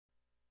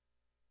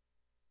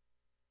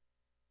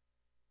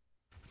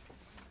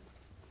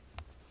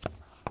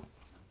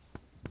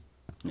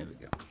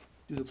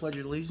Do the Pledge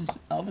of Allegiance.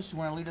 Elvis, you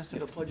want to lead us to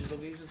the Pledge of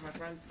Allegiance, my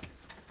friend?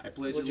 I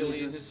pledge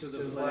allegiance to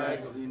the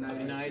flag of the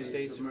United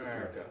States of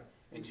America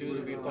and to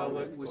the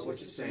republic for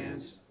which it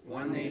stands,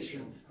 one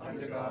nation,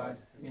 under God,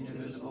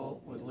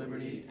 indivisible, with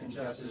liberty and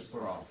justice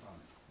for all.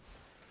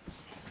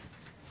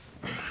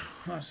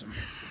 Awesome.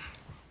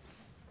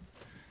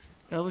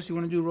 Elvis, you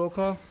want to do roll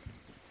call?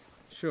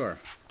 Sure.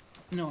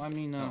 No, I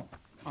mean,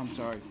 I'm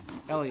sorry.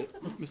 Elliot,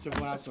 Mr.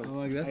 Vlasso. Oh,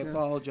 like that, I yeah.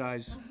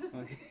 apologize.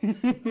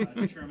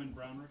 Chairman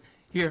Brownrick,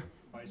 Here.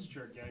 Vice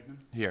Chair Gagnon,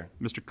 Here.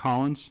 Mr.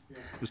 Collins,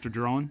 Mr.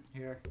 Drone,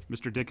 Here.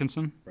 Mr.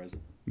 Dickinson,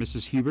 Present.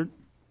 Mrs. Hubert,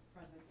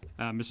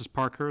 Mrs.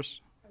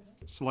 Parkhurst,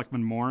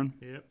 Selectman Moran,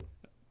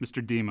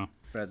 Mr. Dema,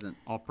 Present.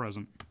 all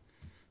present.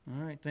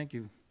 All right, thank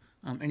you.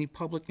 Any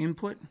public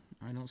input?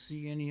 I don't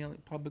see any other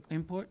public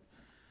input.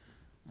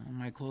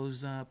 I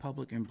close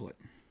public input.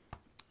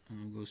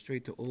 We'll go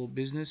straight to old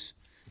business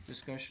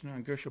discussion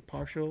on Gersha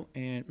Partial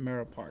and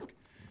Merrill Park.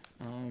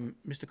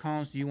 Mr.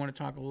 Collins, do you want to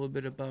talk a little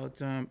bit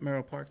about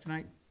Merrill Park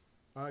tonight?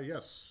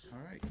 Yes. All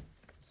right.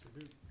 Yes, I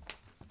do. All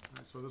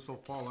right, so this will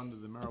fall under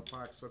the Merrill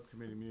Park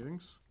Subcommittee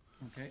meetings.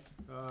 Okay.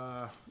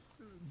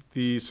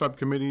 The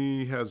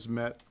subcommittee has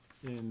met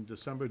in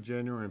December,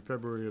 January, and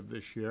February of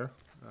this year.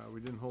 We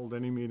didn't hold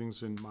any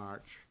meetings in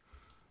March,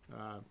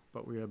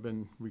 but we have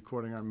been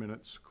recording our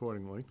minutes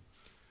accordingly.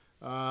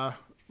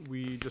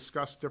 We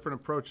discussed different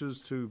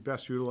approaches to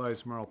best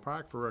utilize Merrill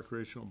Park for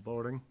recreational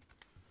boating.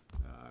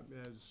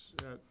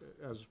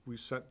 As we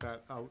set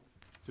that out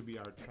to be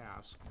our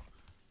task.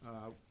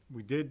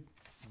 We did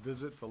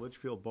visit the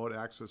Litchfield Boat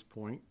Access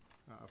Point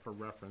for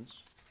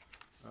reference.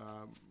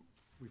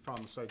 We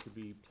found the site to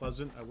be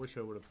pleasant. I wish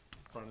I would have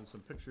brought in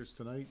some pictures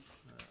tonight,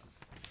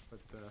 but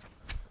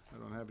I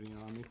don't have any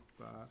on me.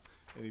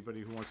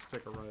 Anybody who wants to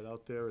take a ride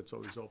out there, it's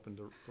always open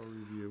for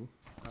review.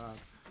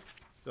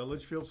 The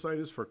Litchfield site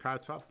is for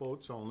car-top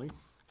boats only,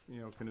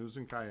 canoes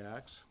and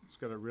kayaks. It's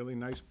got a really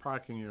nice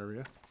parking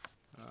area,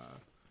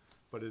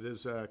 but it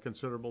is a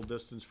considerable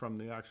distance from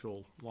the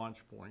actual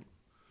launch point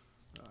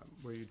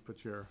where you'd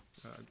put your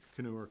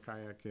canoe or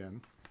kayak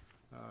in.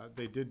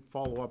 They did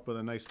follow up with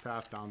a nice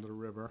path down to the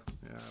river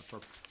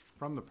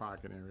from the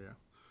parking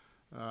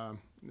area.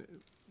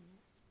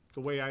 The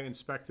way I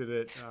inspected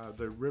it,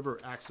 the river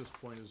access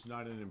point is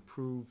not an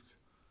improved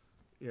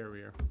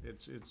area.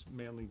 It's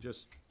mainly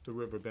just the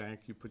river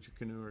bank. You put your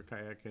canoe or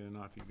kayak in and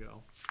off you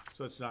go.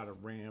 So it's not a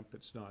ramp.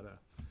 It's not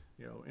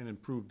an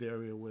improved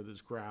area where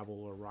there's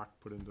gravel or rock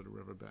put into the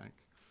river bank.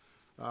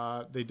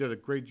 They did a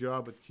great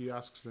job with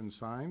kiosks and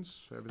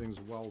signs. Everything's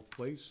well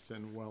placed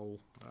and well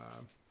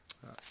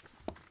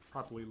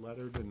properly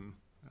lettered and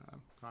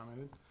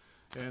commented.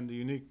 And the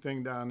unique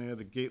thing down there,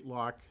 the gate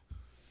lock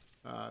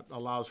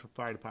allows for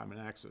fire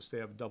department access. They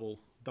have double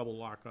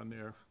lock on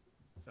their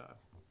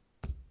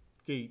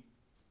gate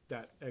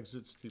that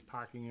exits the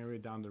parking area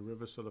down the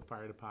river, so the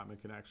fire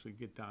department can actually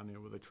get down there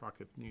with a truck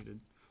if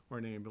needed, or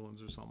an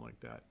ambulance or something like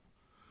that.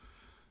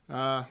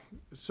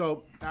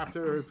 So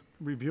after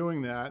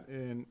reviewing that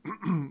and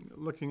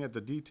looking at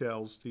the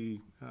details, the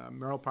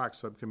Merrill Park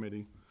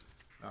Subcommittee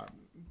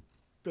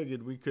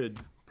figured we could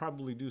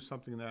probably do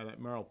something that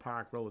at Merrill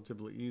Park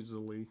relatively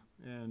easily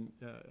and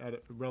at a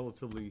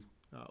relatively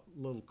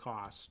little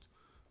cost,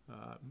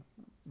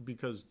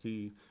 because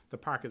the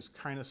park is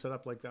kind of set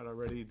up like that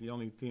already.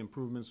 The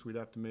improvements we'd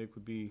have to make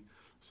would be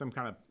some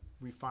kind of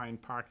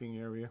refined parking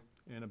area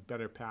and a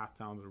better path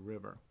down to the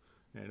river.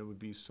 And it would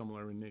be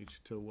similar in nature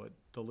to what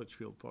the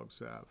Litchfield folks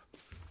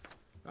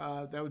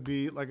have. That would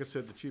be, like I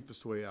said, the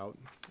cheapest way out.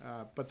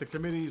 But the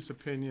committee's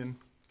opinion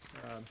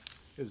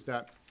is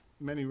that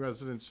many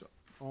residents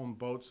own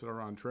boats that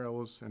are on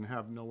trailers and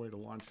have no way to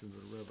launch into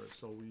the river.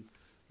 So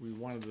we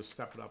wanted to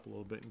step it up a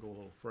little bit and go a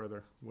little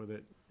further with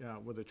it,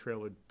 with a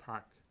trailered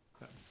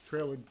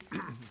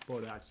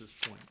boat access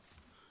point,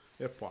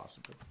 if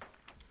possible.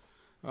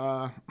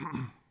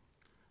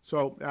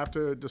 So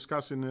after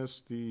discussing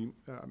this, the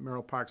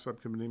Merrill Park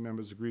Subcommittee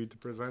members agreed to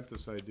present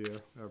this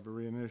idea of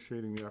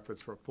reinitiating the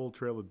efforts for a full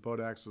trailered boat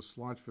access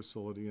launch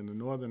facility in the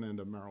northern end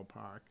of Merrill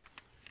Park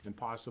and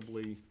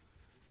possibly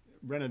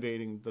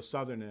renovating the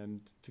southern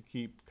end to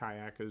keep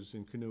kayakers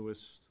and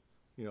canoeists,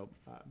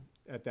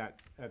 at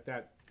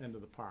that end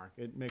of the park.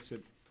 It makes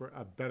it for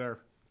a better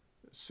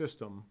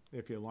system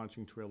if you're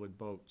launching trailered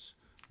boats,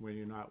 where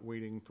you're not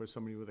waiting for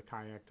somebody with a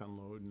kayak to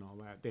unload and all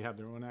that. They have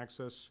their own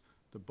access.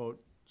 The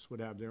boats would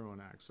have their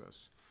own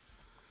access.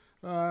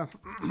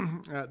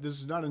 This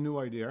is not a new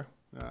idea.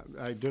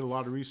 I did a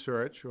lot of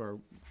research, or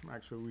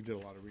actually we did a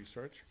lot of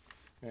research.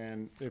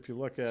 And if you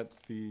look at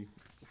the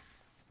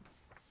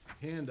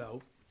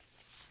handout,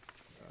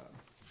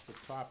 the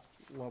top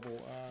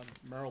level,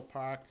 Merrill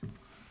Park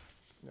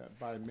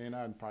by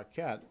Maynard and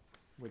Parquette,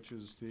 which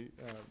is the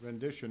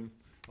rendition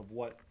of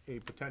what a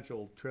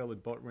potential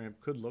trailered boat ramp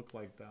could look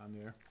like down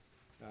there.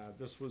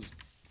 This was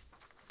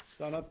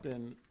done up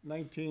in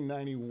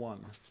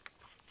 1991.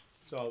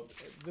 So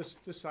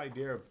this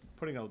idea of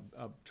putting a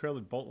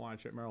trailered boat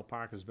launch at Merrill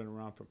Park has been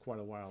around for quite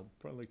a while,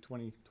 probably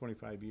 20,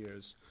 25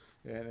 years.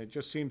 And it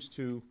just seems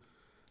to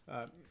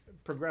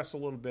progress a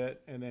little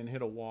bit and then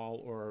hit a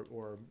wall,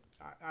 or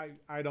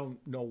I don't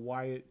know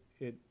why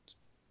it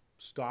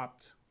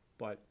stopped,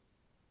 but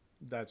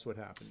that's what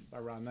happened.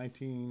 Around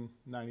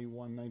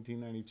 1991,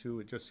 1992,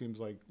 it just seems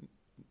like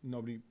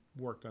nobody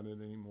worked on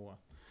it anymore.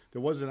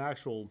 There was an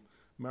actual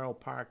Merrill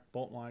Park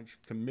Boat Launch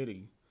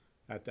Committee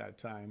at that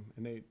time,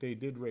 and they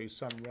did raise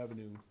some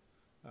revenue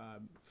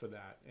for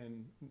that.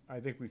 And I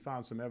think we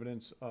found some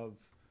evidence of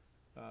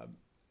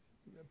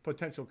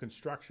potential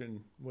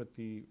construction with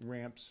the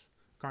ramps,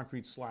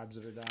 concrete slabs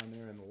that are down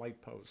there, and the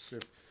light posts.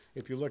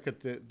 If you look at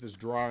this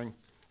drawing,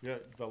 yeah,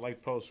 the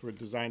light posts were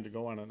designed to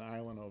go on an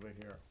island over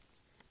here.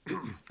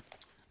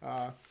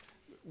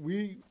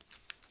 We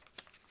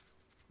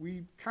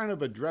kind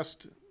of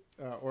addressed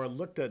or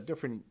looked at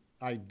different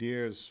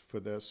ideas for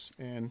this,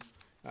 and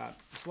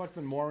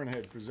Selectman Moran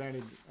had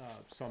presented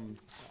some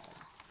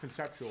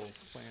conceptual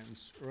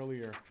plans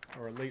earlier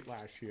or late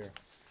last year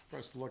for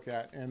us to look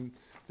at, and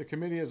the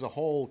committee as a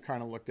whole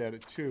kind of looked at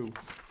it too.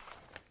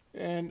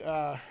 And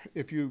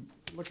if you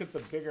look at the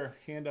bigger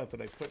handout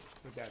that I put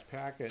with that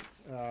packet,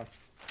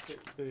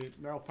 the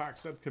Merrill Park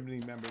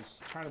Subcommittee members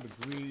kind of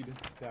agreed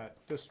that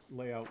this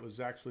layout was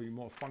actually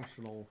more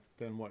functional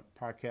than what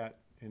Parquet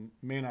and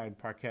Maynard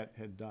Parquet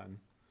had done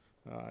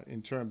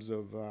in terms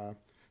of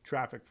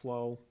traffic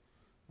flow,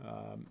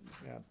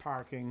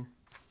 parking,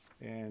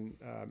 and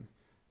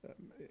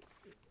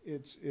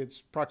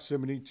its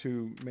proximity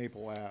to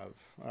Maple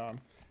Ave.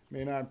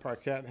 Maynard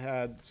Parquet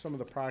had some of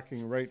the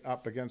parking right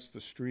up against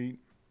the street,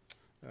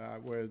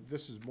 where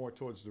this is more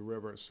towards the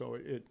river, so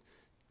it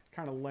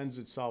kind of lends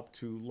itself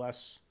to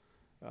less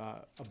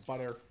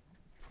abutter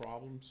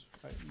problems,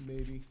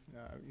 maybe,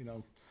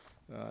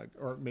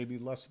 or maybe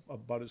less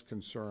abutters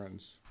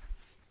concerns.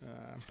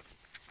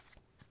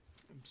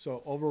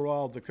 So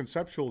overall, the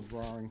conceptual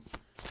drawing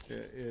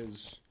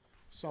is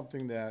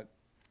something that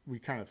we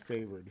kind of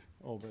favored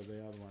over the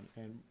other one,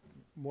 and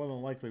more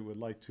than likely would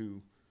like to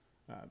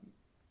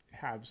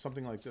have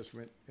something like this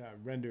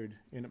rendered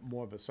in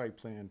more of a site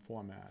plan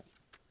format.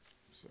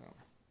 So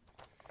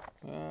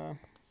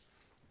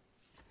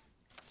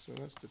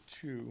that's the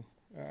two.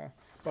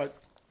 But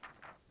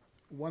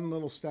one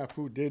little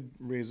snafu did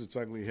raise its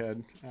ugly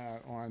head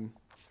on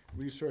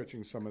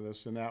researching some of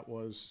this, and that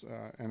was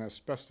an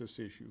asbestos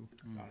issue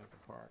down at the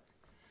park.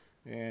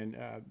 And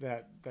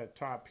that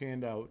top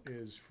handout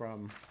is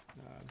from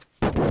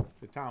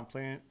the town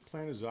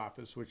planner's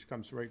office, which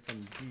comes right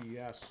from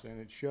DES, and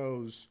it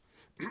shows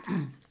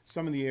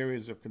some of the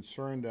areas of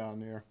concern down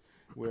there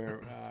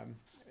where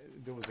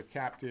there was a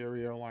capped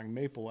area along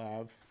Maple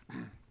Ave.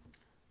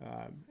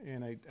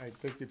 And I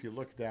think if you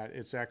look at that,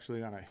 it's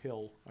actually on a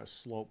hill, a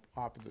slope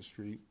off of the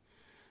street.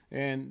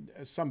 And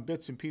some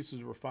bits and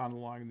pieces were found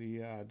along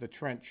the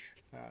trench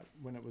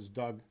when it was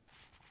dug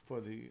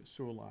for the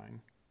sewer line,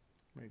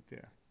 right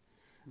there.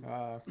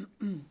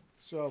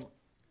 So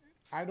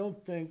I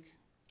don't think,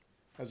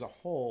 as a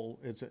whole,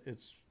 it's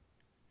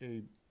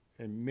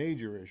a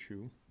major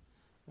issue,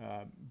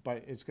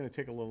 but it's going to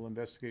take a little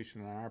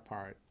investigation on our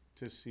part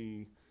to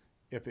see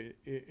if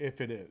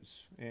it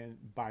is. And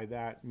by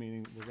that,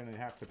 meaning we're going to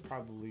have to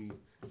probably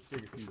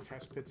dig a few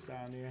test pits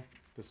down there,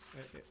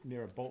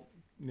 near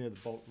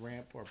the boat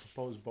ramp or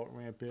proposed boat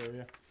ramp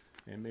area,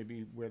 and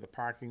maybe where the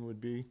parking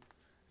would be,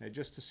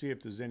 just to see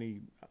if there's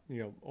any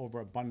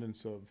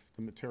overabundance of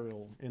the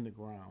material in the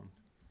ground.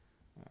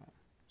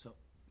 So,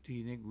 do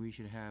you think we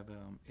should have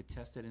it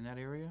tested in that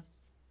area?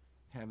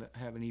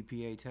 Have an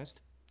EPA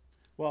test?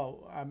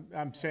 Well,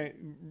 I'm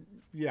saying,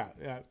 yeah,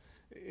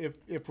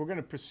 if we're going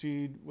to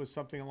proceed with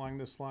something along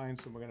this line,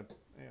 so we're going to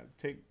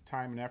take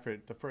time and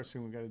effort, the first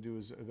thing we got to do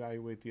is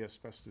evaluate the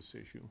asbestos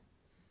issue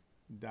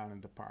down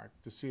in the park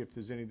to see if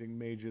there's anything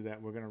major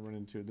that we're going to run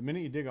into. The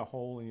minute you dig a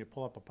hole and you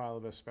pull up a pile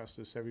of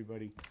asbestos,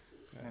 everybody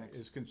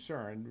is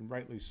concerned, and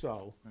rightly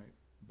so. Right.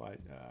 But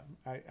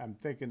I'm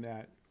thinking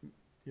that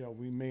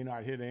we may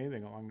not hit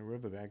anything along the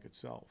riverbank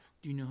itself.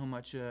 Do you know how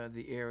much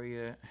the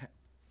area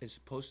is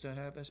supposed to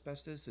have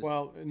asbestos?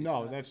 Well,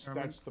 no,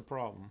 that's the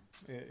problem.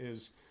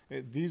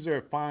 These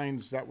are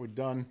finds that were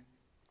done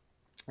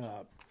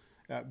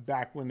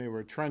back when they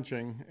were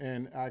trenching,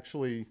 and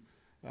actually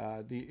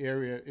the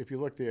area, if you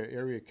look there,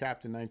 area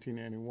capped in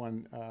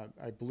 1991,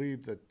 I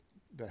believe that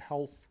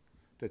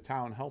the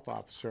town health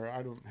officer,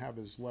 I don't have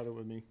his letter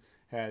with me,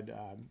 had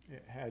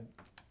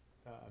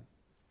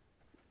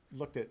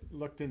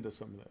looked into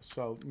some of this.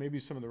 So maybe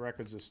some of the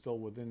records are still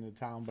within the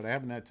town, but I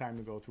haven't had time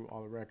to go through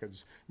all the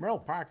records. Merrill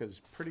Park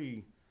is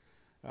pretty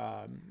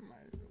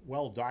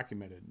well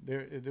documented.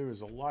 There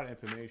is a lot of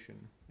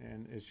information,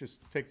 and it's just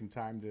taking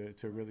time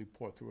to really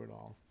pour through it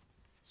all.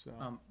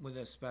 So with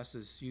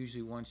asbestos,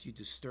 usually once you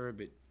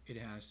disturb it, it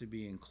has to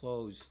be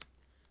enclosed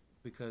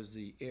because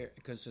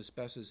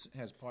asbestos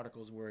has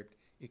particles where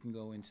it can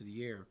go into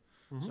the air.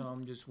 Mm-hmm. So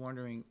I'm just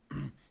wondering,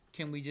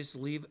 can we just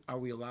are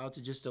we allowed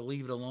to just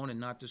leave it alone and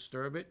not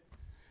disturb it?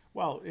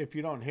 Well, if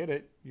you don't hit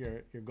it,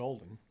 you're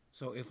golden.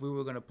 So if we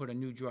were gonna put a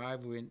new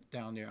driveway in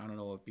down there, I don't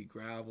know, if it be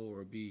gravel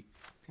or it be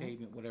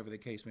pavement, whatever the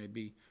case may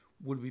be,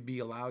 would we be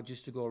allowed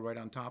just to go right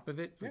on top of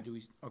it? Or Yeah. do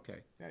we,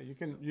 okay, Yeah, you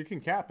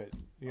can cap it.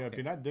 You know, if Okay.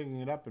 you're not digging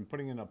it up and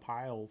putting it in a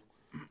pile,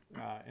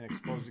 and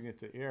exposing it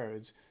to air,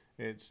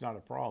 it's not a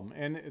problem.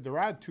 And there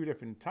are two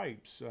different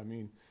types. I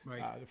mean,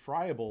 Right. the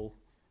friable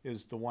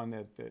is the one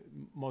that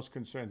most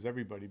concerns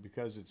everybody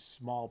because it's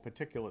small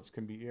particulates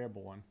can be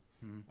airborne.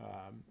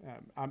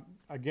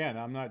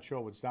 I'm not sure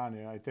what's down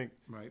there. I think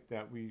Right.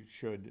 that we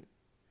should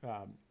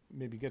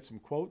maybe get some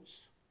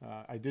quotes.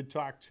 I did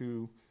talk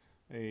to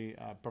a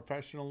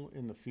professional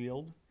in the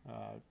field,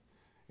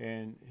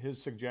 and his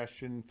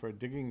suggestion for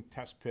digging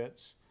test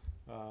pits,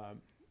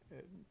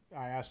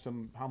 I asked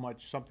him how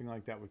much something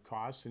like that would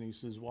cost, and he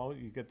says, well,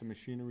 you get the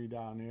machinery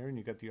down there and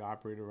you got the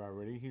operator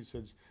already. He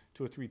says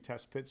 2 or 3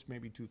 test pits,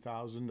 maybe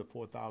 $2,000 to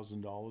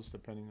 $4,000,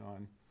 depending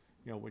on,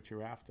 what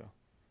you're after.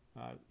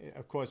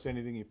 Of course,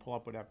 anything you pull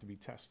up would have to be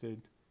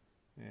tested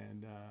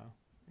and,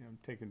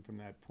 taken from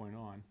that point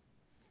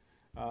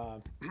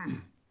on.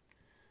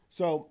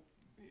 So,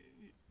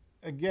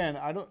 again,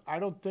 I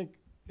don't think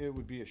it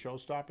would be a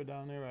showstopper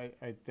down there.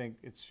 I think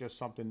it's just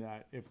something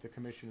that if the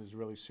commission is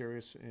really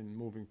serious in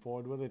moving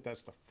forward with it,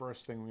 that's the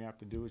first thing we have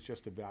to do is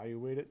just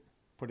evaluate it,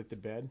 put it to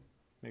bed,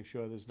 make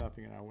sure there's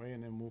nothing in our way,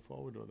 and then move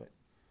forward with it.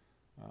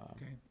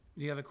 Okay.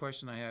 The other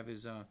question I have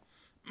is,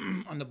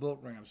 on the boat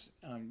ramps,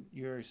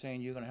 you're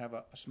saying you're gonna have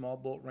a small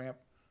boat ramp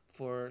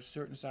for a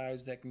certain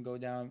size that can go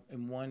down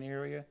in one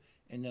area,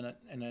 and then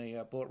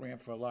a boat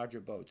ramp for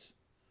larger boats?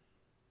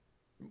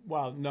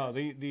 Well, no,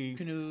 the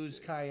Canoes,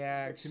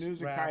 kayaks, canoes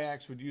and rafts?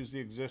 kayaks would use the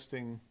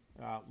existing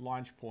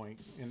launch point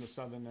in the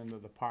southern end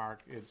of the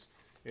park.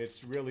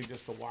 It's really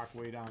just a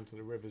walkway down to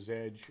the river's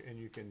edge, and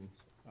you can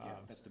Yeah,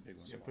 that's the big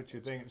one. put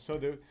your thing. So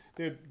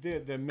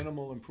the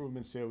minimal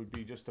improvements there would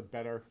be just a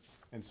better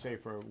and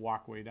safer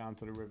walkway down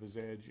to the river's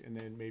edge, and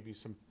then maybe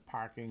some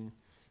parking,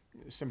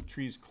 some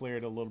trees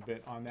cleared a little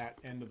bit on that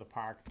end of the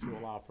park to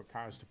allow for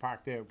cars to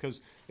park there.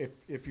 Because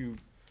if you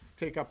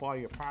take up all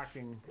your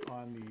parking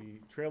on the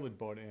trailered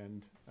boat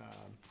end,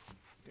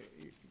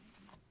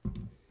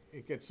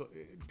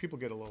 people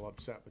get a little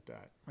upset with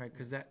that. Right,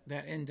 because that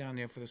end down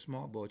there for the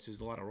small boats, there's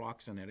a lot of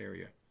rocks in that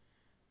area,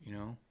 you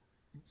know?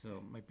 So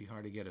it might be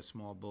hard to get a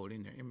small boat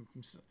in there.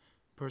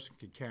 Person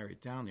could carry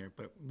it down there,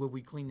 but will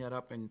we clean that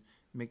up and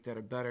make that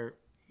a better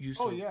use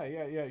of? Oh, yeah.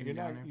 You're getting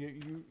not, down there?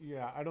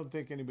 yeah, I don't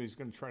think anybody's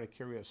gonna try to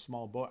carry a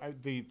small boat.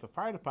 The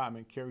fire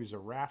department carries a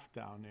raft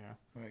down there.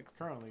 Right.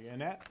 Currently,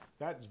 and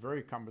that's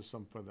very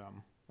cumbersome for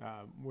them.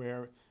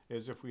 Whereas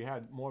if we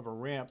had more of a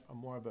ramp,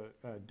 more of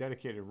a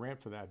dedicated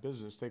ramp for that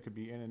business, they could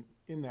be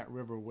in that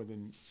river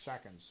within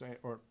seconds,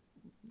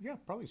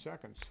 probably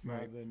seconds.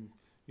 Rather Right. than,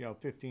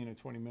 15 or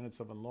 20 minutes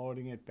of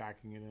unloading it,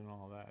 backing it in,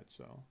 all that,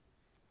 so.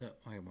 Yeah,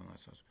 I have one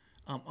last question.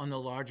 On the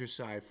larger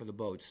side for the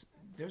boats,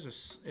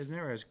 isn't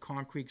there a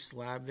concrete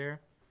slab there?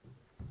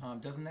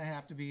 Doesn't that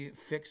have to be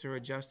fixed or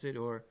adjusted,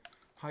 or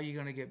how are you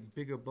gonna get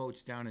bigger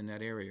boats down in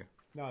that area?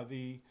 No,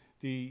 the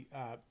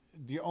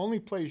only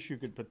place you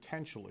could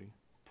potentially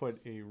put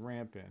a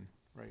ramp in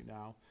right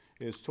now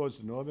is towards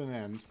the northern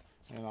end,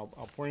 and I'll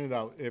point it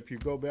out. If you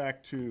go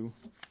back to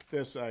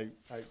this,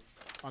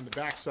 on the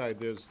backside,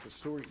 there's the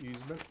sewer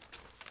easement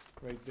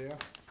right there.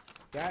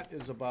 That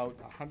is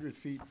about 100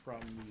 feet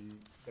from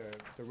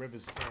the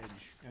river's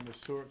edge, and the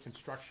sewer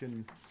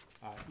construction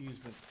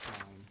easement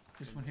line.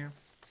 This one here?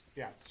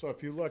 Yeah, so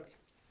if you look,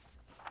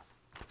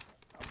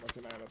 I'm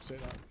looking at it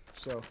upside down.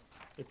 So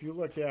if you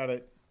look at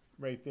it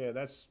right there,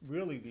 that's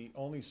really the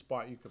only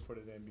spot you could put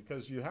it in,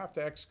 because you have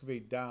to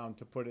excavate down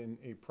to put in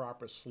a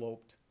proper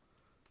sloped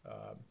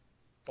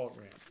boat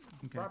ramp.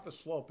 Proper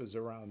slope is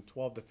around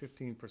 12 to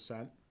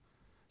 15%.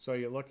 So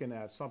you're looking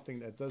at something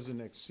that doesn't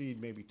exceed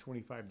maybe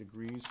 25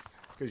 degrees,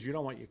 because you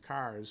don't want your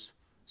cars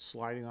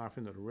sliding off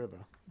into the river,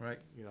 Right.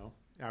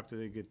 after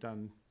they get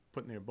done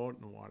putting their boat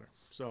in the water.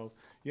 So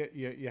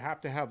you have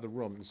to have the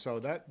room. And so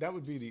that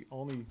would be the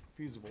only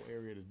feasible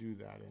area to do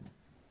that in.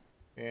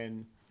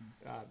 And,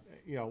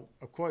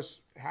 of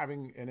course,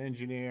 having an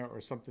engineer or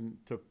something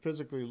to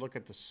physically look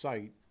at the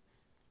site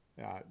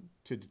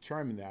to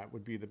determine that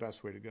would be the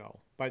best way to go.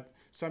 But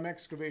some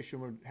excavation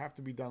would have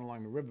to be done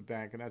along the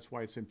riverbank, and that's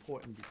why it's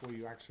important before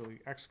you actually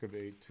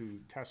excavate to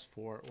test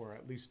for, or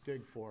at least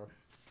dig for,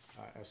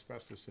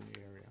 asbestos in the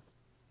area.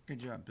 Good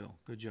job, Bill.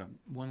 Good job.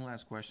 One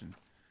last question.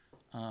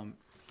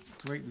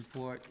 Great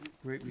report,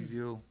 great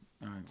review,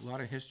 a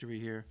lot of history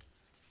here.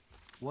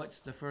 What's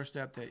the first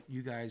step that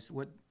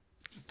what's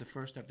the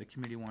first step the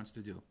committee wants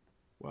to do?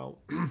 Well,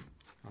 I'm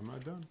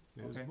not done.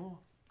 There's Okay. more.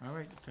 All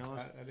right, tell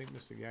us. I think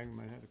Mr. Gagnon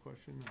might have a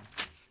question.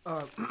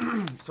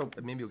 So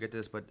maybe we'll get to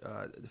this, but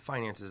the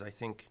finances, I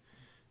think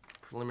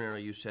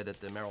preliminarily you said that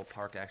the Merrill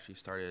Park actually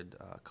started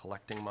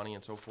collecting money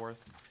and so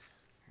forth.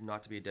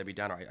 Not to be a Debbie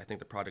Downer, I think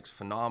the project's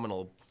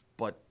phenomenal,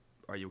 but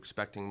are you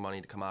expecting money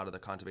to come out of the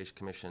Conservation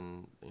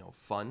Commission,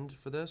 fund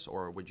for this?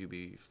 Or would you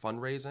be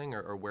fundraising,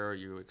 or where are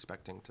you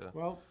expecting to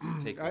Well,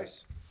 take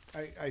this?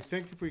 I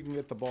think if we can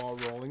get the ball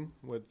rolling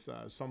with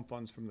some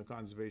funds from the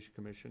Conservation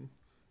Commission,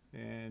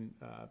 and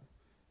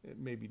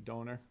maybe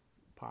donor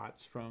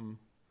pots from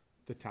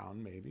the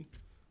town, maybe.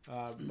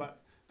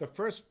 But the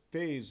first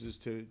phase is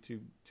to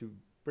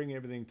bring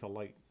everything to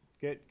light.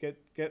 Get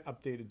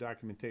updated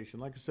documentation.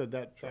 Like I said,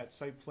 that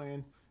site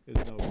plan is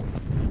no good.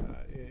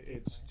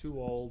 It's too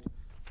old.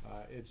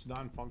 It's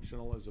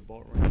non-functional as a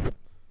boat ramp.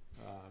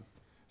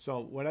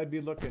 So what I'd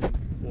be looking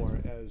for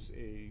as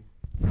a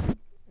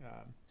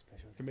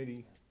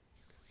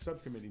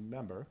subcommittee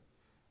member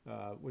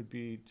would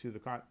be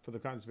for the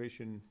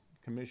Conservation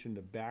Commission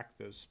to back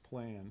this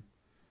plan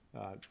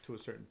to a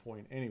certain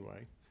point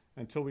anyway,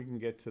 until we can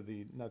get to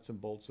the nuts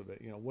and bolts of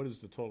it. What is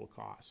the total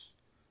cost?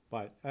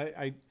 But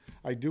I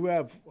do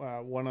have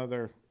one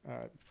other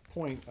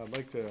point I'd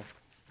like to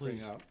bring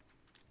Please.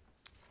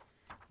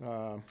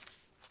 up.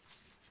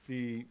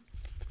 The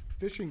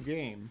Fish and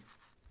Game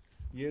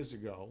years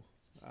ago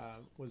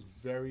was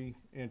very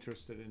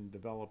interested in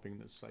developing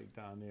this site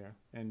down there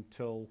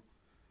until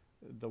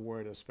the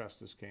word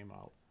asbestos came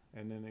out,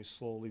 and then they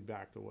slowly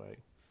backed away.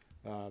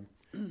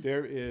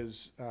 There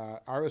is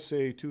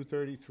RSA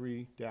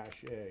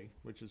 233-A,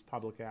 which is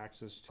public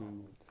access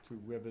to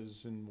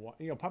rivers and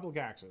public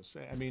access.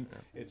 I mean,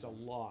 it's a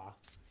law,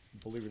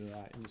 believe it or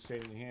not, in the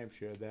state of New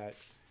Hampshire that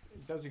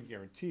it doesn't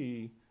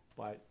guarantee,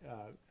 but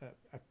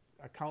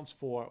accounts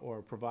for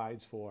or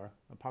provides for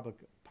a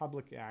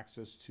public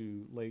access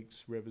to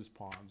lakes, rivers,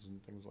 ponds,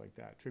 and things like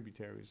that,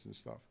 tributaries and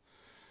stuff.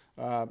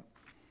 A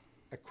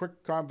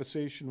quick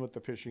conversation with the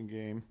Fish and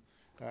Game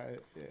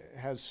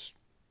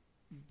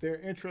their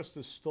interest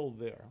is still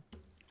there,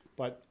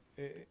 but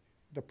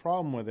the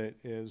problem with it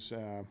is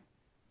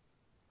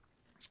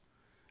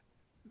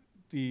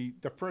the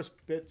first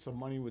bits of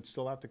money would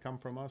still have to come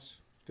from us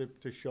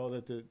to show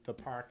that the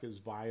park is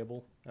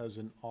viable as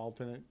an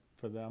alternate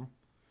for them.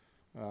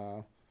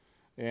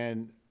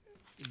 And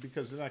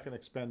because they're not going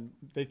to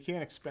they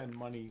can't expend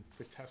money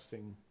for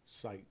testing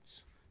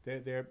sites.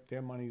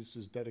 Their money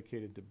is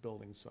dedicated to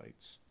building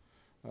sites.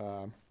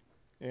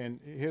 And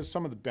here's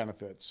some of the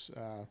benefits.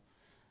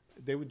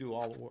 They would do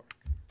all the work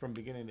from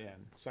beginning to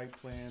end: site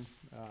plan,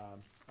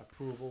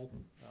 approval,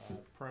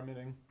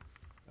 permitting,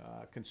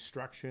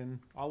 construction,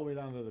 all the way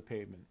down to the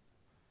pavement.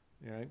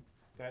 Right?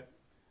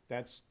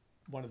 That's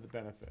one of the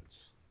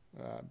benefits.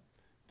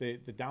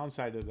 The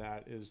downside of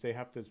that is they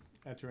have to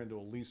enter into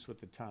a lease with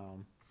the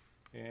town,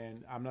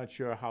 and I'm not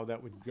sure how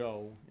that would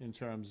go in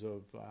terms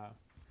of.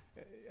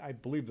 I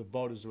believe the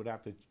voters would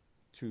have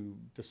to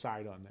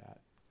decide on that.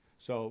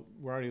 So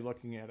we're already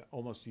looking at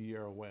almost a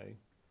year away.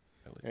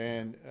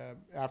 And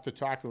after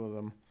talking with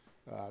them,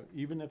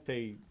 even if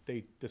they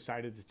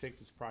decided to take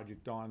this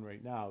project on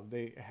right now,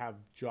 they have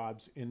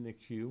jobs in the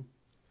queue.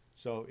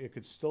 So it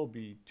could still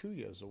be 2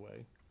 years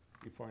away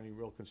before any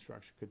real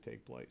construction could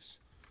take place.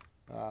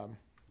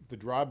 The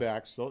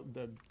drawbacks,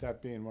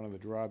 that being one of the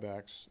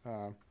drawbacks,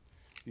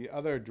 the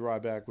other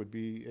drawback would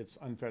be its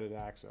unfettered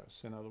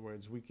access. In other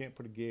words, we can't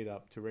put a gate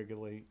up to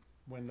regulate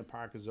when the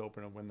park is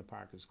open or when the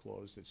park is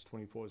closed. It's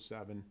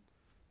 24/7,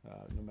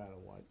 no matter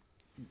what.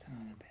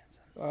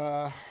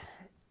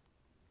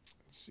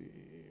 Let's see.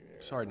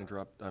 Sorry to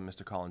interrupt,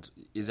 Mr. Collins.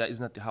 Isn't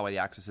that how the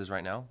access is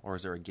right now, or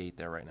is there a gate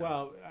there right now?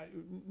 Well,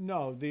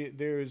 no,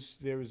 there is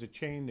a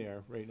chain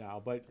there right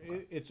now, but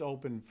it's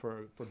open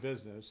for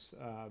business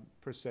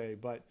per se.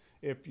 But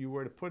if you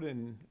were to put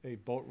in a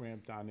boat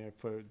ramp down there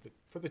for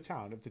the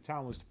town, if the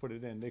town was to put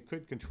it in, they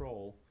could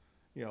control,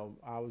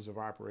 hours of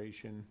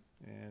operation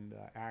and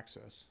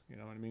access. You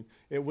know what I mean?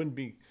 It would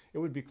be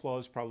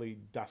closed probably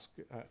dusk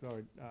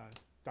or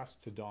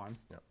dusk to dawn.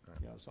 Yep.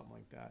 Something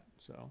like that.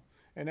 So.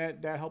 And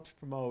that helps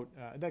promote,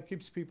 that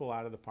keeps people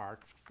out of the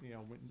park,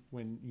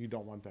 when you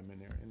don't want them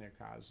in their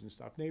cars and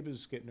stuff.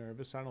 Neighbors get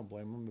nervous. I don't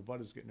blame them. The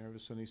butters get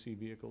nervous when they see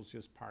vehicles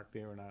just parked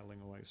there and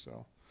idling away.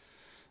 So,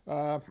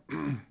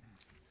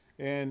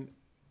 and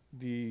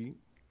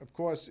of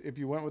course, if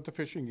you went with the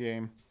Fish and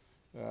Game,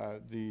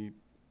 the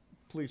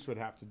police would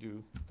have to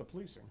do the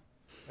policing.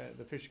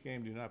 The Fish and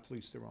Game do not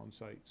police their own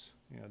sites.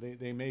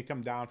 They may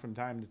come down from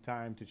time to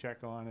time to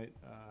check on it,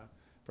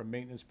 for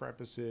maintenance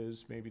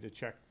purposes, maybe to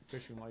check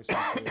fishing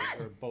licenses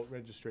or boat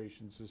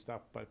registrations and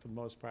stuff, but for the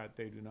most part,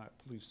 they do not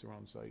police their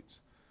own sites.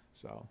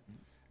 So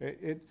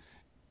it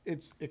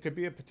could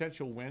be a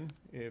potential win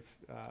if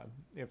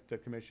the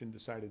commission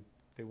decided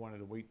they wanted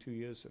to wait 2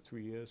 years or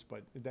 3 years,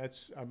 but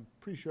I'm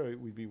pretty sure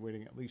we'd be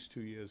waiting at least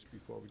 2 years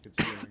before we could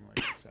see anything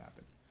like this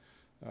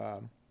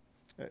happen.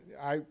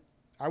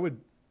 I would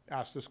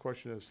ask this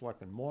question to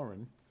Selectman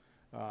Moran.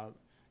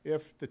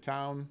 If the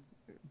town,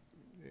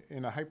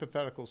 in a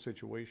hypothetical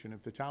situation,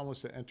 if the town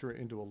was to enter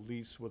into a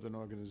lease with an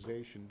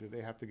organization, do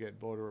they have to get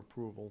voter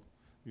approval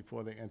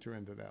before they enter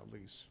into that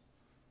lease?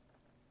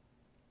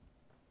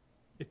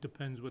 It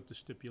depends what the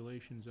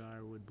stipulations are,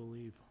 I would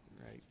believe.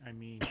 Right. I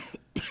mean,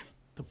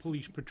 the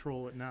police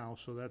patrol it now,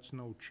 so that's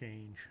no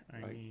change.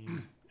 I Right.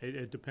 mean,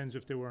 it depends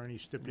if there were any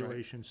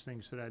stipulations,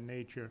 things of that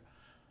nature.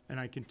 And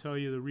I can tell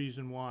you the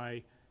reason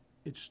why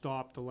it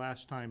stopped the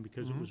last time,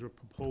 because it was a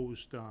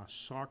proposed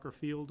soccer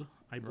field,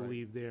 I Right.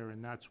 believe there,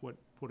 and that's what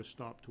put a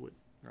stop to it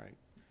Right.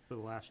 for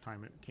the last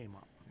time it came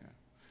up.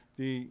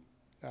 The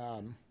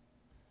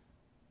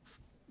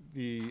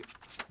The,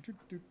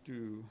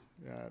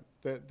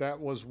 that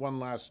was one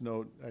last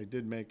note I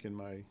did make in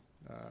my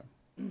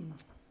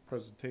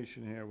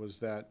presentation here, was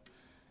that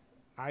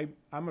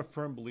I'm a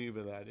firm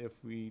believer that if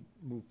we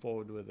move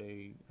forward with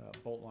a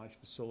boat launch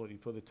facility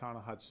for the town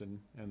of Hudson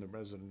and the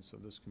residents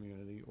of this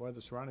community or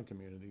the surrounding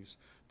communities,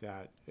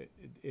 that it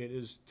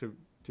is to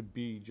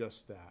be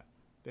just that.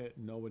 That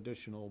no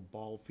additional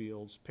ball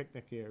fields,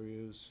 picnic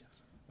areas,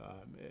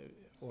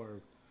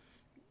 or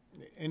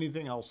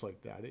anything else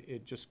like that.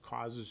 It just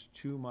causes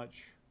too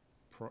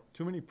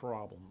many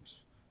problems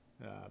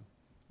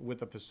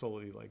with a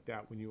facility like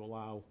that when you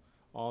allow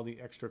all the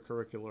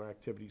extracurricular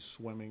activities,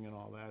 swimming and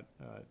all that,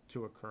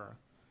 to occur.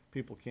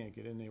 People can't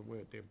get in there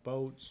with their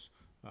boats.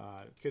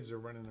 Kids are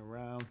running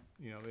around.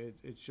 You know,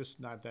 it's just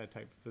not that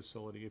type of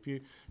facility. If you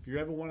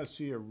ever want to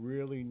see a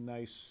really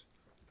nice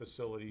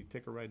facility,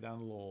 take a ride down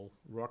to Lowell,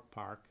 Rock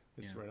Park.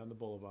 It's right on the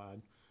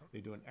boulevard. They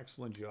do an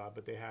excellent job,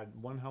 but they had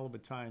one hell of a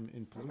time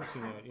in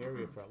policing that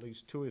area for at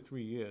least 2 or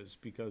 3 years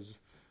because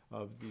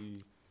of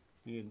the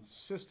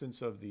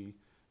insistence of the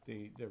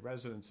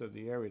residents of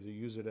the area to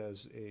use it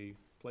as a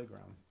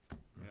playground.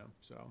 You know,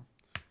 so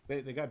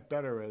they got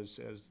better as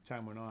the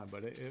time went on,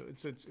 but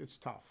it's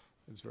tough.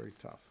 It's very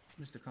tough.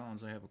 Mr.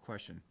 Collins, I have a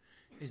question.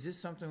 Is this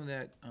something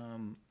that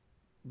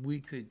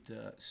we could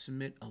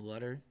submit a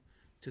letter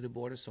to the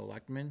Board of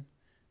Selectmen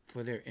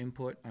for their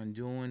input on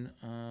doing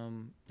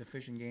the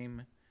Fish and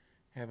Game,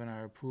 having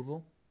our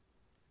approval?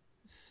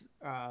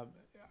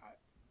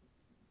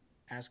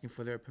 Asking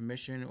for their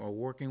permission or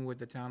working with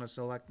the town of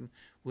Selectmen,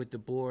 with the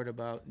board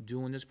about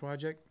doing this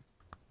project?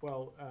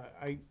 Well,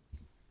 I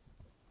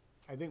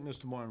think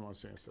Mr. Moran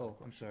wants to answer that Oh,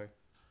 question. I'm sorry.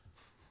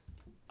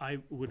 I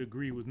would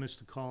agree with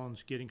Mr.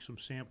 Collins, getting some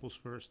samples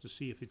first to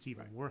see if it's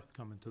even worth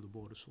coming to the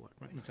Board of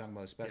Selectmen. You're talking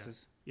about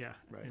asbestos? Yeah,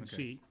 Right. and Okay.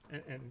 see,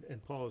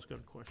 and Paula's got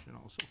a question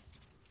also.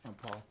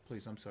 Paul,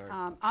 please, I'm sorry.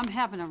 I'm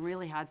having a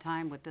really hard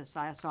time with this,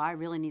 so I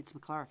really need some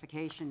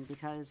clarification,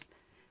 because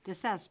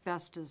this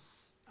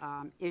asbestos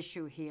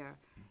issue here,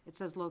 it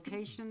says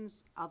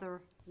locations,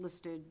 other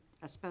listed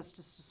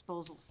asbestos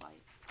disposal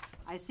sites.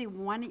 I see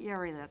one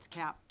area that's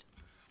capped,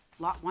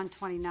 lot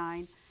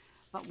 129,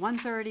 but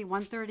 130,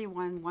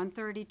 131,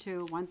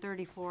 132,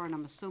 134, and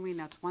I'm assuming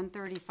that's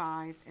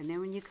 135, and then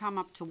when you come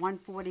up to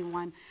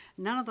 141,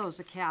 none of those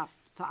are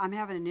capped, so I'm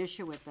having an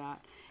issue with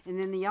that. And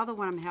then the other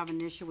one I'm having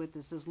an issue with,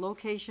 this is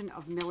location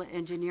of Miller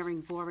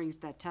Engineering borings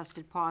that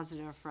tested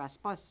positive for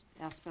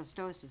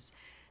asbestosis.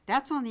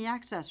 That's on the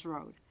access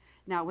road.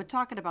 Now, we're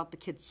talking about the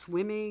kids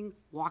swimming,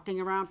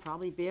 walking around,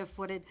 probably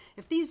barefooted.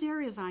 If these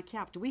areas aren't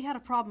capped, we had a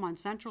problem on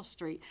Central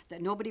Street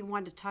that nobody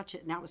wanted to touch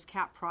it, and that was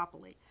capped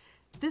properly.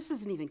 This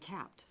isn't even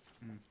capped.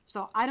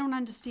 So I don't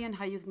understand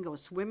how you can go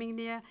swimming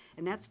there,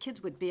 and that's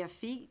kids with bare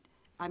feet.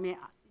 I mean,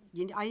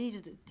 I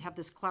need to have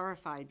this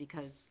clarified,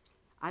 because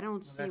I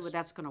don't see where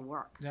that's gonna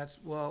work. That's,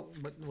 well,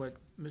 what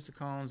Mr.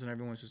 Collins and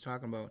everyone was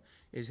talking about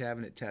is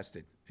having it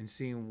tested and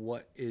seeing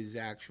what is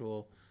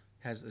actual,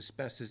 has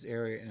asbestos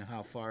area and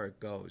how far it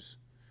goes.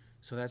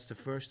 So that's the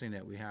first thing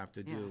that we have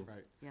to do.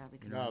 Right. Yeah,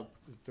 because. Now,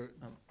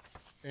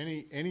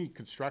 any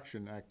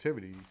construction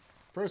activity,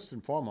 first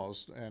and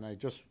foremost, and I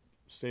just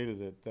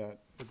stated it, that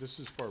this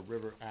is for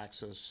river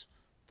access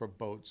for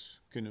boats,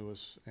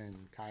 canoeists, and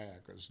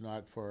kayakers,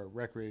 not for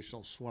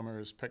recreational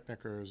swimmers,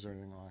 picnickers, or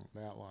anything along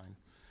that line.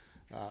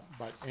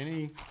 But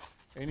any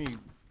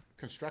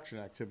construction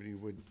activity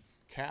would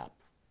cap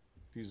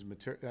these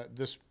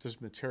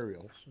this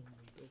material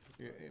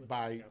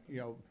by, you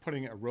know,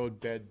 putting a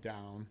road bed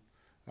down,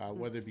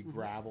 whether it be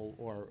gravel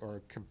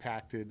or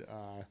compacted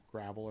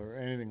gravel or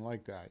anything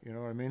like that. You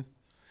know what I mean?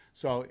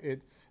 So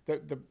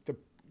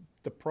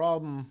the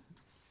problem,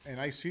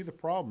 and I see the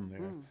problem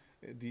there.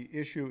 The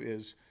issue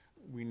is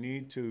we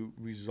need to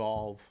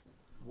resolve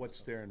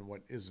what's there and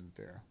what isn't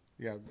there.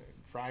 Yeah,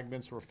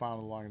 fragments were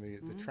found along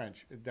the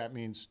trench. That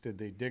means, did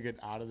they dig it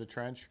out of the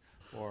trench,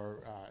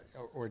 or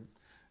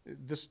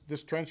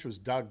this trench was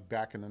dug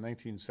back in the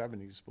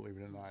 1970s, believe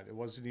it or not. It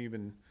wasn't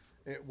even,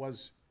 it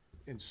was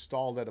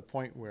installed at a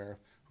point where,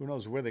 who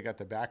knows where they got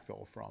the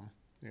backfill from,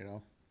 you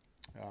know?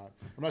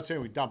 I'm not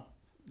saying we dump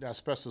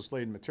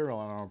asbestos-laden material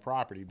on our own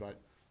property, but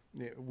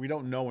we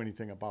don't know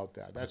anything about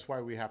that. That's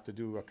why we have to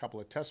do a couple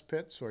of test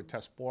pits or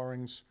test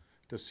borings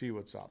to see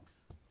what's up.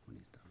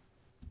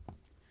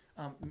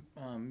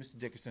 Mr.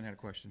 Dickerson had a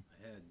question.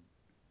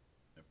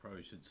 I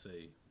probably should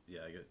say, yeah,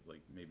 I got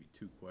like maybe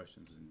 2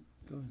 questions, and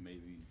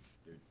maybe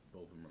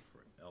both of them are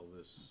for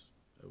Elvis,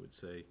 I would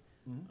say.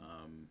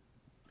 And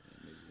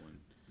maybe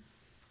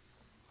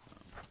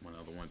one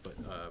other one, but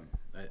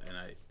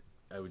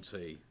I would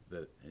say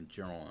that in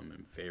general, I'm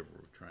in favor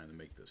of trying to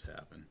make this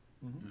happen.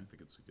 And I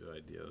think it's a good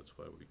idea. That's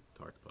why we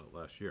talked about it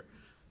last year.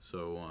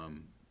 So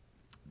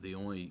the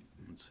only,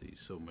 let's see,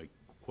 so my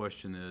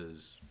question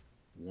is,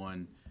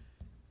 one,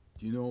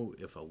 do you know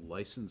if a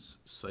licensed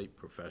site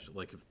professional,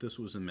 like if this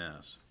was in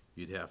Mass,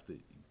 you'd have to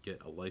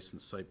get a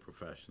licensed site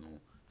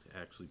professional to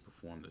actually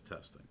perform the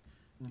testing?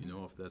 Do you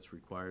know if that's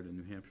required in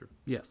New Hampshire?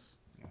 Yes.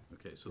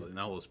 Okay, so an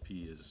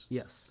LSP is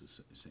Yes.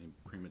 the same,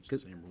 pretty much the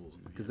same rules.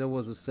 in New Because it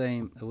was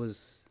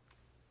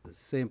the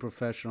same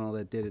professional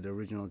that did it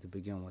originally to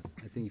begin with.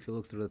 I think if you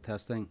look through the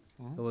testing,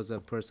 it was a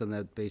person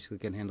that basically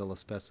can handle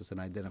asbestos and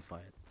identify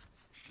it.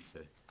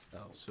 Hampshire.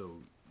 Okay.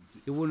 So,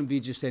 It wouldn't be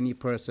just any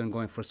person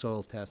going for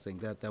soil testing,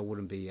 that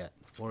wouldn't be it.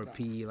 Or a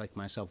PE like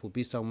myself, would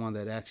be someone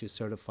that actually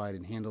certified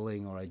in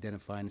handling or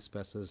identifying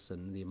asbestos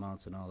and the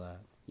amounts and all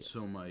that. Yes.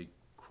 so my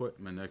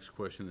next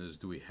question is,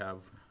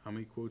 how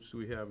many quotes do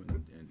we have? And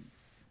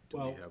do we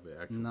Well, have an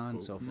actual none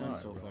quote so from far. the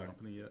So far.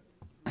 company yet?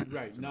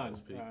 Right, It's an none,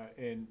 LSP.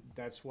 and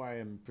that's why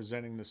I'm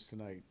presenting this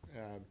tonight,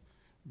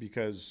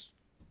 because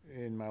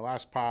in my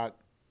last part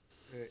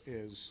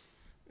is,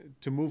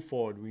 to move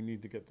forward, we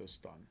need to get this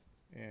done.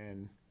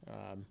 And,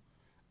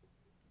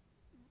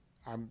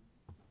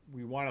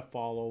 we wanna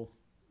follow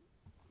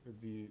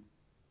the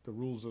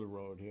rules of the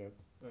road here.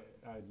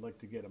 I'd like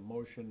to get a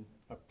motion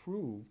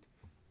approved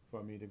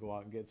for me to go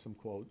out and get some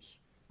quotes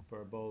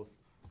for both,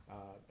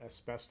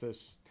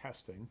 asbestos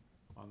testing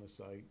on the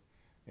site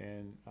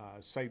and,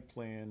 site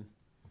plan,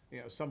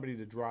 somebody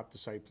to drop the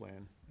site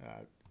plan,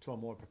 to a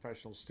more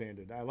professional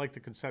standard. I like the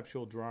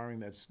conceptual drawing,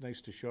 that's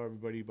nice to show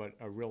everybody, but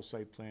a real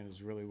site plan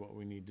is really what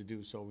we need to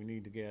do, so we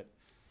need to get,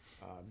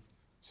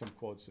 some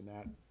quotes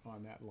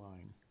on that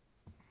line.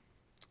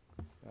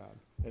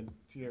 And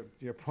to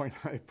your point,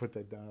 I put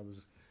that down, it was,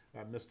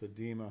 Mr.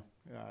 Dima,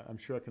 I'm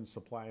sure can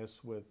supply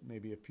us with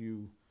maybe a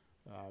few,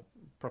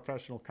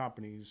 professional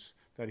companies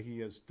that he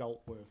has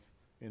dealt with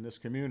in this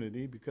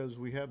community, because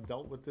we have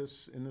dealt with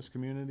this in this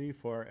community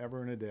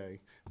forever and a day.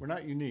 We're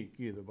not unique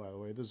either, by the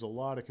way. There's a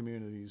lot of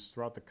communities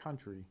throughout the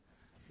country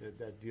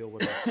that deal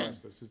with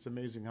asbestos. It's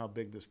amazing how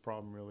big this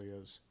problem really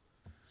is,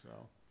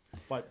 so.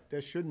 But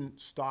that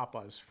shouldn't stop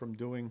us from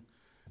doing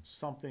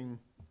something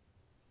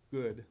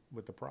good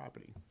with the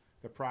property.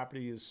 The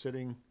property is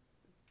sitting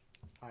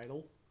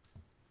idle.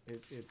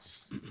 It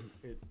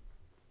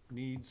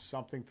needs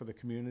something for the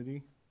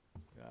community.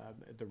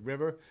 The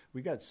river,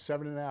 we got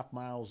 7.5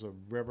 miles of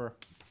river,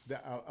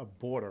 a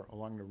border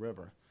along the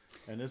river.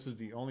 And this is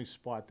the only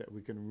spot that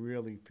we can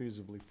really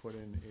feasibly put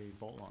in a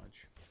boat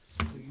launch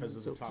because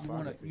of the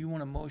topography. You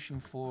want a motion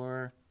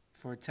for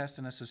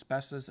testing us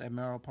asbestos at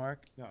Merrill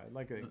Park? No, I'd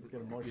like to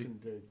get a motion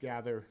to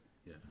gather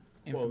Yeah.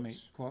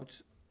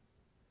 Quotes?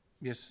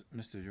 Yes,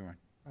 Mr. Jordan.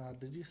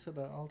 Did you set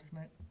an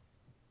alternate?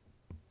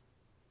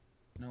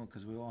 No,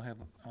 because we all have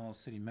all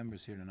city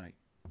members here tonight.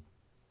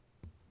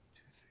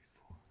 2, 3,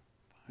 4,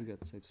 We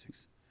got six.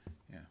 6.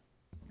 Yeah,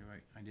 you're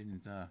right. I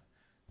didn't,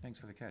 thanks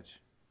for the catch.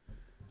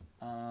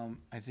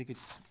 I think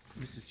it's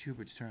Mrs.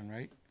 Hubert's turn,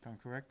 right? If I'm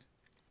correct?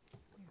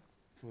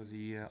 For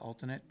the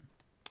alternate,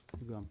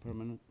 You go on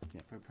permanent?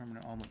 Yeah. for a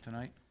permanent alternate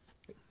tonight?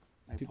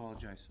 I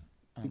apologize.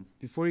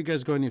 Before you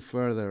guys go any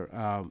further,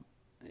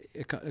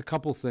 a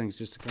couple things,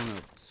 just to kind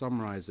of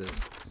summarize this.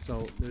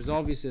 So there's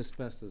obviously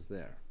asbestos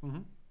there.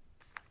 Mhm.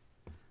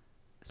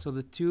 So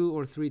the 2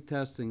 or 3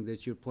 testing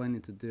that you're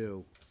planning to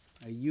do,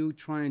 are you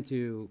trying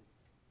to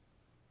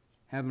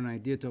have an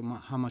idea to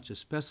how much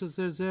asbestos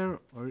there's there?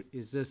 Or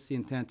is this the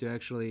intent to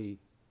actually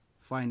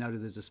find out if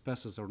there's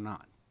asbestos or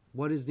not?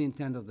 What is the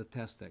intent of the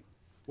testing?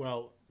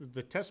 Well,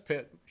 the test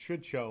pit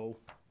should show,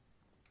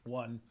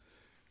 one,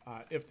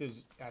 if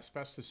there's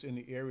asbestos in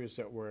the areas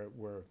that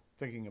we're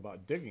thinking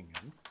about digging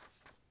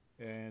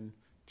in. And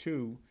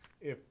 2,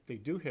 if they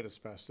do hit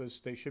asbestos,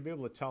 they should be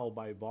able to tell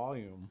by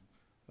volume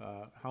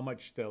how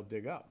much they'll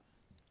dig up.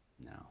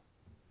 No,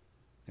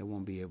 they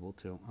won't be able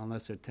to,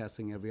 unless they're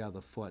testing every other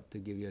foot to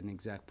give you an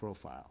exact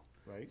profile.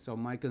 Right. So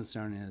my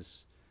concern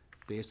is,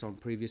 based on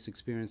previous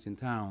experience in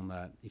town,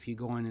 that if you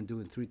go in and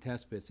doing 3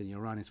 test pits and your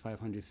run is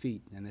 500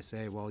 feet, and they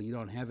say, well, you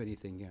don't have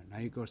anything here, now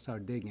you go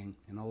start digging,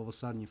 and all of a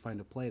sudden you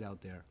find a plate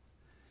out there.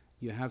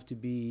 You have to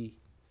be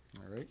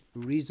All right.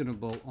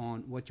 reasonable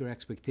on what your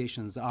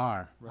expectations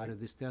are out of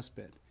this test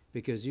pit.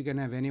 Because you can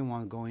have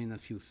anyone go in a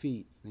few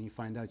feet, then you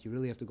find out you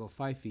really have to go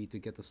 5 feet to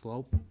get the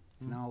slope.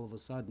 Now all of a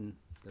sudden,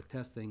 the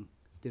testing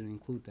didn't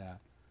include that.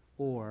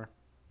 Or,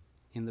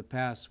 in the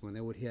past, when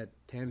they would hit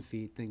 10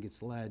 feet, think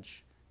it's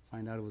ledge,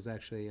 find out it was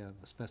actually a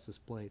asbestos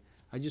plate.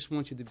 I just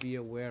want you to be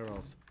aware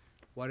of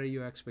what are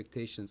your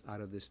expectations out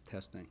of this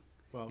testing?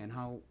 Well- And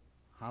how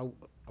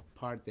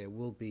apart they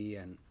will be,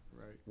 and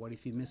Right. what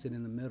if you miss it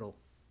in the middle?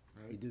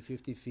 You Right. do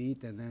 50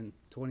 feet, and then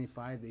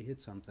 25, they hit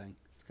something.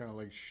 It's kind of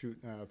like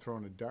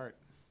throwing a dart.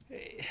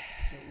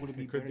 Would it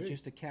be could better be.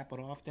 just to cap it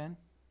off then?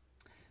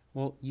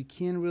 Well, you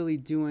can't really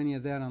do any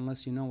of that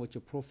unless you know what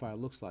your profile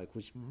looks like,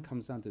 which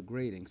comes down to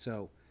grading.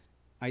 So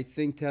I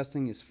think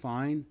testing is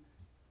fine,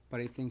 but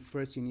I think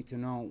first you need to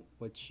know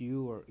what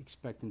you are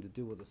expecting to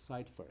do with the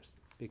site first.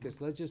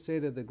 Because let's just say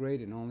that the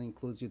grading only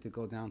includes you to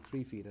go down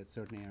 3 feet at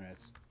certain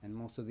areas, and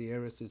most of the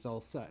areas is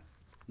all set.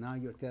 Now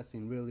your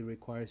testing really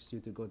requires you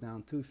to go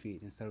down 2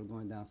 feet instead of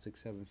going down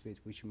 6, 7 feet,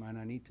 which you might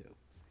not need to.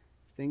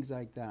 Things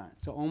like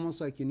that. So almost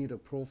like you need a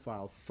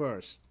profile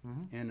first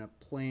and a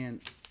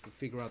plan to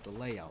figure out the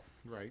layout.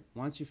 Right.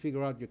 Once you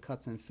figure out your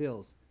cuts and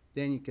fills,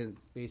 then you can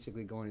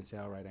basically go in and say,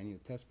 all right, I need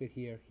a test pit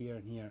here, here,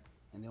 and here,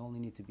 and they only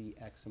need to be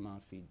X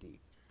amount feet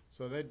deep.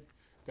 So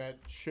that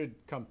should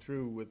come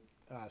through with,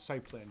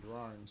 site plan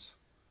drawings.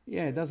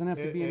 Yeah, it doesn't have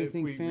to be And if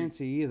anything we-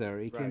 fancy either.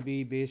 It can Right.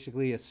 be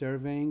basically a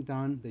surveying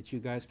done that you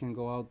guys can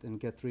go out and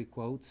get 3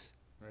 quotes.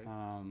 Right.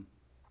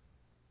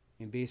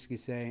 And basically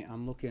say,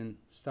 I'm looking,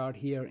 start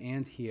here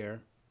and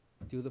here,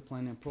 do the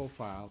plan and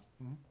profile.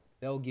 Mhm.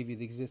 They'll give you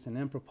the existing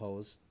and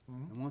proposed.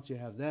 Mhm. And once you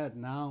have that,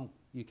 now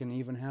you can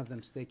even have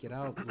them stake it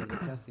out where the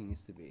testing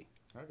needs to be.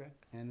 Okay.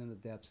 And then the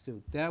depths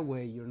too. That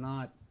way, you're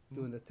not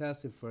doing the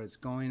testing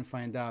first, going and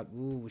find out,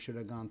 ooh, we should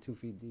have gone 2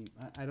 feet deep.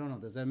 I don't know,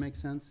 does that make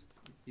sense?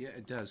 Yeah,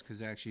 it does,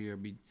 because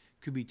actually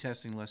could be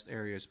testing less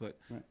areas, but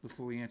Right.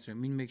 before we answer, let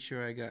me make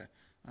sure I got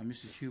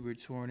Mrs. Hubert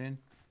sworn in.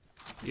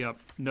 Yep,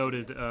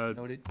 noted.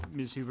 Noted.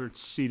 Ms. Hubert's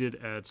seated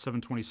at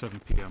 7:27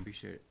 PM.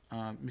 Appreciate it.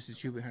 Mrs.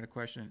 Hubert had a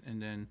question,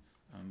 and then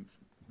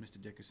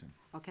Mr. Dickerson.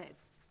 Okay,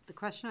 the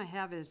question I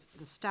have is,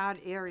 the starred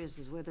areas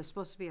is where there's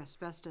supposed to be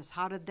asbestos.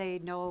 How did they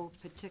know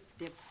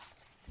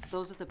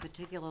those are the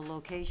particular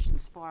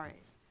locations for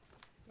it?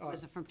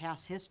 Was it from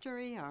past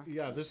history, or?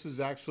 Yeah, this is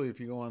actually, if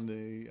you go on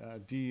the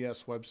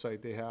DES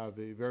website, they have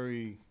a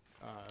very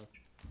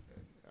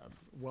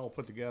well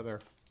put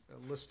together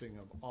listing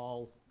of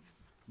all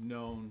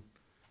known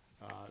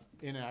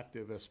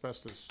inactive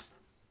asbestos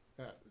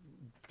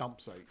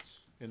dump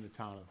sites in the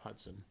town of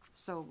Hudson.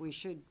 So we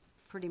should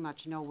pretty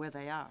much know where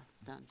they are,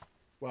 then.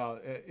 Well,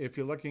 if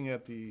you're looking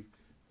at the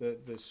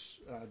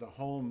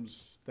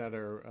homes that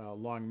are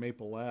along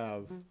Maple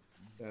Ave,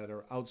 that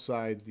are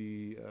outside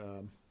the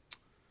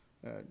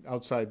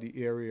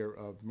area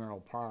of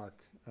Merrill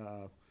Park,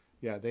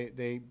 yeah,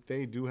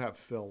 they do have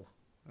fill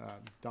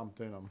dumped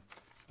in them,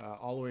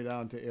 all the way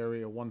down to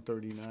area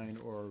 139,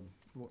 or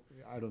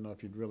I don't know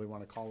if you'd really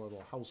want to call it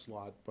a house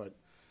lot, but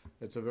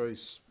it's a very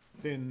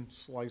thin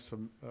slice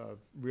of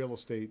real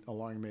estate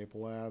along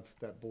Maple Ave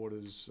that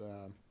borders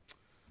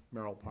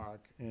Merrill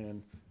Park,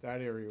 and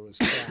that area was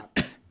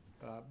capped.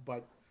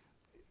 But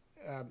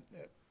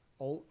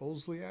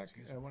Olsliak,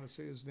 I want to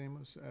say his name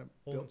was.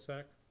 Bill-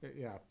 Olensack?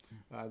 Yeah,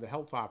 the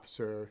health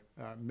officer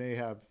may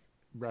have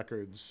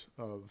records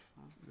of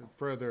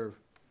further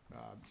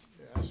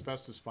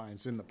asbestos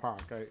finds in the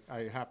park.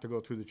 I have to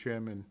go through the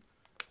chairman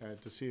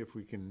to see if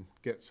we can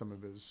get some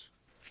of his.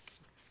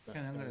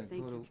 And I'm gonna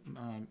Thank go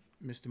to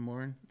Mr.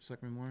 Moran,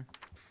 Selectman Moran.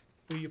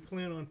 Well, you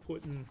plan on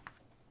putting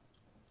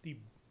the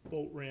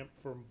boat ramp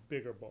for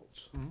bigger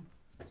boats.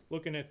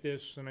 Looking at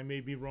this, and I may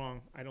be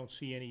wrong, I don't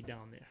see any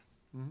down there.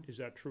 Is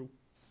that true?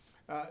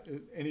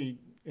 Any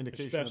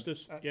indication? of-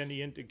 Asbestos,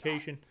 any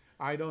indication?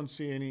 I don't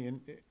see any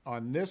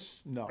on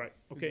this, no. Right,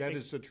 okay, That and-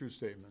 is a true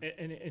statement.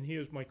 And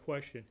here's my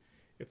question.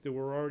 If there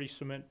were already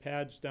cement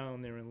pads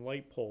down there and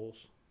light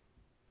poles,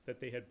 that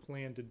they had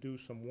planned to do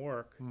some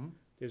work,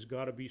 there's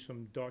gotta be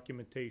some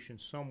documentation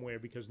somewhere,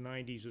 because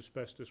 90s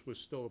asbestos was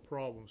still a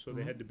problem, so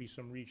there had to be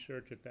some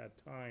research at that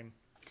time.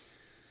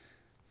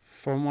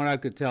 From what I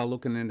could tell,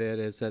 looking at it,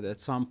 is that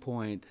at some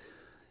point,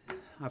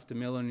 after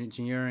Miller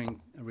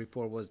Engineering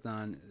report was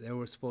done, they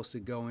were supposed to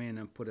go in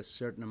and put a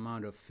certain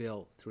amount of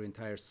fill through the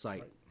entire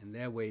site. Right. And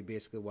that way,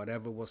 basically,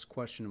 whatever was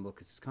questionable,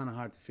 because it's kind of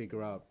hard to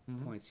figure out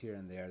points here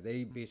and there,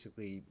 they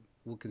basically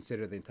will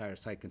consider the entire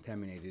site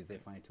contaminated if they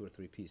find 2 or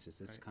 3 pieces.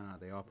 That's kind of how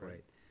they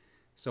operate.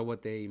 So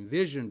what they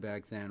envisioned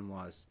back then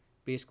was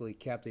basically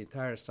cap the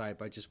entire site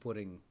by just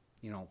putting,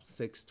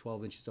 6,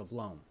 12 inches of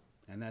loam.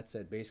 And that's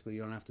it. Basically,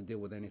 you don't have to deal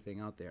with anything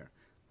out there.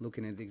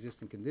 Looking at the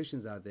existing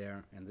conditions out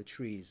there and the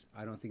trees,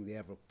 I don't think they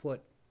ever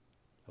put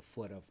a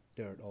foot of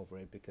dirt over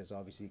it, because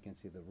obviously you can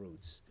see the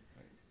roots.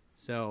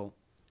 So,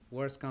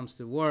 worst comes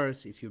to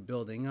worst, if you're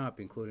building up,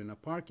 including a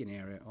parking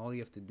area, all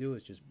you have to do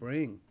is just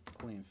bring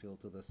clean fill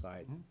to the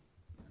site, and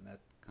that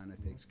kind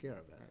of takes care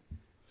of that.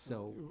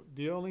 So,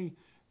 The only,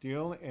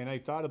 and I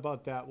thought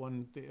about that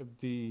one,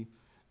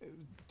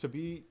 to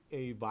be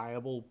a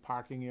viable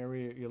parking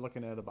area, you're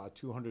looking at about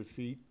 200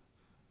 feet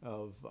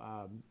of,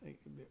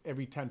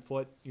 every 10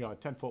 foot, a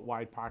 10-foot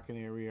wide parking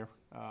area,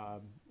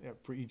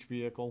 for each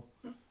vehicle.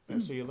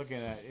 And so you're looking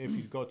at, if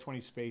you go 20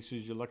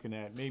 spaces, you're looking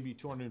at maybe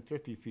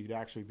 250 feet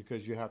actually,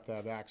 because you have to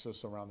have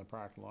access around the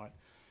parking lot.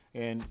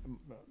 And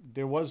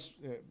there was,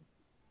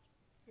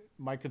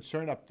 my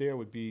concern up there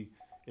would be,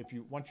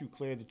 once you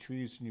clear the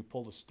trees and you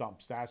pull the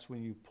stumps, that's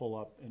when you pull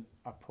up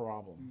a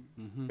problem,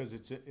 because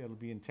it'll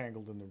be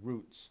entangled in the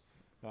roots.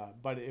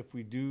 But if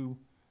we do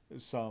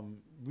some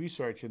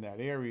research in that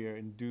area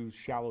and do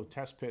shallow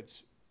test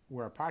pits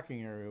where a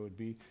parking area would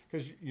be,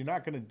 because you're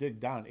not gonna dig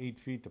down 8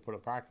 feet to put a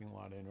parking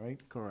lot in, right?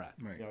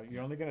 correct. Right.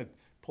 You're only gonna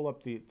pull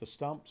up the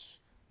stumps,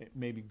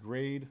 maybe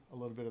grade a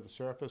little bit of the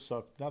surface, so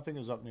if nothing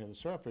is up near the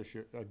surface,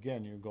 you're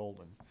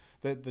golden.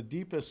 The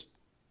deepest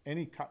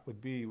any cut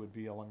would be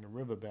along the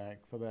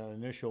riverbank for that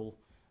initial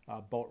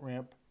boat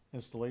ramp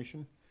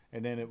installation,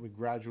 and then it would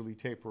gradually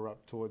taper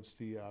up towards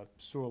the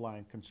sewer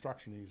line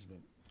construction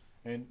easement.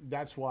 And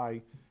that's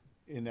why,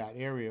 in that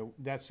area,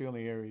 that's the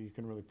only area you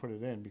can really put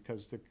it in,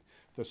 because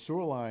the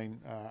sewer line,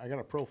 I got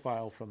a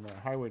profile from the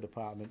highway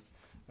department,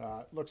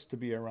 looks to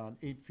be around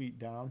 8 feet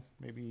down,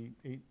 maybe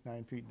 8,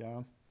 9 feet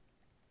down.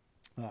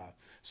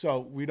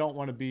 So we don't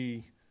want to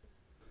be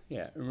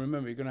Yeah, and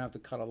remember, you're gonna have to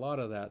cut a lot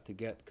of that to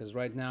get, because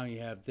right now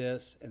you have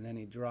this, and then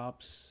it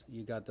drops,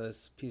 you got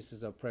those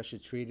pieces of pressure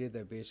treated,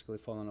 they're basically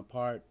falling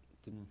apart,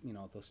 you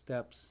know, those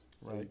steps,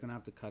 so you're Right. gonna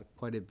have to cut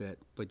quite a bit,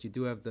 but you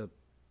do have the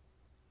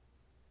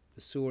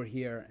sewer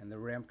here, and the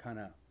ramp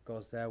kinda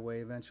goes that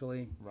way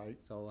eventually.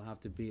 Right. So it'll have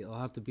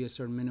to be a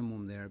certain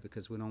minimum there,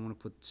 because we don't wanna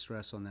put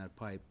stress on that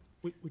pipe.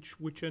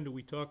 Which end are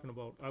we talking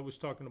about? I was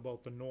talking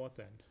about the north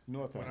end.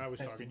 North When end. I was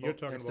That's the talking, you're bo-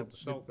 talking that's the- about the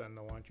south end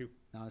though, aren't you?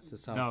 No, it's the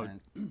No. south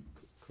end.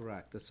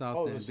 Correct, the Oh,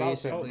 south the end, south end,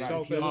 basically,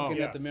 right. if you're Oh, looking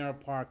yeah. at the Merrill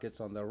Park, it's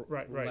on the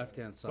Right.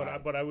 left-hand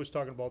side. But I was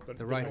talking about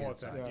the right-hand north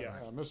side. end,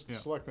 Yeah, yeah. Mr. Yeah.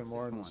 Selectman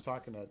Warren was one?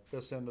 talking at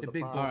this end of The the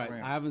big park. boat All right,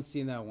 ramp. I haven't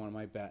seen that one,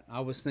 my bad. I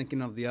was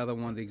thinking of the other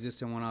one, the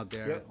existing one out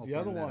there. The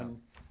other opening that up.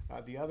 one,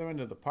 the other end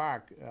of the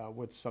park,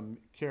 with some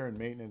care and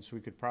maintenance, we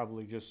could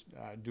probably just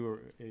do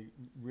a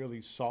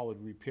really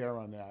solid repair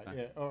on that.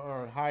 Yeah,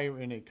 or hire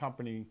in a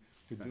company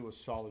to do a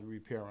solid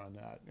repair on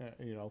that,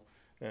 you know,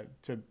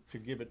 to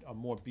give it a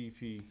more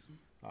beefy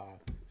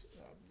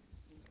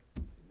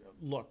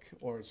look,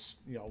 or,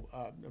 you know,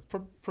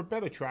 for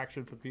better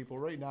traction for people.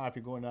 Right now, if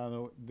you're going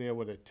down there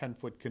with a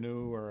 10-foot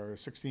canoe or a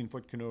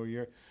 16-foot canoe,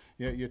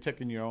 you're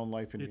taking your own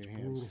life into It's your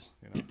hands,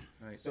 you know?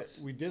 Right. So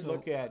we did So-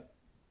 look at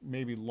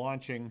maybe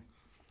launching,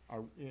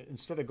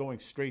 instead of going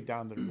straight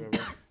down to the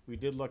river, we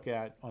did look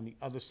at on the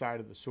other side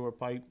of the sewer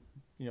pipe,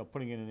 you know,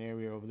 putting in an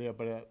area over there,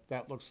 but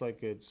that looks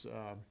like it's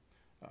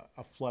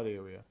a flood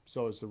area.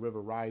 So as the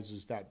river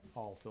rises, that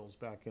all fills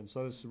back in.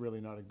 So this is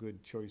really not a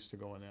good choice to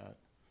go in that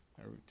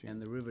routine.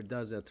 And the river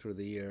does that through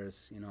the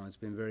years, you know, it's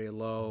been very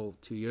low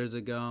 2 years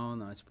ago,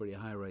 now it's pretty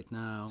high right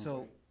now.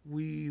 So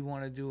we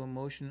want to do a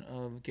motion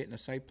of getting a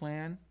site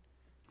plan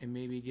and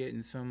maybe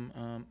getting some,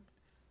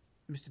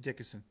 Mr.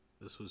 Dickinson,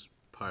 This was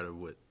part of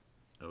what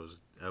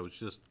I was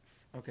just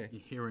okay,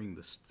 hearing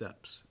the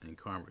steps in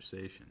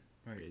conversation.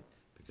 Right.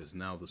 Because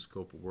now the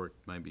scope of work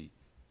might be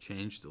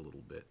changed a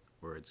little bit,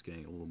 where it's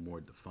getting a little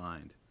more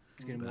defined.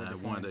 it's getting more But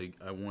defined.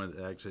 I wanted,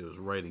 actually, I was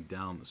writing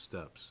down the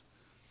steps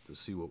to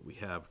see what we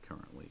have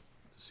currently,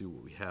 to see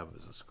what we have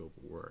as a scope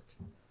of work.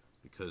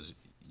 Because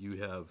you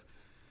have,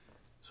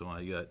 so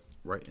I got,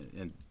 right,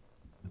 and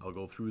I'll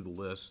go through the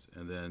list,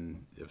 and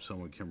then if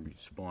someone can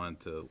respond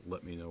to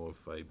let me know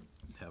if I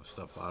have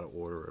stuff out of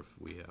order, if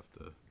we have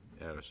to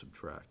add or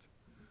subtract.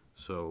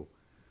 So,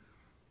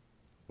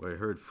 what I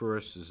heard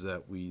first is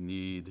that we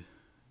need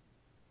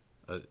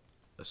a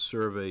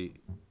survey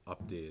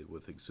updated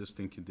with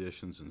existing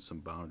conditions and some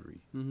boundary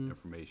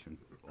information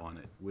on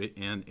it,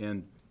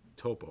 and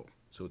topo.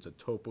 So it's a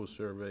topo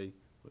survey,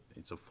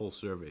 it's a full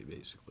survey,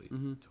 basically.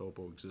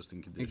 Topo,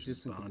 existing conditions,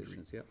 Existing boundary.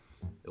 conditions, yep.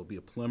 It'll be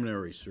a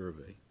preliminary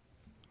survey.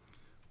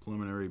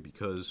 Preliminary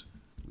because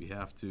we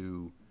have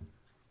to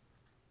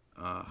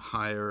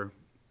hire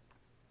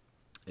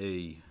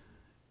a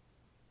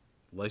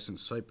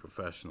licensed site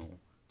professional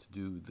to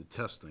do the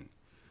testing.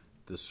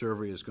 The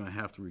survey is gonna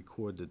have to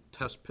record the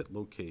test pit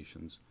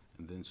locations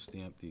and then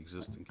stamp the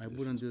existing I conditions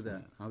wouldn't do that.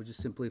 plan. I would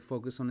just simply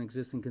focus on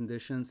existing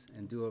conditions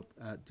and do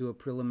a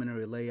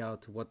preliminary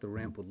layout to what the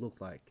ramp would look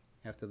like.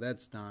 After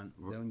that's done,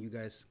 then you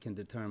guys can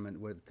determine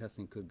where the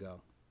testing could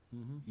go.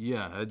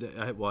 Yeah,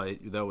 that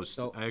was,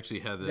 So, I actually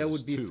had that That as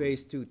would be two.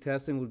 phase two.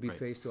 Testing would be Right.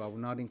 phase two. I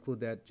would not include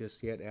that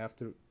just yet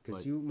after, because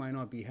Right. you might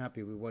not be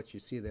happy with what you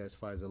see there as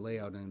far as the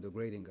layout and the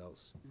grading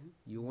goes.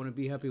 You want to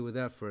be happy with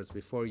that first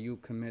before you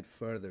commit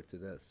further to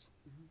this.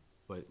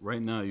 But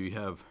right now, you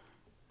have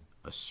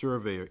a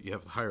surveyor, you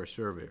have to hire a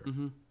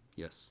surveyor.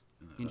 Yes.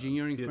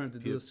 Engineering P- firm to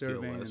do P- the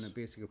surveying and PLS, a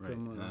basic right,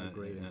 preliminary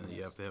grading. And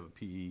you have to have a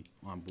PE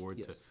on board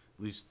to at Yes.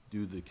 least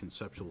do the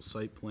conceptual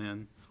site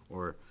plan,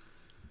 or,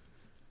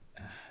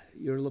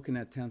 You're looking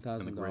at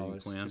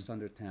 $10,000, plan? just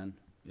under 10.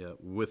 yeah,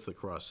 with the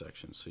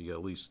cross-section, so you got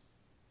at least,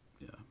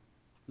 yeah,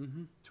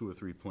 2 or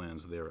 3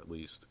 plans there at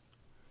least,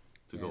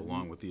 to go And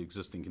along with the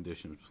existing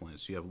conditions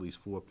plans, so you have at least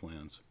 4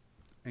 plans.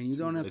 And you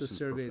don't have to licensed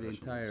survey the professionals.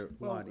 entire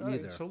Well, lot all right,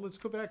 either. so let's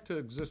go back to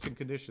existing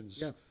conditions.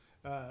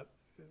 Yeah.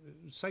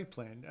 Site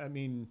plan, I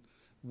mean,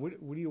 what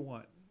do you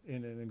want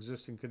in an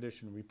existing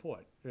condition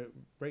report?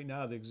 Right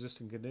now, the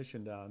existing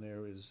condition down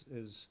there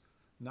is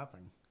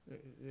nothing.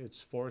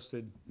 It's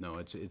forested. No,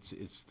 it's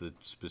the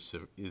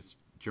specific, it's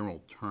general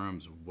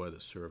terms of what a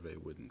survey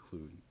would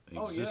include.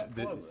 Oh, yeah, Exist-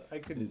 the- well, I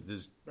can-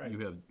 There's, right.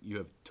 you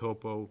have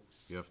topo,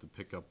 you have to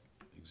pick up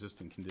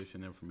existing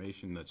condition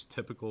information that's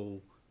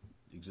typical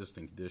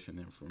existing condition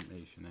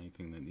information.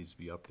 Anything that needs to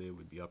be updated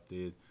would be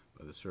updated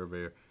by the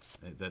surveyor,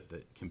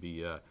 that can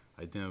be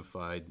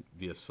identified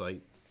via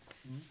site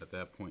at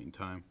that point in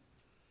time.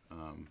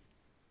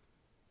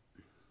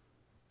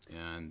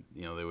 And,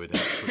 you know, they would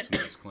have to put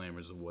some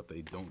disclaimers of what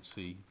they don't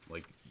see,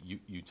 like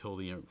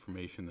utility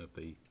information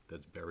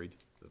that's buried,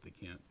 that they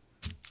can't.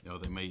 You know,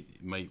 they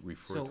might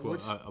refer So to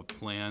what's- a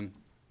plan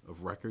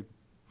of record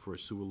for a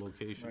sewer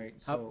location. Right,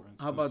 How, so,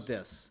 how about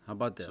this? How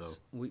about this? So-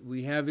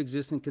 We have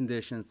existing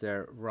conditions,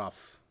 they're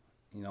rough.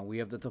 You know, we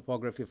have the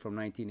topography from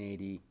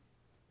 1980,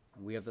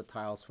 we have the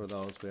tiles for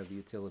those, we have the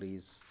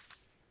utilities.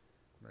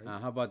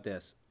 How about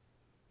this?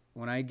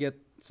 When I get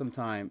some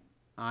time,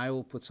 I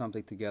will put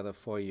something together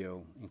for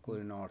you,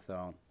 including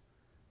ortho,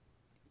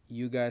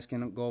 you guys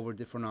can go over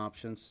different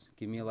options,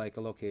 give me like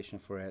a location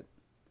for it.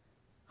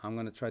 I'm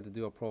gonna try to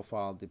do a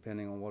profile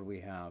depending on what we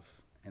have,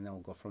 and then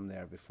we'll go from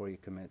there before you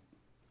commit.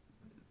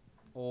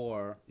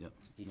 Or, Yep.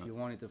 if you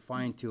wanted to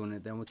fine tune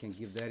it, then we can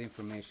give that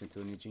information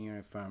to an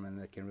engineering firm, and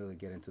they can really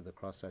get into the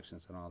cross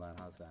sections and all that,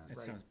 how's that?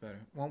 That sounds better.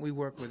 Why don't we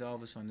work with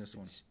Elvis on this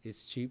one?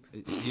 It's cheap,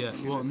 Yeah,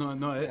 well,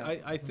 no,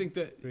 I think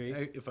that,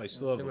 if I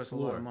still have Save the us a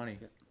lot floor, of money.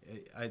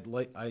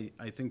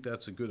 I think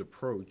that's a good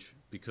approach,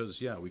 because,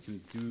 yeah, we can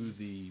do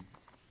the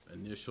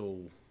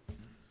initial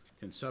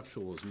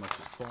conceptual as much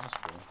as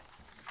possible,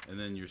 and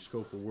then your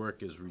scope of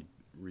work is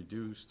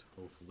reduced,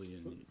 hopefully,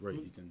 and, right,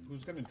 you can,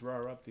 Who's gonna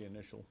draw up the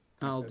initial?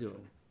 I'll do it.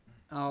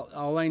 conceptual?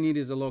 All I need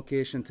is a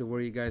location to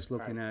where you guys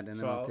looking Right, at, and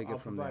then so I'll take it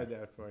from I'll there.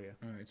 provide that for you.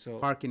 All right, so,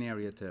 Parking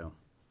area too,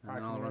 and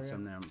then I'll Parking run area?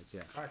 some numbers,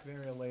 yeah. Parking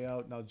area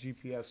layout, now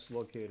GPS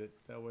locate it,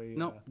 that way.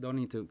 No, don't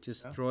need to,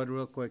 just No? draw it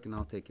real quick and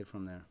I'll take it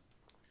from there.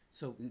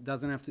 so, It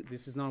doesn't have to,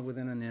 this is not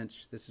within an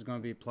inch, this is gonna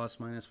be plus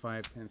minus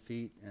 5, 10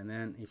 feet, and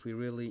then if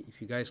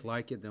you guys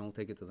like it, then we'll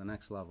take it to the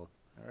next level.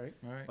 All right,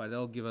 all right, But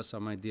they'll give us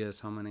some ideas,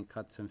 how many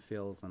cuts and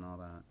fills and all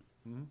that.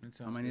 that I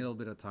sounds might need a good. little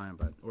bit of time,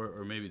 but,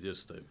 or maybe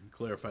just to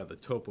clarify, the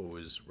topo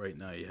is, right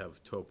now, you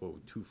have topo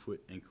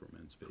 2-foot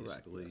increments,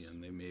 Correct, basically, yes.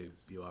 and they may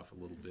be off a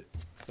little bit.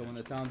 so when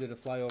the town did a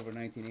flyover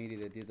 1980,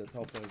 they did the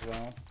topo as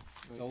well.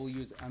 So we'll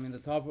use, I mean, the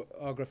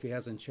topography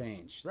hasn't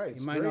changed. Right, It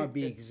it's might very- not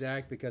be it's-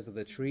 exact because of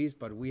the trees,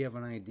 but we have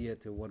an idea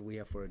to what we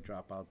have for a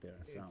drop out there,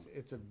 so.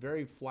 it's a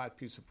very flat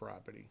piece of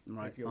property.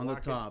 Right, If you on the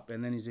walk it- top,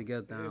 and then as you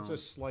get down. It's a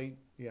slight,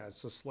 yeah,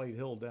 it's a slight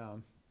hill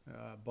down,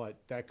 but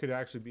that could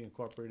actually be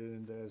incorporated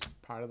into as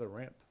part of the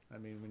ramp. I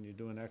mean, when you're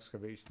doing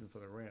excavation for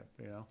the ramp,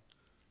 you know?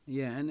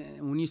 Yeah,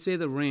 and when you say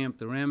the ramp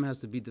has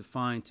to be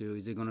defined too.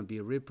 Is it gonna be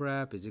a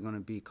riprap? Is it gonna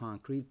be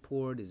concrete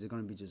poured? Is it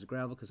gonna be just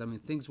gravel? Because, I mean,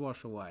 things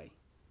wash away.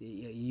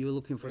 You're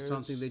looking for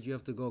something There's- that you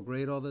have to go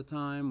grade all the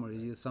time, or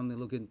is it something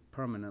looking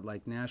permanent?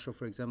 Like Nashville,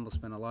 for example,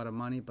 spent a lot of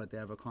money, but they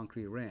have a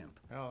concrete ramp.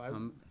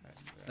 Well,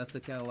 That's the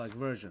Cadillac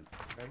version.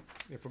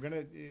 if we're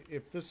gonna,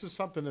 if this is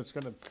something that's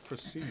gonna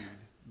proceed,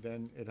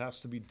 then it has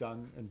to be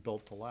done and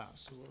built to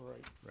last.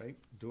 Right?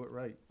 Do it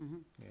right.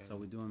 So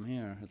we do them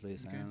here, at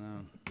least, I don't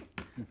know.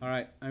 All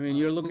right, I mean,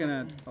 you're looking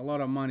at a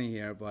lot of money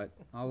here, but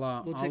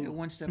We'll take it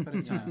one step at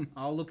a time.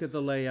 I'll look at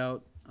the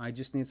layout. I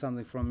just need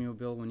something from you,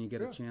 Bill, when you get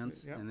a Sure,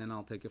 chance, yeah. and then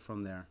I'll take it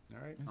from there.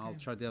 All right? I'll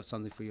try to have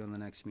something for you in the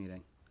next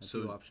meeting. A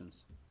So- few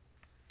options.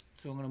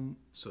 So I'm gonna,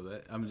 So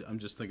that, I'm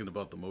just thinking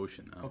about the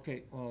motion now.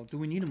 okay, well, do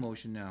we need a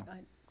motion now?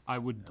 I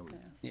would,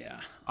 Yeah.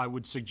 I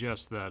would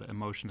suggest that a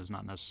motion is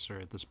not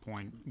necessary at this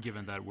point,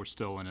 given that we're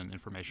still in an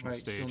informational Right,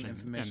 still stage. in and-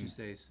 information and-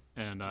 stage.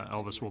 And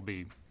Elvis will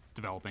be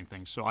developing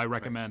things. So I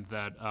recommend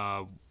that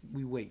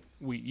We wait.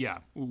 we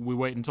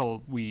wait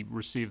until we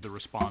receive the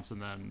response,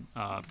 and then,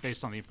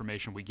 based on the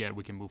information we get,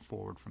 we can move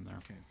forward from there.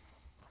 Okay.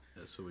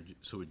 Yeah,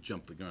 so we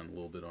jumped the gun a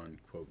little bit on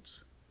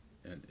quotes,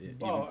 and even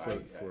Well,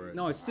 for.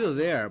 No, it's still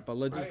there, but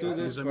let's just do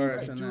this Because, I mean,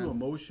 first to and do a then.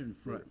 motion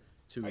for, Right.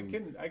 to.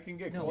 I can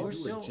get No, we're quotes.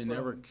 do still-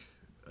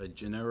 a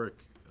generic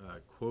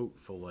quote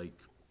for, like,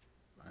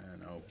 I don't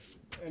know,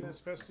 An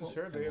asbestos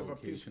survey of a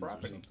piece locations of or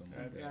property. something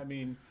like that. I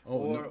mean,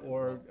 Oh, no.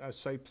 or a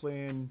site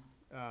plan,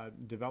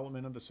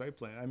 development of the site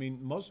plan. I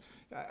mean,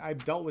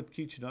 I've dealt with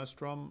Keach and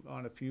Ostrom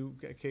on a few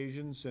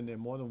occasions, and they're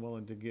more than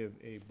willing to give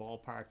a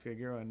ballpark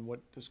figure on what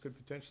this could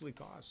potentially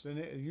cost. And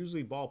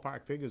usually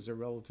ballpark figures are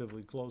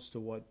relatively close to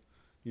what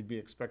you'd be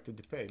expected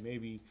to pay,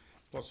 maybe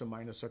plus or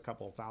minus a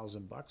couple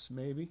 $1,000,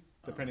 maybe,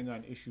 depending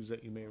on issues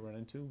that you may run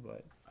into,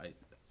 but.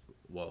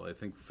 I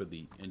think for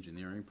the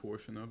engineering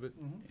portion of it,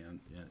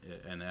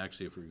 Mm-hmm. and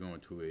actually if we're going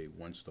to a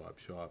one-stop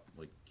shop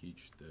like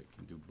Keach that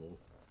can do both,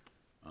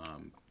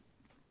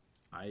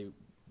 I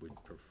would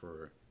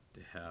prefer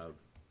to have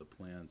the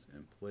plans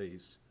in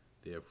place,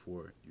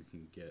 therefore you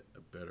can get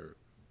a better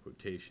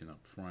quotation up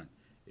front.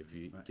 If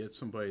you get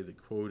somebody to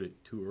quote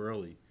it too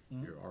early,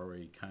 Mm-hmm. you're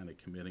already kind of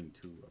committing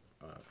to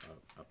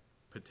a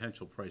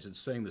potential price. It's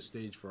setting the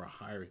stage for a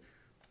higher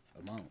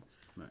amount.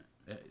 Right.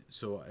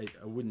 So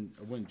I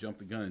wouldn't jump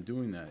the gun in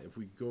doing that. If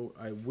we go,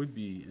 I would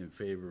be in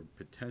favor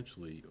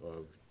potentially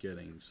of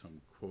getting some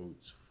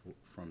quotes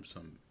from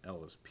some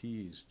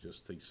LSPs,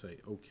 just to say,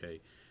 okay,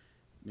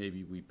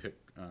 maybe we pick,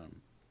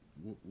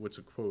 what's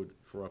a quote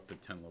for up to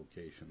 10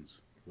 locations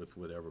with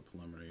whatever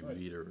preliminary Right.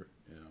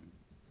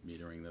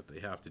 metering that they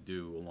have to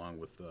do, along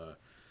with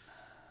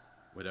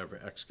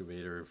whatever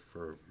excavator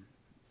for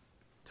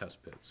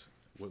test pits.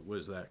 What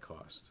does that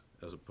cost,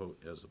 as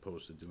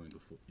opposed to doing the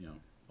full,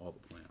 all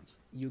the plans?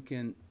 You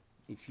can,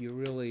 if you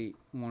really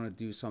want to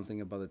do something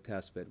about the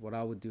test pit, what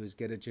I would do is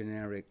get a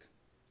generic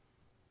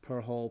per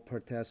hole, per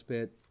test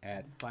pit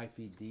at 5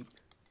 feet deep,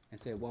 and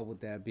say, what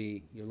would that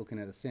be? You're looking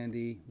at a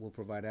Sandy, we'll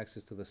provide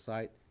access to the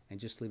site, and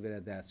just leave it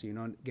at that, so you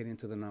don't get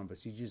into the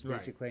numbers. You just Right.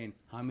 basically saying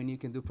how many you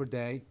can do per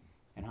day,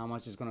 and how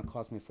much it's gonna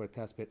cost me for a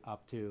test pit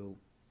up to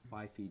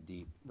 5 feet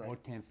deep, or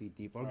Right. 10 feet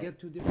deep, or Right. get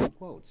 2 different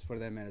quotes for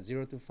that matter,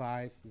 0 to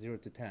 5, 0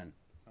 to 10,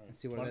 and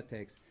see what Fun. that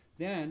takes.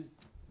 Then,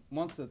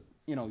 once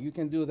you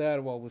can do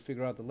that while we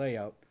figure out the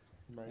layout,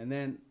 Right. and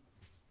then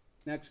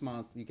next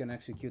month, you can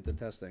execute the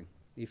testing.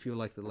 if you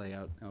like the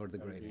layout or the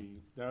That would grading.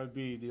 be, that would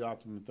be the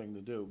optimum thing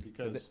to do,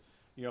 because,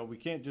 you know, we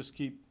can't just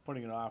keep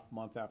putting it off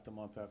month after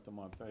month after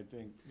month. I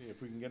think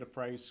if we can get a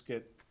price,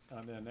 get,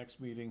 on the next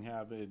meeting,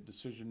 have a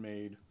decision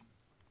made,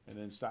 and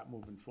then start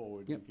moving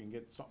forward, we Yep. can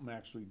get something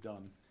actually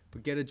done.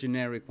 But get a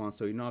generic one,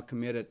 so you're not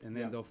committed, and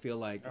Yeah. then they'll feel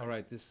like, all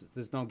right,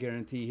 there's no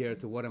guarantee here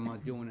to what am I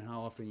doing and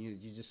how often. You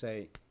just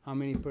say, how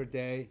many per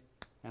day,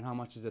 and how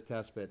much is the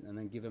test pit, and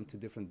then give them to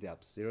different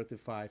depths, 0 to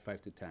 5,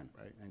 5 to 10.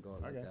 Right. And go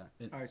like Okay.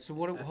 that. All right, so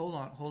what, hold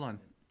on.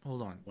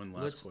 One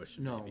last Let's-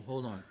 question, No, maybe.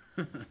 hold on.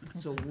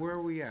 So where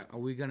are we at? Are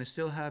we gonna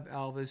still have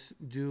Alvis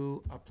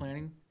do our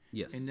planning?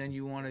 Yes. And then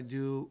you wanna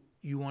will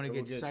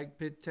get get- site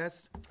pit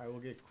tests? I will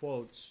get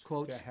quotes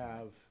Quotes. to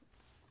have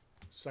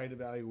site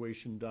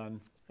evaluation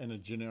done in a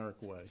generic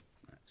way.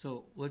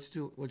 So let's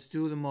do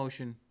the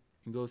motion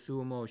and go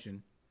through a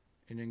motion,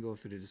 and then go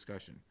through the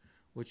discussion.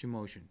 What's your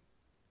motion?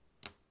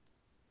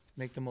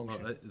 Make the Well,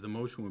 motion. the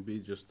motion would be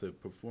just to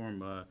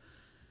perform,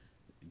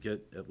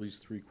 get at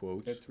least 3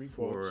 quotes. Get 3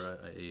 For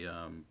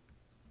quotes.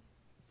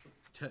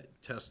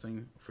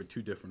 testing for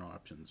 2 different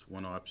options.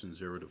 One option,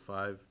 0 to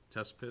 5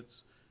 test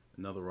pits,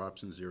 another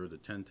option, 0 to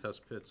 10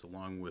 test pits,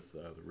 along with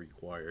the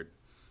required,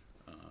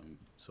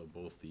 so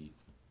both the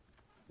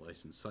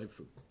licensed site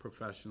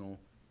professional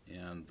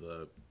and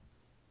the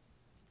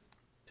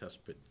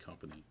test pit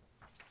company.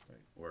 Right.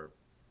 Or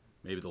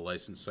maybe the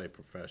licensed site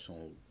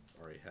professional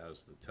already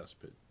has the test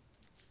pit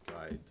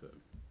guide to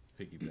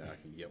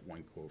piggyback and get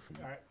 1 quote from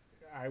it.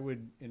 I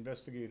would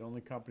investigate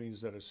only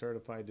companies that are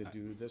certified to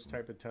do this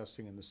type of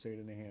testing in the state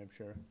of New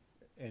Hampshire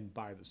and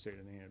by the state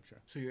of New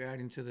Hampshire. So you're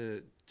adding to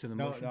the No,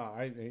 motion? no,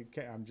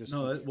 I'm just.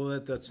 No,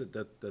 that's it,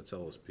 that's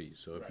LSP,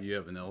 so if Right. you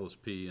have an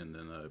LSP and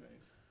then a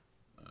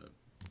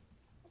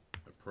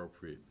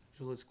appropriate,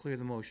 So let's clear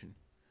the motion.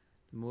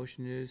 The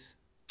motion is,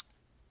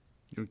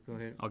 You- go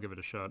ahead. I'll give it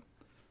a shot.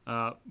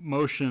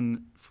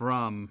 Motion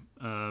from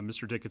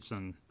Mr.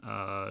 Dickinson,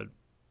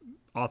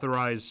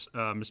 authorize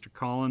Mr.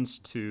 Collins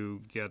to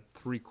get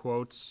 3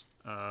 quotes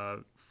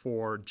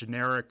for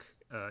generic,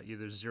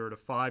 either 0 to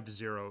 5 to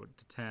 0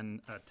 to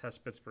 10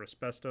 test pits for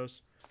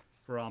asbestos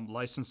from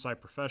licensed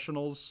site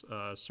professionals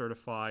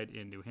certified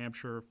in New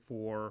Hampshire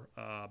for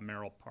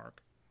Merrill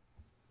Park.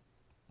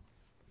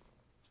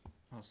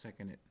 I'll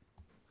second it.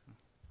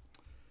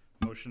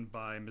 Motion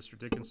by Mr.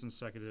 Dickinson,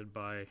 seconded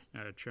by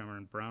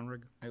Chairman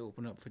Brownrigg. I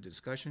open up for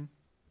discussion.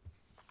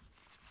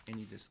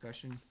 Any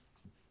discussion?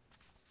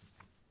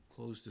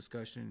 Closed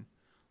discussion.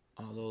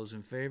 All those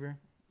in favor,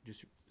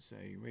 just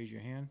say, raise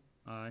your hand.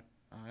 Aye.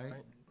 Aye.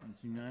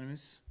 It's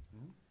unanimous.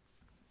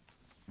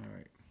 All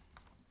right.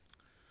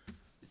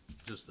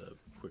 just a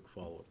quick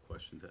follow-up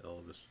question to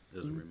Elvis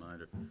as a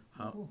reminder.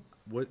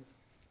 What,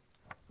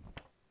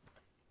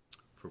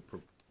 for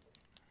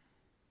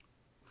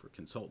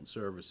consultant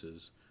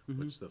services,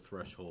 what's the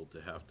threshold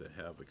to have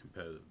a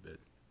competitive bid?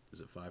 Is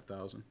it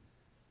 5,000?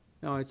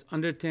 No, it's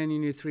under 10, you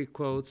need 3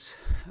 quotes.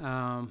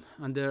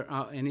 Under,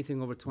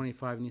 anything over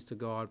 25 needs to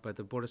go out, but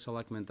the Board of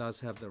Selectmen does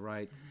have the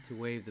right to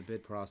waive the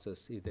bid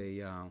process if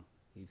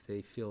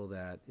they feel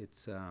that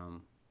it's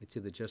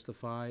either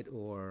justified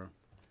or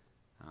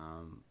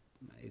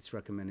it's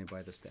recommended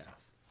by the staff.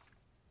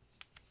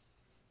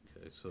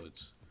 Okay, so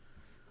it's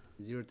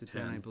 0 to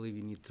 10, I 10, believe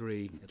you need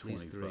 3, at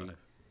least 3. 25.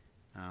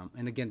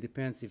 And again,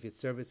 depends if it's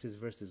services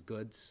versus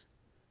goods,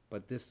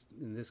 but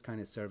in this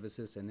kind of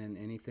services, and then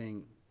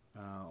anything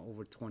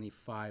over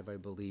 25, I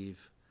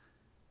believe,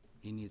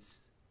 it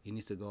needs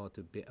to go out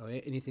to bid, or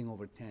anything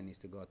over 10 needs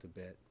to go out to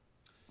bid.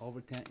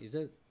 Over 10, is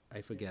it?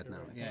 I forget now.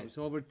 Yeah, it's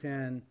over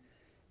 10,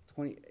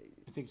 20,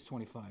 I think it's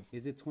 25.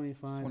 is it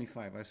 25?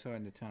 25, I saw it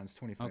in the town, it's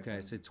 25.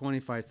 Okay, so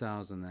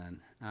 25,000 then.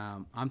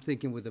 I'm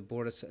thinking with the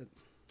Board of,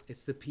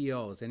 it's the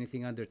POs,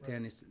 anything under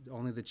 10 is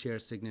only the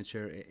chair's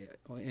signature,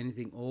 or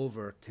anything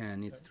over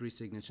 10, it's 3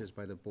 signatures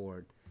by the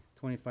board.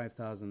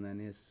 25,000 then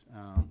is,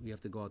 you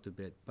have to go out to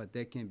bid, but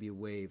that can be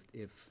waived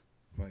if,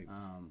 Right.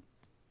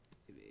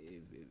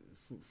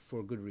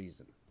 for good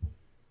reason,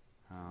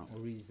 or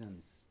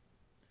reasons,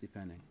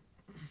 depending.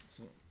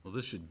 Well,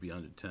 this should be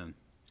under 10,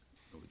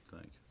 I would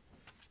think,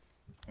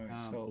 All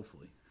right, so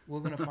hopefully.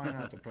 we're gonna find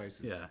out the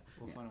prices. Yeah.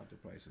 We'll find out the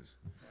prices.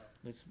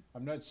 Let's,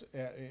 I'm not,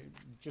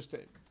 just to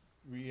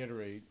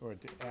reiterate or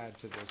to add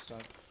to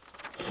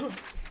this,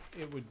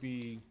 it would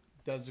be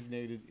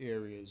designated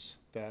areas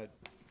that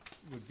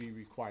would be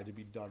required to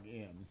be dug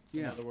in. In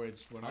Yeah. other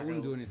words, we're not I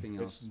wouldn't gonna- do anything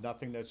It's else.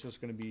 nothing that's just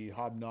gonna be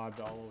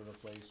hobnobbed all over the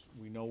place.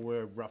 We know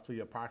where roughly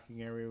a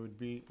parking area would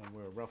be and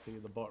where roughly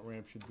the boat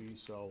ramp should be,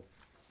 so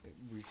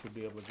we should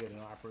be able to get an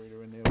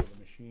operator in there with a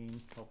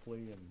machine,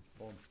 hopefully, and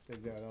boom,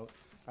 dig that out.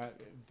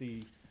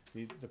 The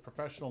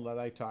professional that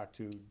I talked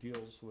to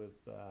deals with,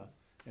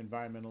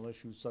 environmental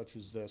issues such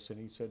as this, and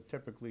he said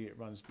typically it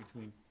runs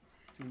between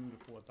 $2,000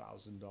 to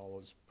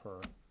 $4,000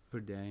 Per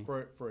day?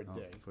 for a Oh,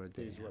 day. for a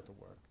day, Day's yeah. worth of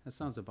work, That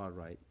sounds about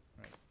right.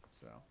 right,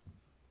 so.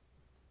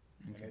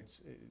 And Okay.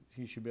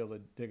 he should be able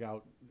to dig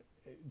out,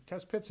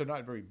 test pits are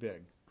not very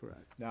big.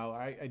 Correct. Now,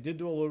 I did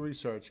do a little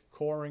research,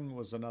 coring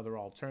was another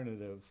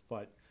alternative,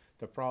 but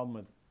the problem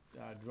with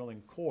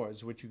drilling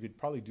cores, which you could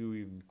probably do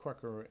even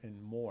quicker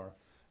and more.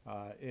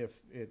 If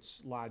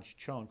it's large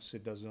chunks,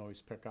 it doesn't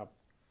always pick up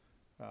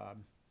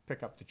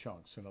the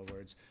chunks. In other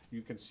words,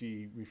 you can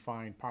see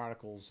refined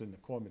particles in the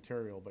core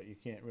material, but you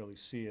can't really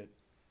see it.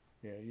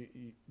 Yeah,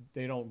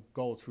 they don't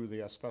go through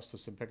the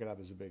asbestos and pick it up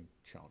as a big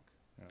chunk,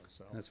 you know,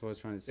 so. That's what I was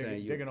trying to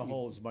say. Digging a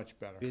hole is much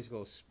better.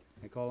 Basically,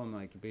 I call them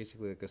like,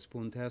 basically like a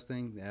spoon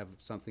testing. They have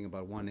something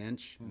about 1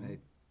 inch, and they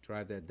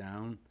drive that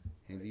down,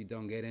 and if you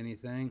don't get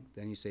anything,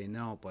 then you say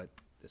no, but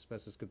the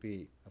asbestos could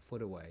be a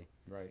foot away,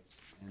 Right.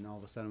 and all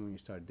of a sudden when you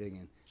start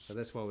digging. So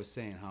that's what I was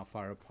saying, how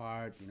far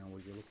apart, you know,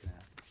 what you're looking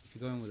at. If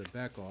you're going with a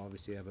backhoe,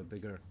 obviously you have a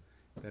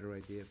better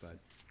idea, but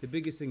the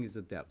biggest thing is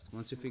the depth.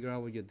 Once you figure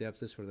out what your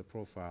depth is for the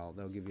profile,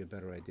 that'll give you a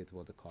better idea to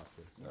what the cost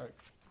is. All right,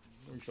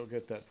 we shall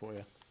get that for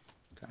you.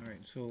 All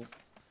right, so,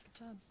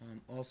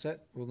 all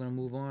set, we're gonna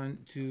move on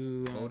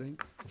to, Voting?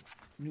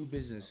 new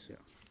business.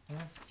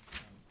 Yeah.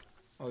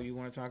 Oh, you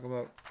wanna talk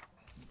about,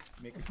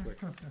 make it quick.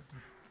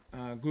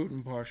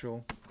 Gluten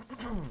partial,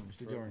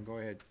 Mr. Doran, go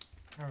ahead.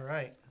 All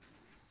right.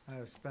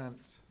 I've spent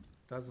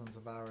dozens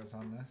of hours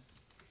on this.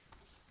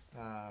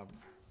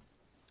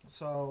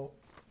 So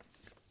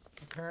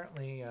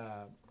apparently,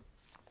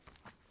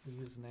 we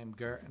use the name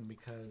Gerton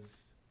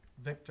because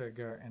Victor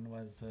Gerton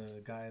was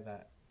the guy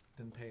that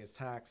didn't pay his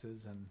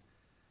taxes and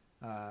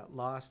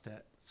lost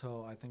it.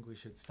 So I think we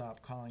should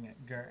stop calling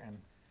it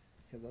Gerton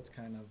because that's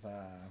kind of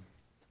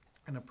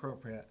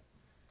inappropriate.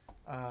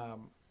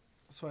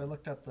 So I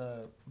looked up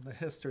the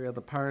history of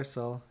the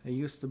parcel. It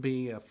used to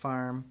be a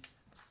farm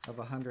of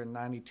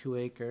 192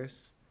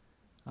 acres.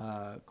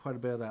 Quite a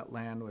bit of that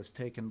land was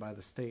taken by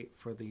the state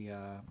for the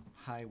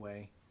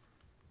highway.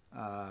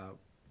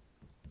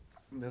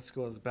 This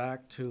goes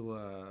back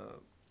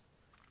to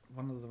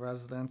one of the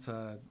residents,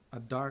 a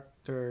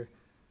Dr.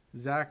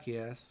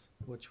 Zacchaeus,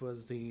 which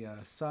was the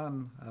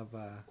son of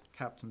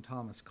Captain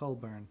Thomas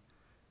Colburn,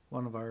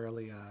 one of our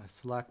early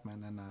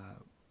selectmen and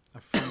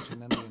a French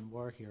and Indian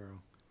war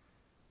hero.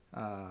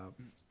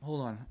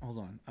 Hold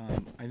on.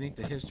 I think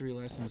the history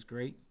lesson's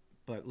great,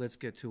 but let's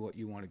get to what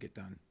you wanna get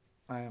done.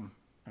 I am.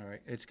 All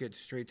right, let's get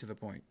straight to the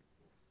point.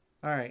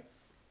 All right.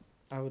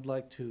 I would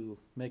like to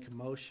make a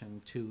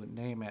motion to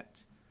name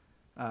it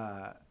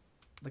the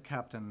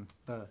Captain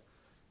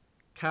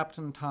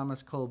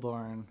Thomas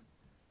Colburn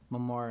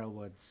Memorial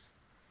Woods.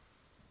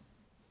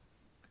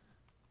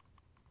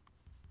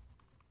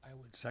 I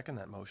would second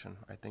that motion.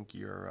 I think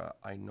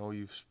I know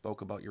you've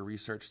spoke about your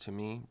research to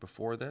me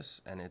before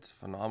this, and it's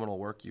phenomenal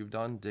work you've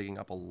done, digging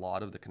up a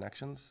lot of the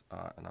connections,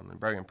 and I'm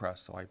very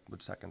impressed, so I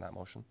would second that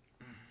motion.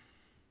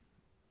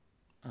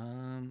 I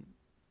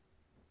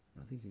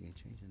don't think you can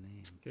change the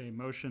name. Okay,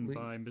 motion Wait.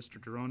 by Mr.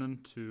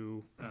 Dronin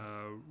to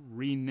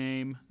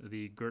rename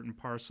the Girton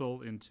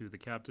parcel into the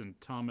Captain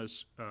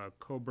Thomas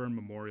Coburn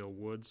Memorial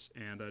Woods.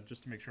 And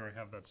just to make sure I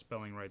have that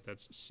spelling right,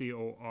 that's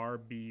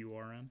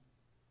Corburn?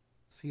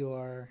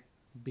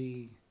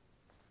 C-O-R-B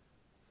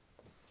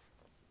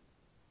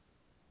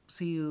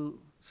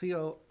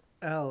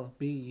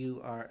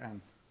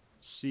C-O-L-B-U-R-N.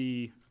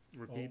 C,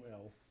 repeat.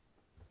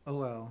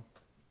 O-L-B-U-R-N.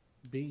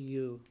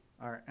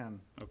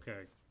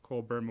 Okay,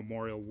 Colburn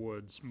Memorial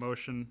Woods.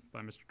 Motion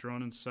by Mr.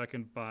 Dronin,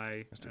 second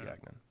by Mr.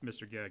 Gagnon.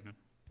 Mr. Gagnon.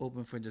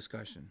 Open for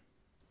discussion.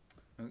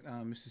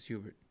 Mrs.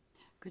 Hubert.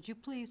 Could you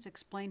please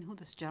explain who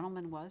this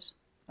gentleman was?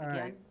 All right,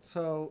 Again?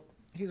 so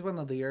he's one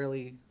of the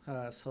early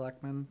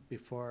selectmen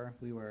before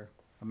we were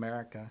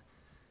America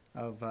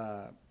of,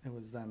 it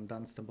was then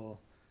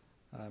Dunstable,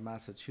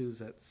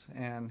 Massachusetts.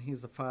 And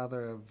he's the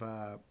father of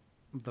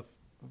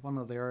one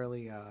of the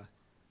early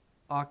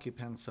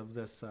occupants of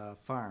this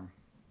farm,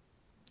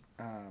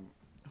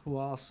 who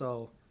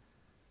also,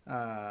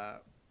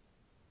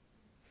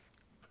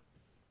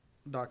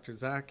 Dr.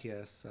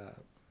 Zacchaeus,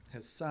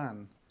 his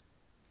son,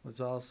 was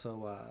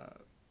also,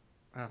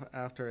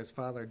 after his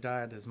father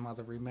died, his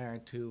mother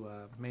remarried to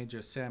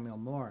Major Samuel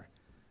Moore,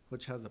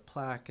 which has a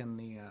plaque in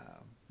the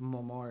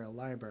Memorial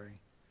Library,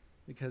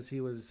 because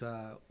he was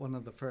one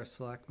of the first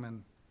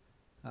selectmen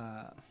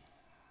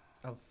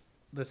of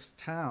this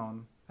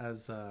town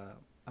as a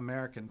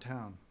American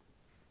town.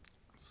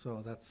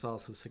 So that's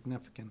also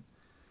significant.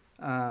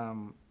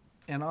 And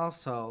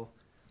also,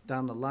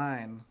 down the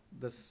line,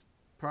 this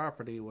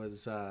property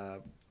was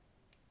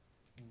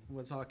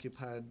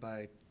occupied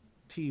by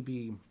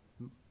T.B.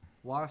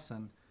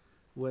 Wasson,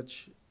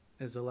 which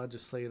is a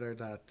legislator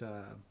that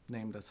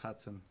named us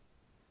Hudson.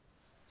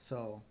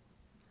 So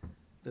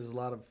there's a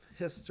lot of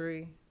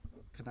history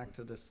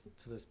connected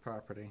to this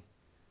property.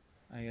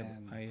 I have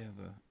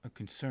And- a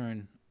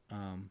concern.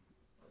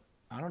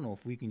 I don't know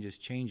if we can just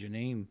change a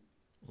name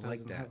It like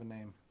doesn't that. have a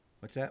name.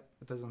 What's that?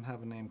 It doesn't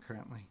have a name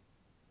currently.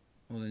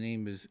 Well, the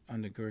name is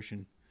under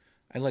Gershon.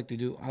 I like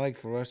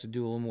for us to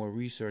do a little more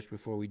research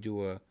before we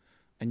do a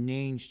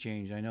names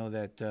change. I know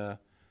that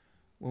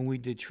when we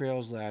did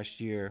trails last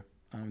year,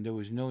 there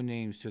was no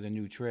names to the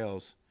new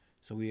trails,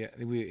 so we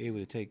were able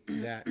to take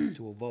that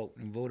to a vote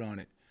and vote on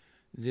it.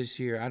 This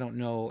year, I don't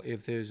know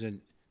if there's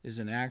an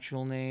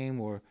actual name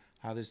or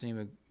how this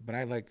name, but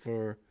I'd like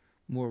for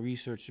more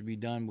research to be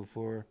done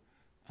before,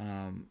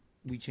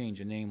 we change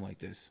a name like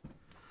this.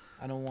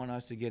 I don't want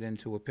us to get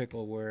into a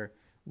pickle where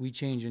we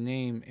change a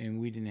name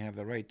and we didn't have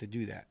the right to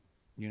do that,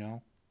 you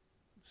know?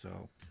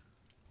 So,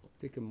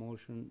 Take a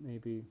motion,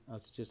 maybe, I'll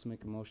suggest to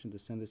make a motion to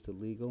send this to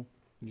legal.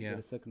 yeah. Get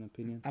a second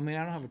opinion. I mean,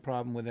 I don't have a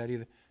problem with that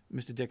either.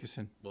 Mr.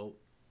 Dickerson? Well,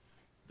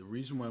 the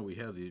reason why we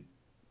had to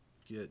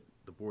get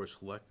the Board of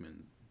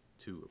Selectmen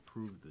to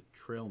approve the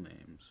trail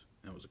names,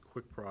 and it was a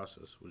quick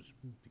process, was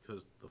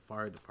because the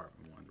fire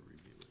department wanted to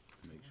review it,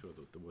 to make sure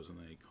that there wasn't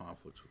any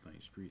conflicts with any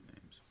street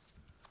names.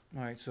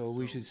 All right, so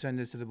we should send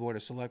this to the Board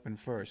of Selectmen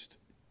first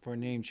for a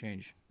name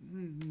change.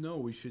 No,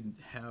 we should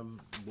have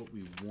what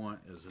we want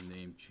as a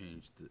name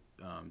change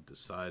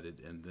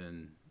decided, and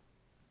then,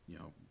 you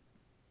know,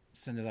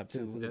 Send it up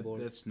Send it to to, the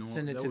board. that's normal,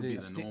 Send it that to would be the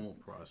the sta- normal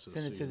process.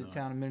 send it so to you're the not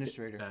town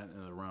administrator. batting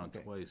it around Okay.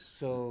 twice.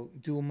 So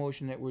do a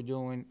motion that we're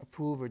doing,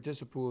 approve or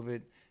disapprove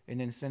it,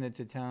 and then send it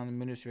to town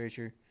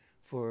administrator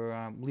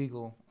for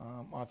legal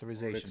Or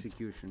authorization.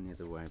 execution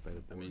either way by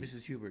the board. mean-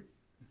 Mrs. Hubert?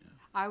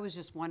 I was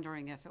just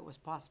wondering if it was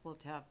possible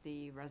to have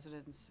the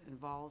residents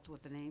involved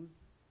with the name.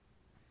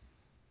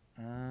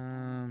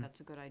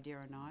 That's a good idea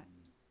or not,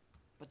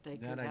 but they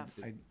could That have.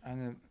 I'm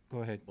gonna,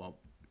 go ahead. Well,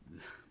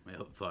 my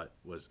other thought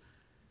was,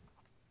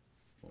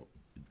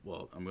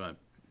 well, I'm gonna,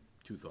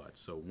 two thoughts.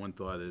 So one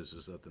thought is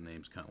that the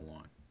name's kind of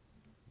long.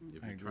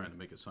 If I you're trying agree. to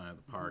make a sign of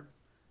the park,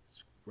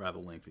 it's rather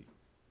lengthy.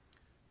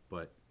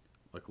 But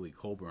luckily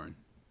Colburn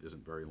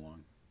isn't very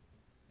long,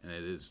 and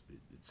it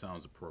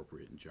sounds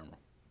appropriate in general.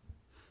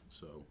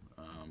 So,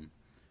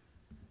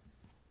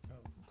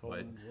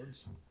 Coleman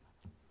Woods.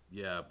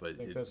 yeah, but.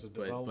 think it- that's a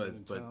but- development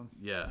in but- town.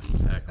 Yeah,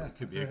 exactly.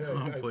 Could be a I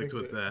conflict think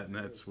with that that, and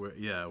it that's is. where,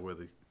 yeah, where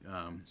the,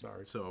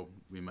 Sorry. so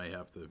we may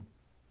have to be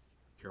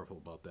careful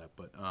about that,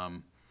 but,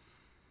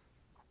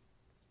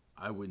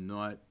 I would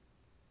not,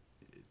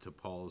 to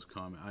Paula's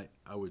comment,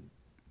 I would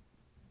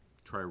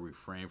try to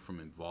refrain from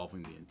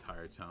involving the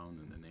entire town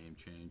in the name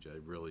change. I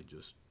really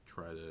just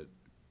try to,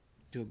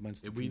 Do it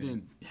once. if we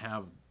didn't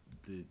have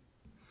the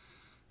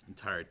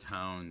entire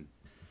town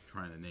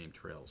trying to name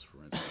trails, for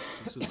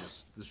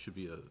instance, this should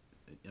be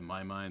in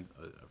my mind,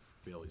 a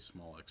fairly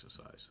small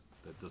exercise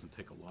that doesn't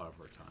take a lot of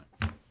our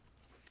time,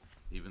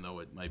 even though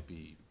it might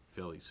be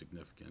fairly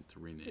significant to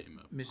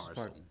rename a Mrs. parcel.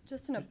 Park.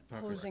 Just an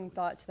Parker. opposing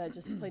thought to that,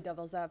 just to play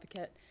devil's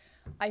advocate.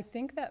 I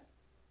think that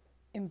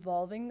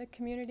involving the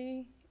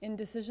community in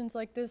decisions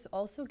like this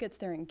also gets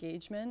their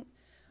engagement.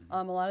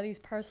 A lot of these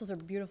parcels are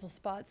beautiful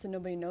spots that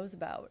nobody knows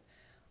about.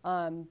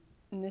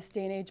 In this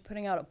day and age,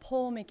 putting out a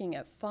poll, making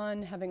it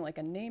fun, having like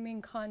a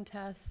naming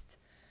contest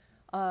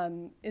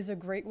is a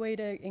great way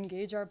to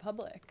engage our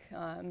public.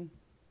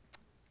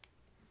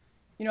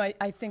 You know,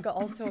 I think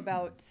also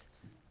about,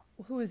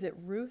 who is it,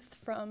 Ruth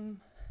from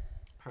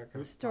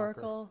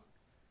Historical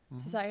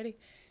Society?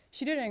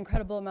 She did an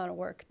incredible amount of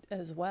work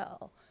as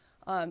well.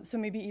 So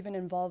maybe even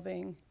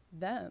involving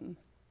them,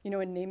 you know,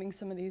 in naming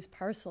some of these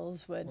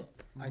parcels would,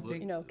 I you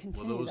think, know,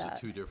 continue Well, those that. are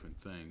two different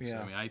things.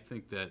 Yeah. I mean, I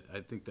think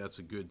that's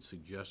a good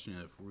suggestion.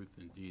 If Ruth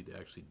indeed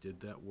actually did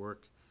that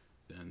work,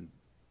 then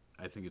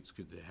I think it's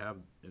good to have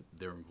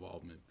their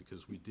involvement,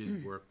 because we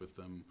did work with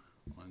them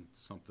on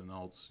something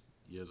else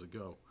years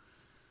ago.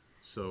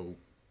 So,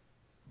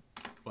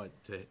 but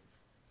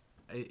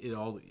it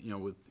all, you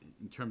know,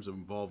 in terms of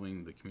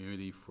involving the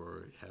community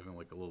for having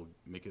like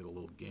make it a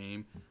little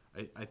game,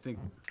 I think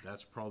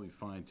that's probably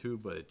fine too,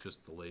 but it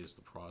just delays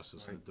the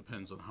process. It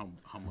depends on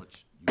how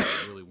much you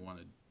really want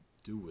to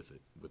do with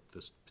it, with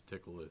this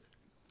particular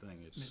thing.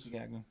 Mr.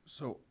 Gagnon?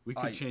 So We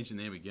I- could change the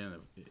name again.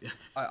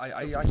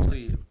 I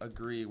actually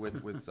agree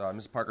with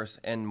Ms. Parkhurst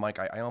and Mike.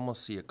 I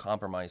almost see a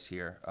compromise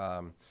here.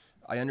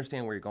 I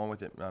understand where you're going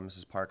with it,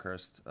 Mrs.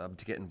 Parkhurst,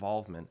 to get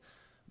involvement.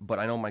 But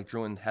I know Mike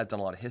Druin has done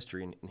a lot of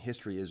history, and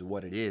history is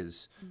what it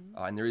is.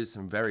 And there is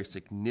some very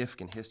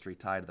significant history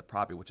tied to the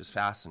property, which is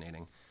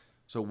fascinating.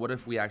 So what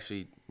if we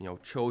actually, you know,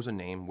 chose a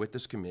name with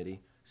this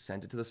committee,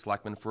 sent it to the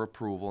selectmen for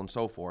approval and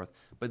so forth,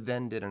 but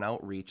then did an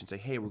outreach and say,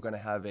 hey, we're going to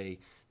have a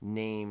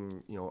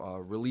name, you know,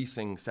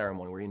 releasing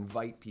ceremony where we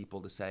invite people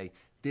to say,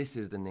 this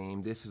is the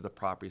name, this is the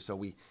property. So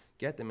we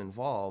get them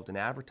involved and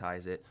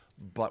advertise it,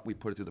 but we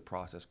put it through the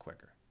process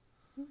quicker.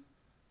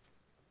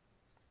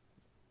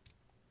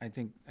 I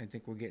think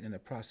we're getting in the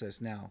process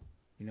now.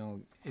 You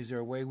know, is there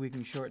a way we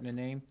can shorten the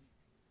name?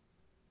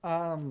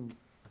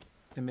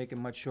 To make it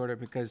much shorter,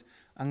 because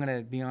I'm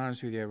gonna be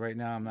honest with you, right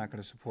now, I'm not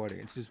gonna support it.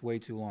 It's just way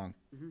too long.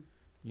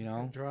 You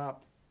know,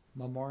 Drop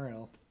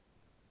Memorial,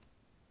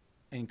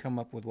 and come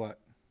up with what?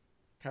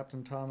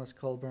 Captain Thomas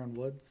Colburn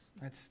Woods.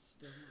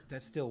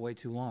 That's still way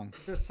too long.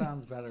 This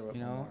sounds better with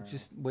You know, Memorial.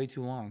 just way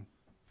too long,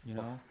 you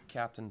know?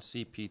 Captain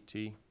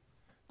CPT.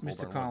 Mr.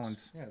 Colburn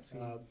Collins? Yeah, see,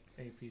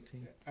 APT.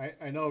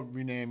 I know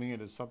renaming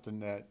it is something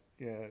that,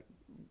 you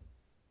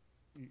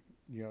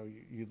know,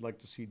 you'd like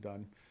to see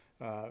done.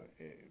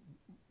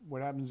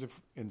 What happens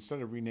if,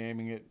 instead of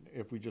renaming it,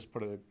 if we just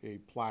put a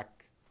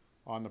plaque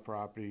on the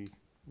property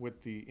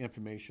with the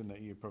information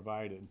that you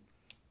provided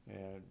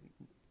and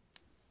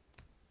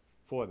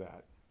for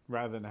that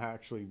rather than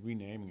actually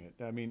renaming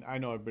it. I mean, I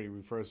know everybody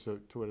refers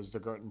to it as the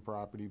Girton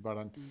property, but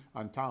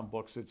on town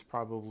books, it's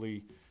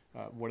probably,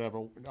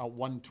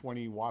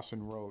 120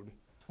 Wasson Road.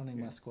 20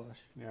 Musquash.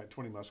 Yeah,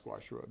 20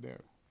 Musquash Road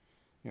there.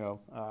 You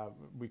know,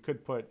 we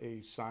could put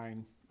a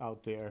sign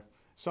out there,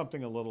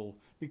 something a little,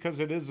 because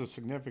it is a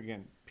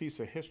significant piece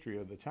of history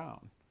of the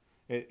town.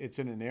 It's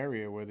in an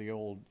area where the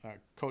old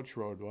coach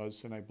road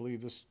was, and I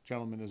believe this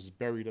gentleman is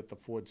buried at the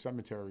Ford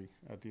Cemetery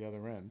at the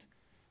other end.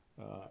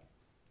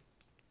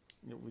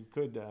 We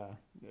could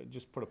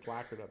just put a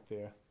placard up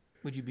there.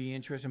 Would you be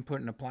interested in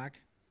putting a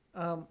plaque?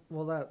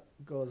 Well, that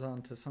goes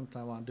on to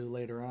something I want to do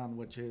later on,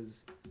 which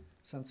is,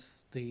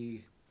 since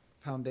the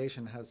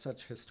foundation has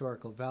such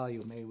historical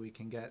value, maybe we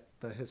can get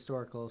the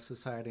Historical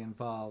Society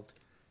involved,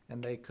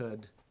 and they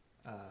could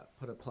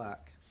put a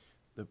plaque.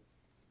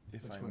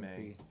 If Which I would may,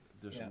 be-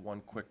 there's Yeah.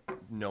 one quick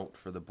note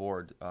for the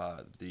board.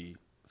 The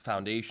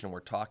foundation we're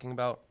talking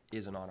about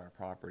isn't on our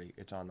property,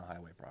 it's on the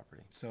highway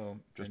property, So.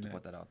 just to then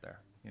put that out there.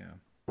 Yeah.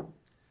 All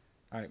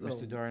right, So-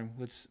 Mr. Doran,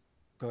 let's,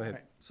 go ahead.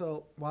 Right,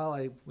 so while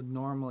I would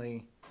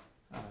normally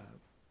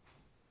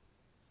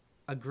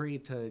agree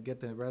to get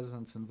the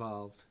residents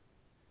involved,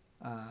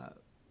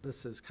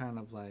 this is kind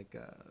of like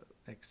a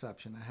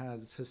exception. It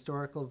has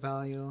historical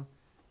value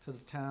to the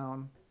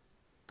town.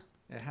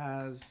 It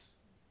has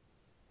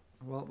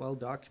well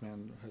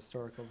documented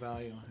historical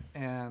value,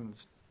 and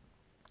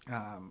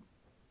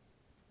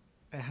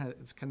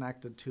it's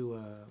connected to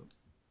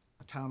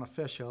a town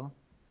official,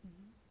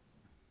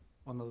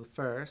 one of the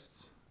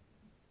first.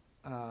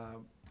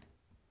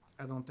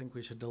 I don't think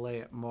we should delay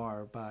it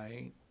more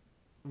by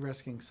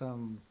risking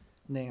some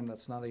name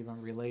that's not even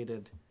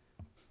related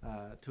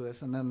to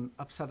us, and then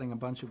upsetting a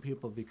bunch of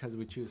people because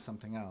we choose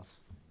something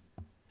else.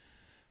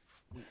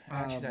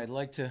 Actually, I'd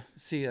like to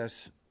see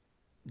us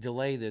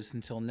delay this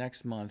until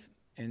next month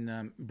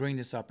and bring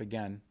this up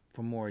again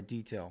for more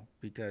detail,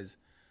 because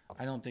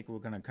I don't think we're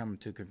gonna come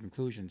to a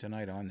conclusion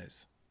tonight on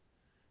this,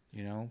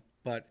 you know?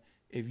 But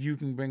if you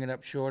can bring it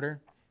up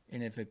shorter,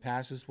 and if it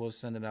passes, we'll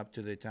send it up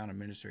to the town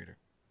administrator.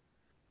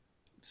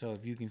 So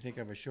if you can think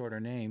of a shorter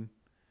name,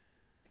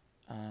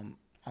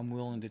 I'm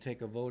willing to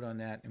take a vote on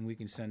that, and we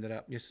can send it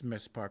up. Yes,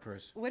 Ms.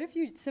 Parkhurst. What if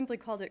you simply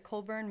called it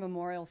Colburn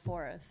Memorial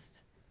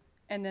Forest?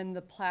 And then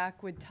the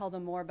plaque would tell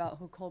them more about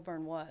who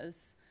Colburn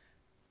was.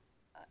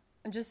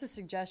 And just a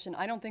suggestion,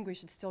 I don't think we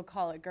should still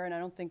call it Gurn. I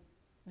don't think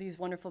these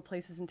wonderful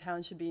places in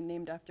town should be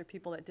named after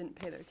people that didn't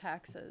pay their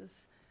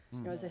taxes. You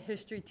know, as a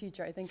history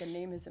teacher, I think a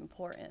name is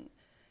important,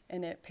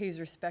 and it pays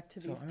respect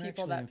to So these I'm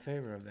people actually in that,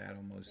 favor of that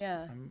almost.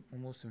 Yeah. I'm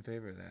almost in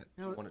favor of that.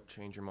 Oh. Do you want to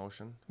change your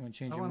motion, Want to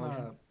change I your want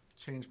motion? to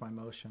change my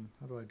motion.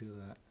 How do I do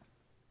that?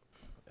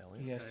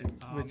 Elliot? He has to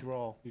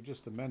withdraw. You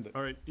just amend it.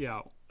 All right,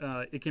 yeah,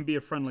 it can be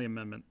a friendly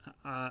amendment.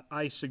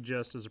 I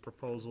suggest as a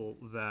proposal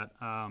that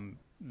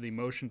the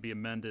motion be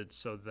amended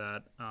so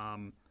that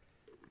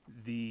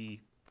the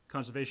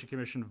Conservation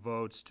Commission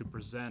votes to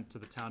present to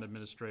the town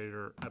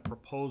administrator a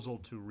proposal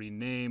to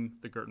rename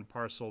the Girton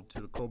parcel to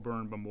the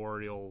Coburn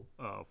Memorial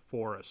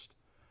Forest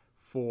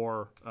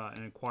for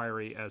an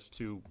inquiry as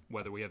to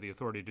whether we have the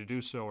authority to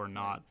do so or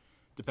not.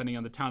 Depending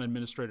on the town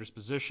administrator's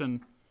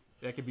position,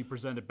 that could be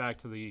presented back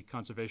to the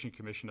Conservation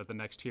Commission at the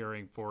next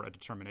hearing for a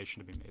determination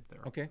to be made there.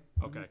 Okay?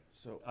 Okay,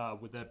 So,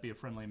 would that be a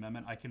friendly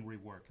amendment? I can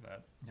rework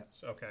that. Yep.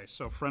 Okay,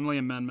 so friendly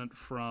amendment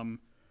from,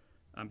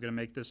 I'm gonna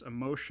make this a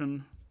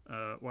motion,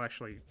 well,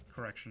 actually,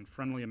 correction,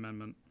 friendly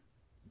amendment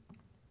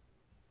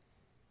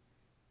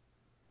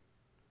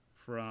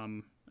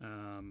from,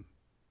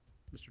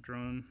 Mr.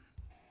 Dronen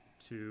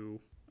to,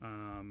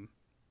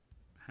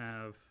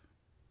 have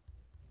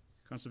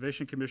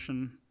Conservation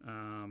Commission,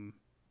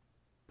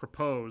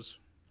 propose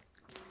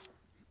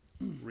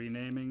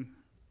renaming,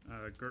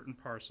 Girton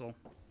parcel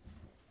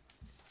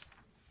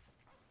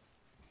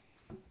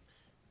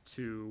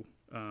to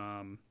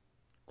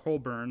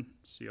Colburn,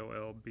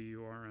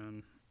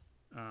 Colburn,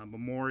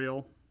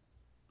 Memorial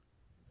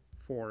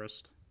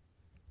Forest,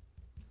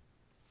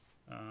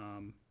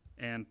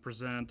 and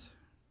present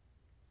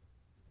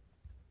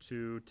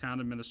to town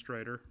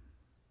administrator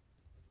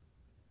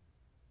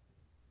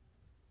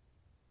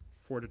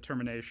for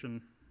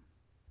determination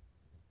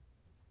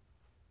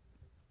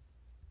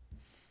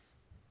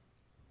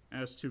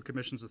as to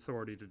commission's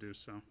authority to do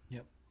so.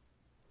 Yep.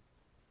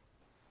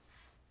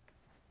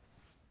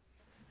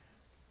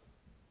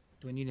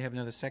 Do we need to have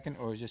another second,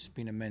 or is this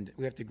being amended?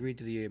 We have to agree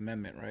to the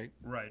amendment, right?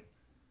 Right.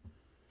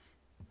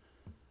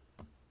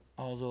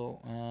 Also,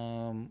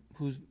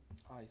 who's,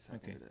 I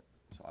seconded it.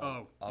 So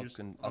Oh, I'll you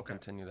I'll okay.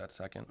 continue that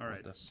second All with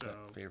right, the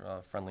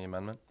so- friendly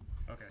amendment.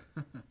 Okay,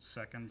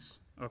 seconds.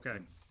 Okay,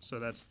 so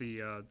that's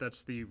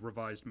the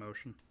revised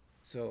motion.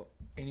 so,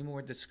 any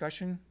more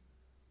discussion?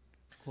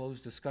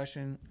 Closed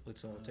discussion,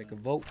 let's all take a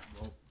vote.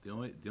 Well,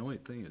 the only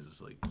thing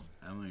is like,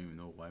 I don't even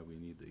know why we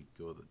need to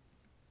go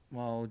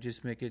Well,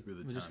 just make it, through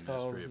the we'll town just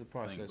follow administrative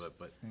the thing, process.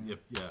 but,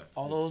 yeah.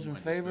 All we those in might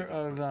just favor make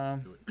it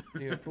of do it.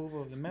 the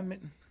approval of the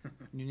amendment,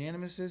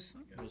 unanimous,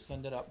 we'll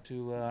send it up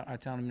to our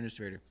town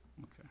administrator.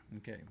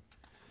 Okay. Okay,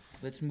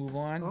 let's move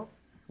on. Oh,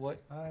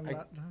 What? I'm I-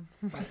 not done.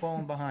 I'm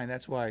falling behind,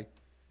 that's why.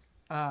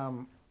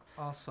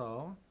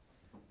 Also,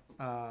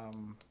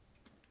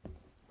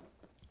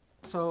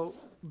 so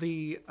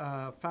the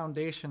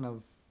foundation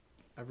of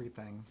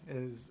everything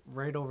is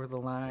right over the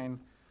line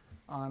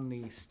on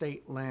the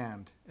state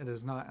land. It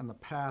is not in the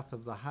path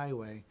of the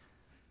highway.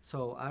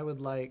 So I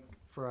would like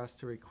for us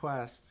to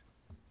request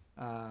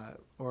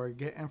or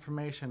get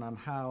information on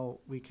how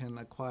we can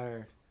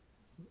acquire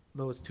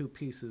those two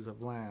pieces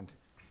of land.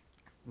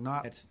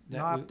 Not, That's- that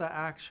not we- the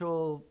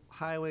actual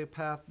highway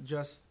path,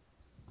 just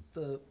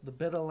the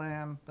bit of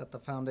land that the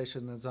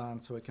foundation is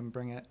on, so we can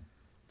bring it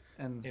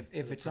and.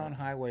 If it's on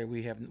highway,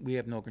 we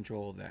have no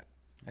control of that.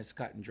 That's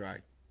cut and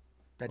dry.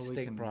 That's Well, we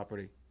state can-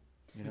 property,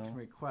 you We can know?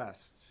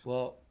 request.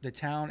 Well, the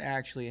town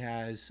actually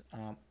has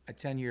a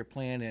 10-year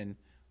plan in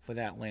for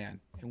that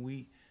land. And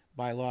we,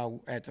 by law,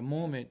 at the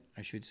moment,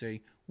 I should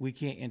say, we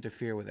can't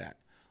interfere with that.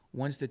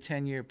 Once the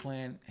 10-year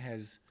plan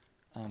has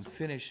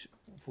finished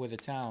for the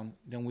town,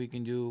 then we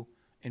can do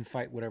and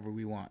fight whatever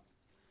we want.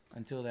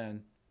 Until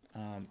then,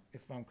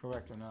 if I'm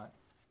correct or not,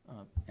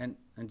 And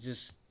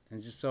just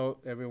so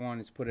everyone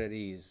is put at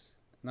ease,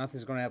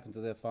 nothing's gonna happen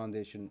to their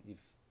foundation if,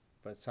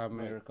 by some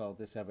Right. miracle,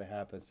 this ever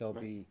happens. They'll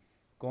be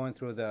going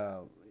through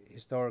the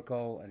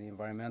historical and the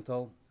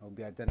environmental. It'll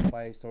be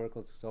identified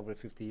historical, it's over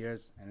 50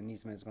 years, and an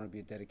easement is gonna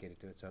be dedicated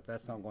to it. So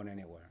that's not going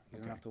anywhere. You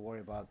don't Okay. have to worry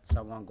about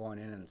someone going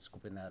in and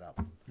scooping that up.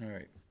 all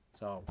right.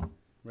 So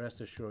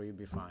rest assured, you'll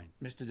be fine.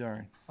 Mr.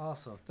 Doran,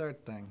 Also,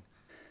 third thing,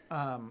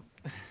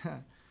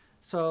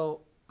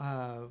 so,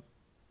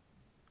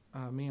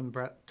 me and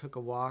Brett took a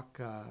walk,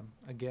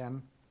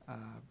 again,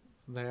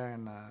 there,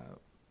 and,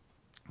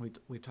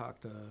 we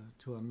talked,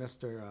 to a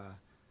Mr.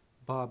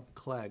 Bob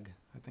Clegg,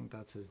 I think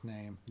that's his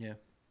name. yeah.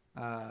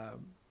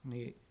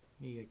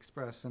 He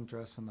expressed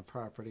interest in the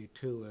property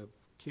too, of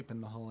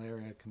keeping the whole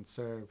area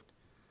conserved.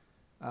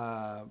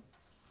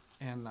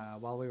 And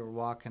while we were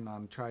walking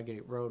on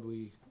Trigate Road,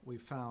 we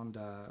found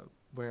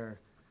where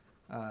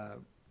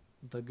the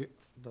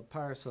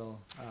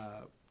parcel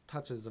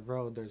touches the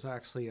road, there's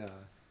actually it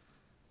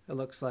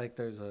looks like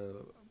there's a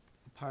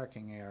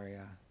parking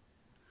area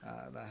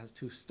that has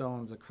two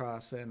stones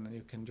across it, and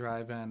you can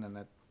drive in, and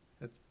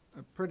it's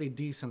a pretty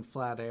decent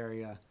flat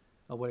area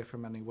away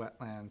from any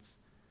wetlands.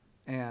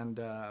 And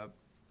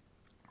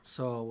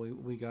so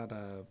we got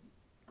a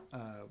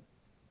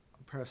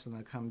person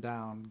to come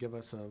down, give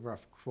us a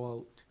rough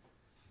quote.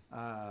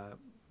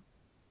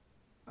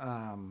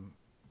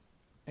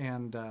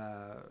 And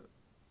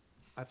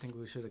I think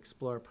we should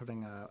explore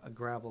putting a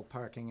gravel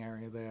parking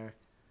area there.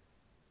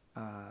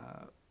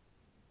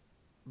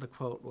 The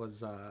quote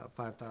was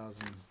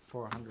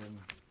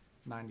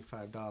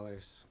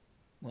 $5,495.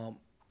 Well,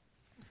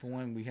 for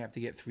one, we have to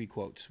get 3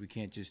 quotes. We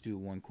can't just do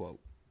 1 quote.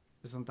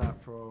 Isn't that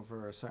for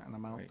over a certain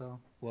amount, Right. though?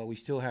 Well, we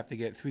still have to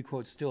get 3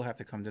 quotes, still have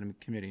to come to the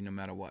committee no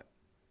matter what,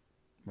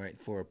 right,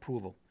 for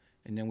approval.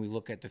 And then we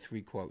look at the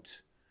 3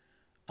 quotes.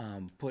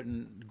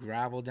 Putting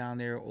gravel down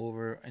there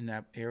over in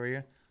that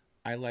area,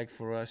 I like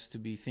for us to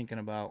be thinking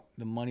about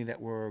the money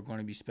that we're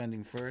gonna be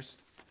spending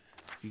first.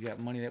 You got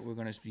money that we're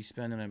gonna be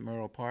spending at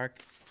Merrill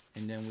Park,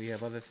 and then we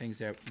have other things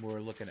that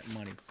we're looking at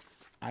money.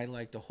 I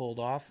like to hold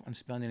off on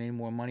spending any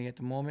more money at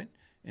the moment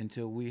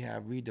until we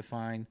have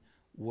redefined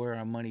where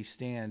our money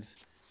stands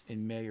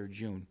in May or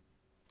June.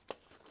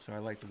 So I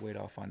like to wait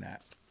off on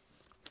that.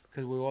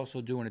 Because we're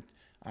also doing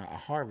a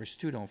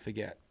harvest too, don't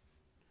forget.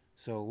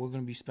 So we're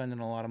gonna be spending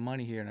a lot of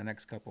money here in the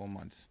next couple of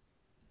months.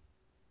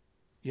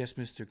 Yes,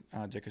 Mr.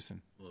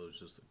 Dickerson? Well, it was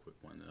just a quick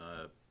one.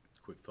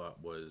 Quick thought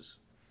was,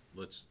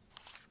 let's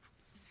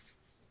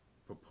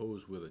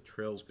propose where the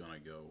trail's gonna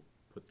go,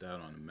 put that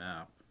on a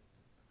map,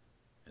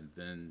 and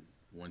then,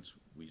 once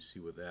we see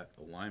where that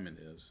alignment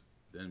is,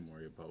 then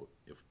worry about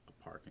if a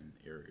parking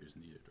area is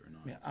needed or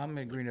not. Yeah, I'm in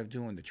agreement of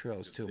doing the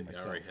trails too I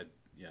myself. already had,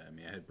 yeah, I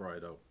mean, I had brought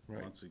it up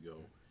Right. months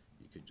ago,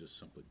 you could just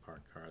simply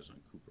park cars on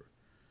Cooper.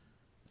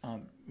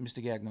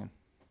 Mr. Gagnon?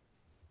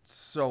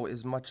 So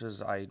as much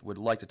as I would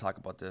like to talk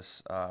about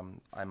this,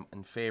 I'm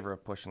in favor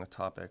of pushing the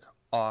topic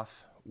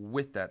off.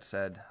 With that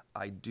said,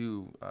 I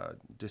do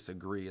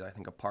disagree. I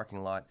think a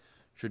parking lot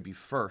should be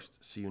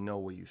first, so you know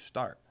where you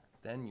start.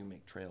 Then you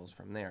make trails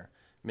from there.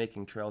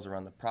 Making trails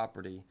around the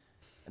property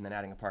and then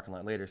adding a parking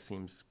lot later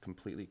seems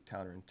completely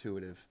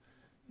counterintuitive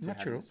to Not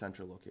having true. a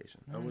central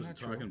location. I wasn't not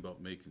true. talking about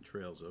making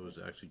trails, I was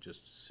actually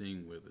just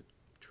seeing where the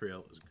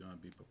trail is gonna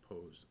be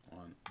proposed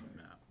on the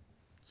map.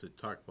 So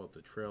talk about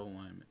the trail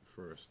alignment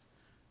first,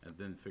 and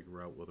then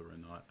figure out whether or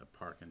not a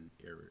parking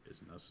area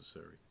is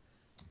necessary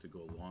to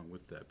go along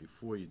with that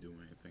before you do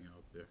anything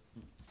out there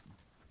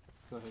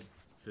Go ahead.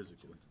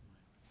 physically.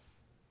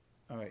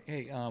 All right,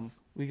 hey,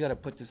 we gotta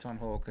put this on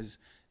hold, because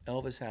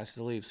Elvis has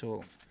to leave,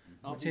 so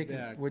I'll we're be taking,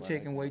 back, we're but I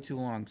taking way too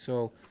long.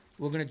 So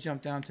we're gonna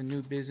jump down to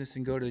new business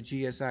and go to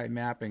GSI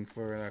mapping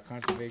for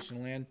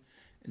conservation land,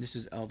 and this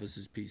is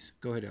Elvis's piece.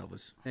 Go ahead,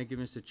 Elvis. Thank you,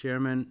 Mr.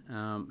 Chairman.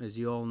 As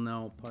you all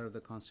know, part of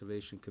the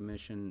Conservation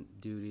Commission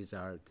duties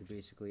are to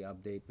basically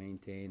update,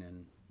 maintain,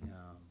 and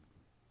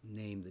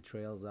name the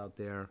trails out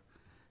there.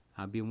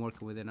 I've been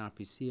working with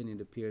NRPC, and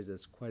it appears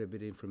there's quite a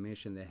bit of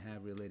information they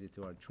have related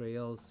to our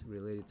trails,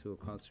 related to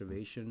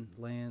conservation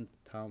land,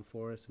 town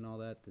forest and all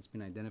that that's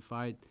been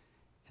identified.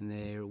 And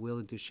they're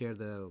willing to share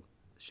the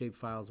shape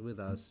files with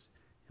us,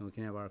 and we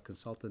can have our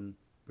consultant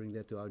bring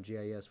that to our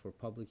GIS for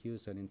public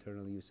use and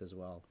internal use as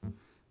well.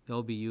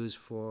 They'll be used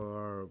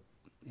for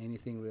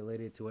anything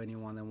related to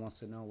anyone that wants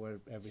to know where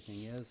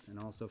everything is, and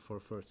also for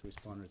first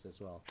responders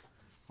as well.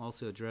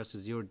 Also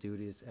addresses your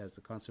duties as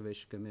the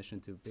Conservation Commission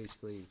to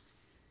basically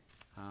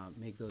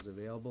make those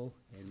available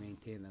and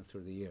maintain them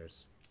through the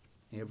years.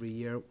 Every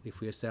year,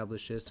 if we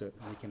establish this, we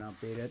can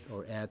update it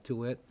or add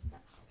to it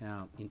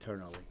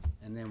internally.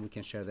 And then we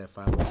can share that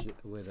file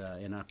with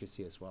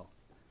NRPC as well.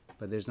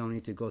 But there's no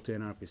need to go to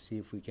NRPC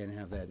if we can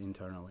have that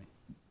internally.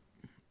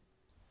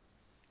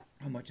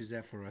 How much is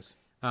that for us?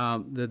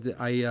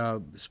 I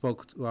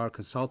spoke to our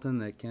consultant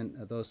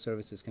that those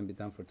services can be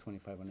done for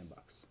 $2,500.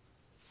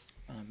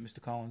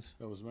 Mr. Collins?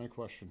 That was my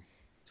question.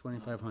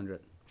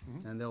 2,500.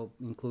 And they'll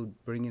include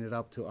bringing it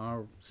up to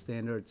our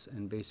standards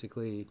and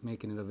basically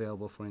making it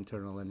available for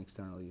internal and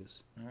external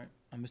use. All right,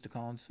 Mr.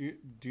 Collins?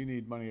 Do you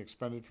need money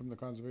expended from the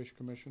Conservation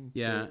Commission?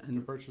 Yeah, To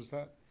and- purchase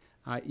that?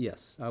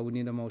 Yes, I would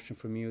need a motion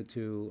from you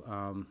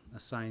to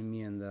assign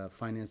me and the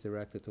finance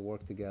director to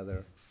work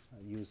together,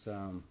 use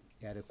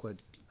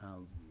adequate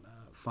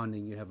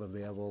funding you have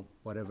available,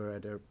 whatever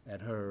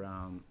at her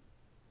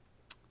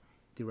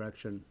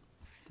direction,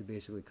 to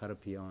basically cut a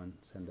PO and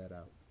send that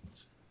out.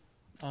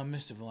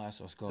 Mr.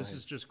 Velazquez, go This ahead.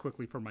 is just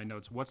quickly for my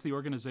notes. What's the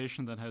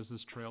organization that has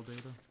this trail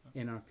data?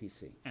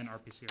 NRPC.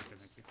 NRPC, okay,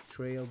 thank you.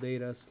 Trail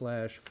data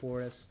 /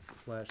 forest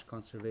 /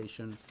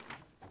 conservation,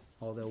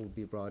 all that will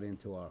be brought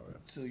into our.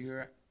 So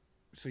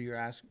you're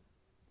asking,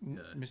 Yeah.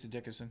 Mr.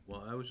 Dickinson?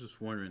 Well, I was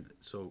just wondering,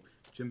 so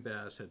Jim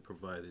Bass had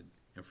provided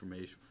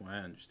information, from what I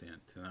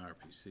understand, to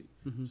NRPC.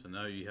 So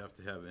now you have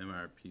to have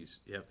MRPC,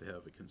 you have to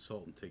have a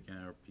consultant take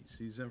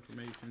NRPC's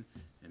information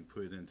and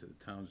put it into the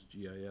town's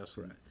GIS.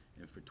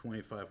 And for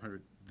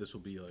 2,500, this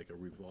will be like a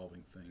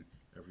revolving thing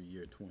every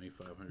year,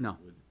 2,500? No.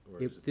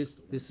 Or is If it this,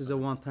 just this is a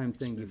one-time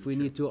thing. If we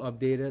expenditure? need to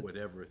update it,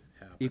 Whatever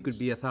happens. it could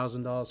be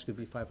 $1,000, could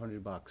be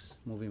 $500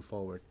 moving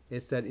forward.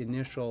 It's that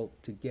initial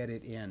to get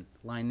it in,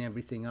 line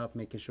everything up,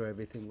 making sure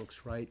everything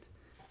looks right,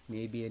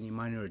 maybe any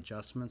minor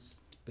adjustments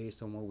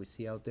based on what we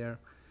see out there.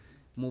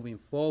 Moving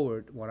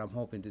forward, what I'm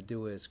hoping to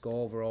do is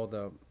go over all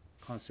the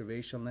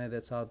conservation land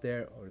that's out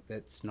there, or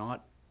that's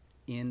not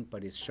in,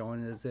 but it's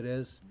shown as it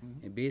is,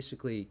 and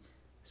basically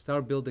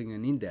start building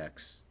an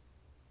index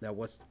that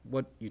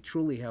what you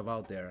truly have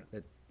out there,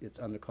 that it's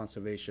under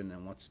conservation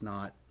and what's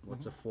not,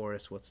 what's a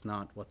forest, what's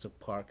not, what's a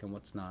park and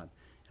what's not.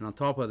 And on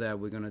top of that,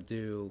 we're gonna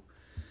do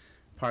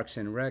parks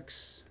and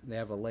recs. They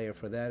have a layer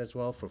for that as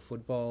well, for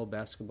football,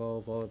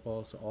 basketball,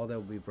 volleyball, so all that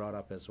will be brought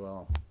up as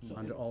well,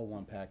 under all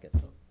one packet.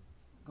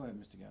 Go ahead,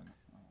 Mr.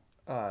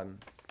 Gagnon.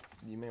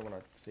 You may want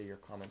to say your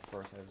comment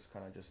first. I was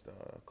kind of just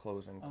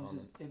closing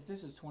comment. If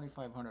this is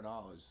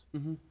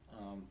 $2,500,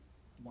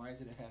 why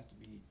is it has to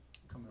be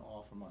coming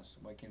all from us?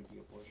 Why can't it be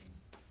a portion?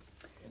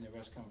 And the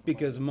rest come from?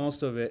 Because other-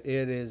 most of it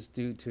is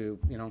due to,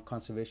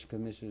 Conservation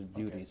Commission's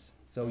duties.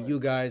 So Alright. you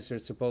guys are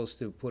supposed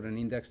to put an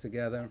index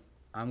together.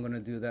 I'm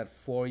gonna do that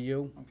for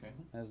you, Okay,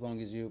 as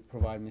long as you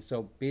provide me.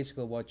 So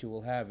basically what you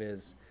will have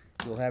is,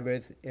 you'll have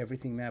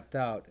everything mapped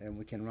out, and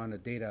we can run the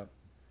data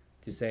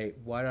to say,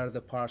 what are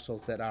the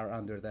parcels that are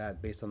under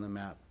that based on the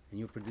map? And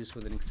you produce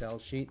with an Excel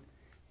sheet,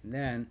 and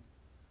then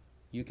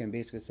you can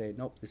basically say,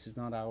 nope, this is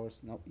not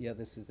ours, nope, yeah,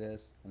 this is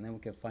this, and then we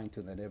can fine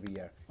tune that every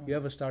year. You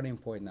have a starting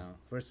point now,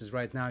 versus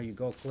right now, you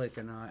go click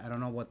and I don't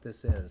know what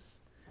this is.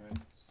 all right.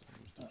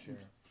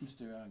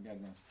 Mr.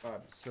 Gagnon.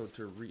 So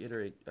to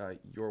reiterate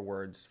your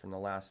words from the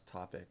last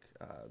topic,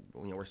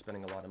 we're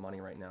spending a lot of money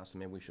right now, so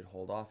maybe we should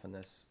hold off on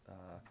this.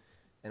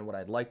 And what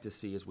I'd like to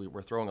see is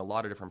we're throwing a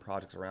lot of different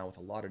projects around with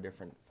a lot of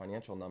different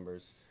financial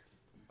numbers.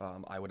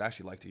 I would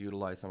actually like to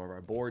utilize some of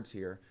our boards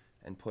here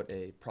and put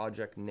a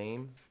project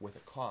name with a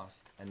cost,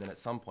 and then at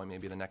some point,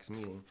 maybe the next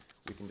meeting,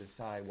 we can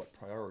decide what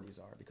priorities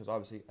are. Because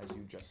obviously, as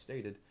you just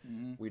stated,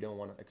 we don't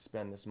want to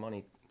expend this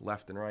money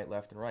left and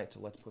right, so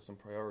let's put some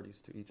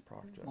priorities to each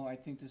project. Well, I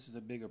think this is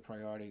a bigger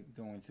priority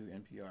going through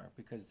NPR,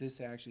 because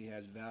this actually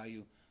has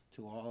value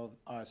to all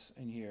of us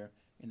in here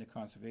in the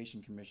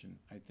Conservation Commission.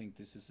 I think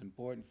this is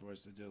important for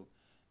us to do,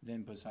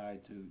 than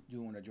beside to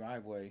doing a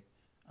driveway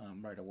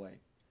right away.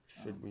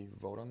 Should we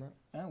vote on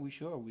that?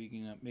 We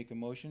can make a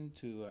motion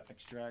to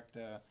extract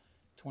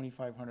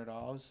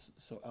 $2,500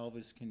 so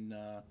Elvis can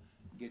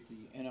get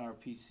the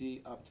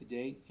NRPC up to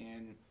date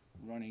and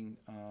running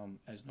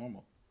as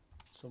normal.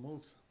 So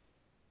moved.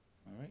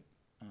 All right?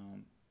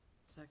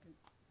 Second.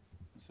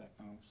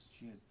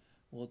 She has,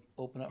 we'll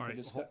open up All for right,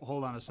 discussion.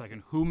 hold on a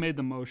second. Who made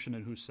the motion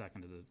and who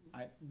seconded it?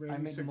 I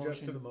Randy made the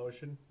suggested a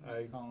motion.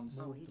 motion. I Collins.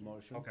 Oh, he moved the did.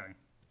 motion. Okay.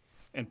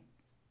 And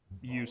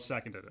you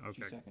seconded it,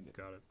 okay. seconded.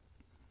 Got it.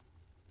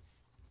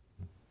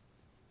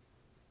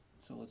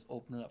 So let's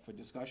open it up for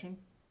discussion.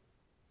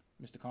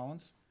 Mr.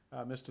 Collins?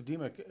 Mr.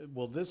 Demick,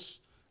 will this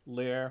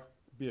layer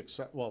be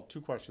well,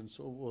 two questions.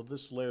 Will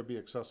this layer be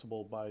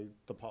accessible by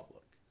the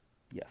public?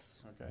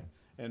 Yes. Okay,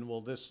 and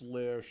will this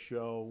layer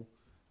show,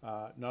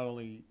 not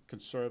only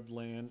conserved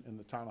land in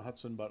the town of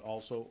Hudson, but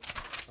also,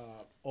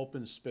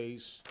 open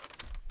space,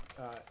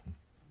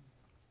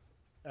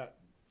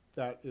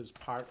 that is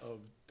part of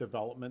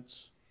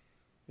developments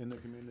in the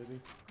community?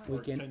 We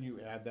Or can- can you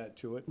add that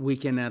to it? We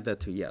can add that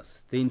to,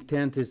 yes. The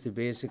intent is to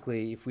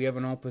basically, if we have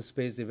an open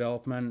space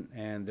development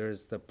and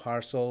there's the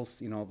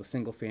parcels, you know, the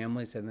single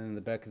families, and then in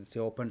the back it's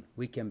open,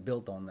 we can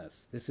build on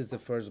this. This is the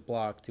first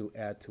block to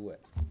add to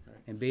it.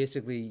 And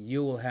basically,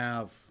 you will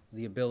have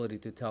the ability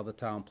to tell the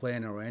town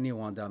planner or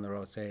anyone down the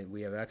road, say,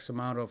 we have X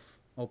amount of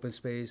open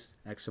space,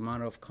 X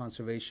amount of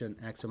conservation,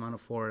 X amount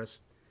of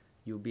forest.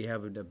 You'll be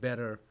having a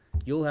better,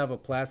 you'll have a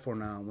platform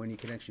now when you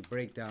can actually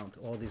break down to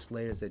all these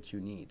layers that you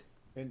need.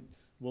 And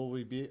will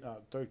we be,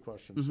 third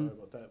question, Mm-hmm. sorry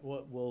about that.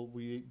 Will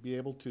we be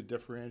able to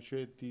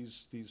differentiate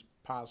these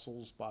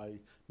parcels by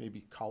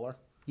maybe color?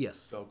 Yes,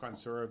 So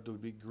conserved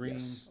would be green,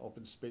 Yes.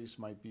 open space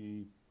might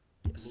be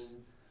yes.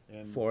 blue,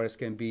 and. Forest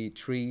can be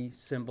tree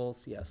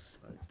symbols, yes.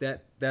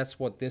 That's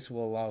what this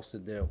will allow us to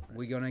do.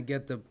 We're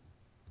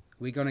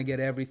gonna get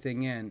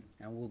everything in,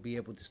 and we'll be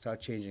able to start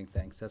changing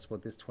things. That's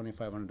what this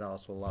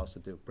 $2,500 will allow us to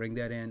do. Bring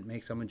that in,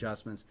 make some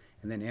adjustments,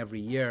 and then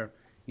every year,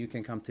 you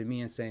can come to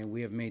me and say,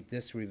 we have made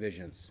this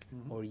revisions,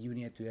 or you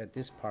need to add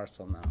this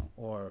parcel now,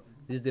 or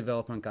this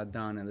development got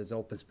done and there's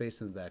open space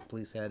in the back,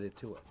 please add it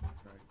to it.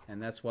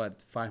 And that's what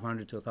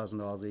 $500 to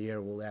 $1,000 a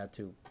year will add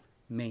to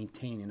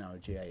maintaining our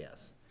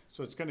GIS.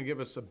 So it's gonna give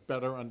us a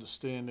better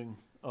understanding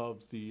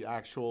of the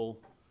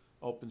actual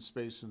open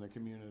space in the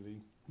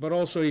community, But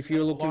also, if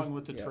you're looking. along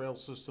with the yeah. trail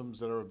systems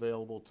that are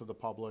available to the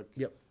public,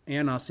 Yep,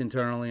 and us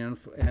internally and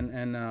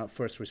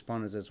first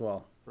responders as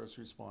well. first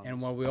responders.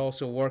 And what we're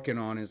also working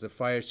on is the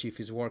fire chief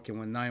is working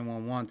with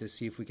 911 to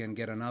see if we can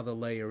get another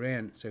layer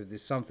in. So if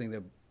there's something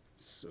that,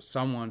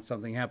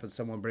 something happens,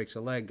 someone breaks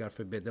a leg, God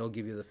forbid, they'll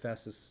give you the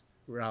fastest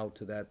route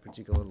to that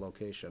particular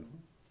location.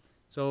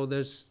 So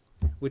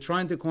we're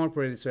trying to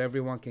incorporate it so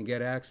everyone can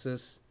get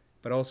access,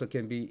 but also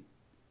can be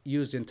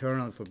used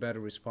internally for better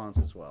response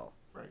as well.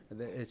 Right.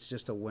 It's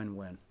just a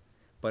win-win.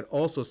 But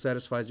also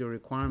satisfies your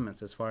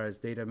requirements as far as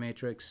data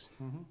matrix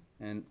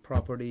and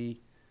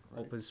property,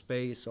 open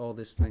space, all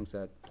these things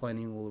that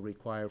planning will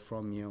require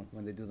from you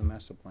when they do the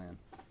master plan.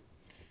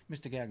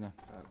 Mr. Gagnon?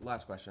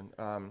 Last question.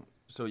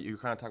 So you're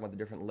kind of talking about the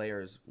different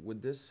layers.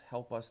 Would this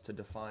help us to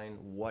define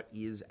what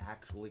is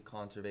actually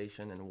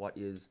conservation and what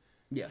is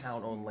Yes.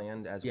 town-owned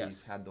land, as Yes.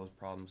 we've had those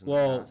problems in the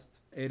Well, past?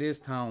 it is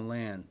town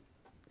land.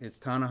 It's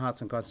town of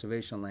Hudson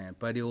conservation land,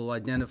 but it will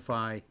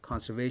identify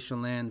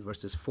conservation land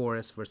versus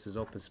forest versus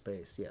open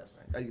space, yes.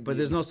 Right. But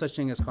there's no such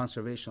thing as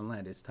conservation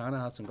land. It's town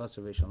of Hudson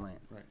conservation land.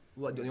 Right.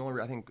 Well, the only,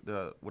 I think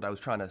what I was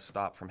trying to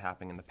stop from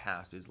happening in the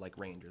past is like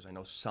Rangers. I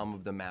know some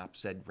of the maps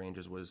said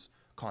Rangers was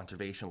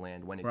conservation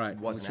land when it Right,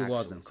 wasn't which it actually.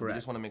 wasn't, So we correct.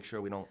 just want to make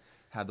sure we don't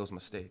have those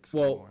mistakes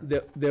Well,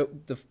 anymore.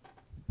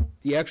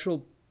 the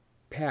actual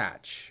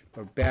patch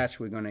or batch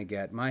we're gonna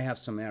get might have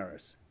some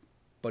errors.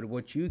 But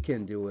what you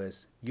can do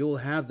is, you'll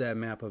have that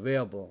map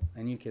available,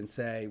 and you can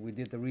say, we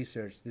did the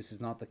research, this is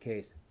not the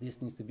case,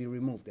 this needs to be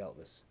removed,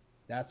 Elvis.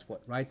 That's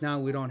what, right now,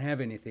 we don't have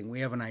anything, we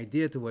have an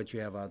idea to what you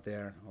have out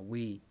there, or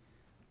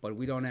but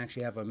we don't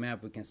actually have a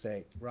map, we can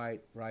say,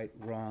 right,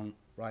 wrong,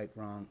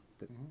 wrong.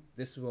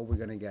 This is what we're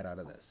gonna get out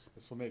of this.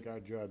 This will make our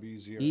job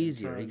easier.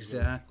 Easier, in terms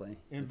exactly.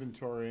 of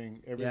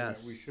inventorying everything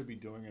that we Yes. should be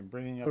doing and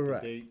bringing up to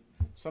Correct. date.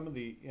 Some of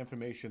the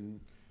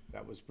information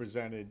that was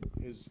presented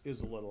is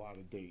a little out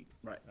of date.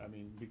 Right. I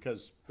mean,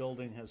 because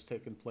building has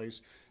taken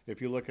place.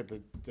 If you look at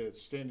the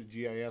standard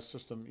GIS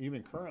system,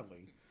 even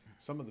currently,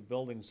 some of the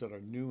buildings that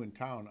are new in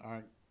town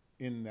aren't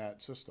in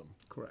that system,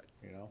 Correct.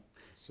 you know?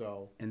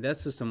 So, And that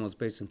system was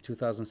based on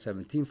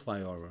 2017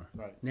 flyover.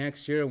 Right.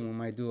 Next year, we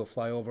might do a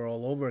flyover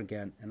all over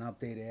again and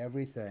update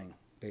everything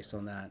based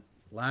on that.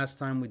 Last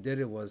time we did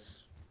it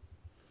was,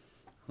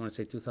 I want to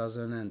say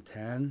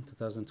 2010,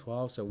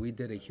 2012, so we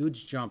did a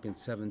huge jump in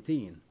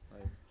 17.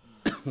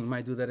 right. We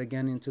might do that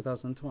again in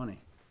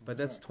 2020, but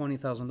that's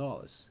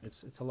 $20,000.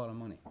 It's a lot of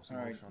money. So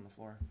All right. motion on the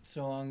floor.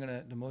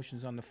 So the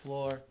motion's on the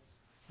floor.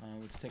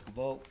 Let's take a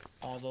vote.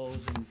 All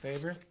those in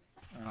favor,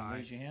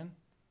 raise your hand.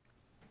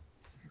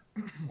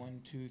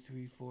 1, 2,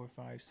 3, 4,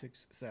 5,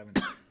 6, 7.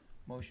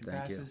 Motion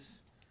Thank you. passes.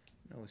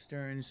 No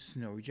sterns,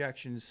 no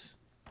rejections.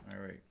 All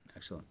right.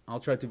 Excellent. I'll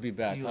try to be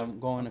back. See you I'm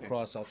going okay.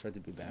 across, I'll try to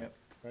be back. Yep.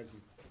 Thank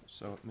you.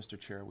 So, Mr.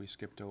 Chair, we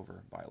skipped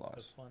over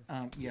bylaws.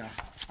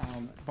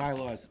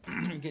 Bylaws,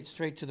 get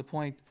straight to the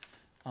point.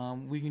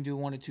 We can do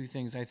one of two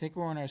things. I think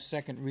we're on our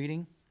second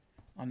reading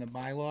on the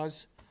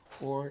bylaws,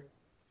 or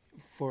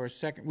for a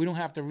second, we don't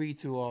have to read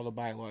through all the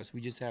bylaws, we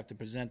just have to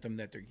present them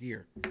that they're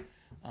here.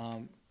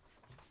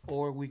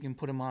 Or we can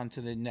put them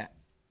onto the net.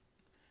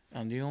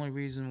 The only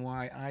reason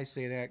why I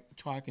say that,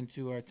 talking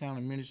to our town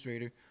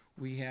administrator,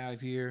 we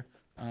have here,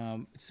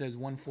 it says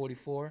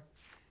 144.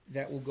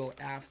 That will go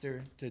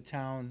after the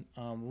town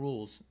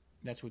rules.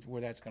 That's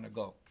where that's gonna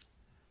go.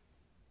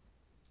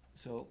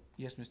 So,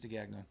 yes, Mr.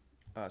 Gagnon.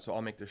 So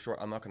I'll make this short.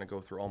 I'm not going to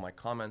go through all my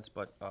comments,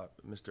 but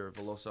Mr.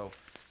 Veloso,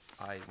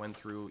 I went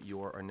through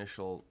your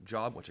initial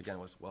job, which again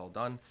was well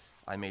done.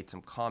 I made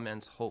some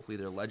comments. Hopefully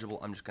they're legible.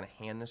 I'm just going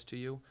to hand this to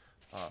you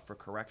for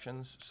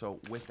corrections. So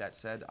with that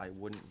said, I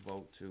wouldn't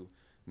vote to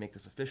make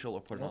this official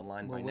or put it Nope,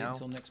 online we'll by wait now.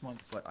 until next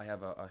month. But I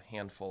have a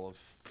handful of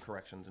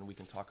corrections, and we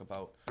can talk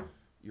about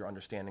your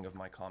understanding of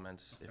my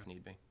comments if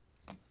need be.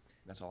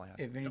 That's all I have.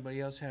 If anybody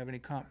else have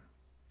any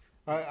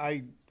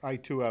I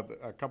too have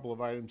a couple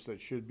of items that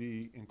should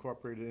be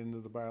incorporated into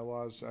the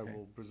bylaws. I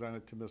will present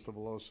it to Mr.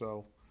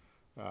 Veloso,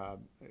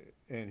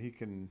 and he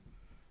can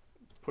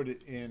put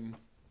it in.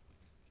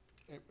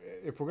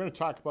 If we're gonna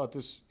talk about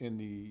this in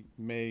the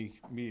May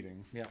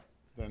meeting, Yeah.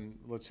 then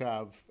let's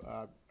have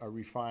a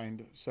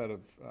refined set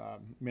of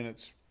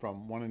minutes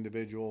from one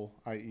individual,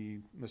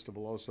 i.e. Mr.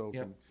 Veloso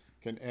Yep.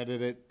 can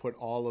edit it, put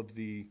all of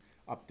the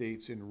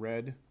updates in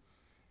red,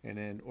 and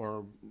then,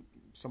 or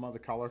some other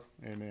color,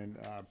 and then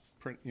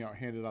print,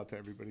 hand it out to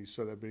everybody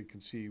so that everybody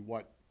can see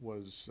what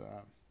was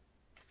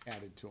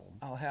added to them.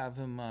 I'll have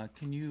him,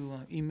 can you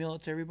email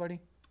it to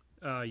everybody?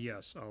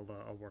 Yes,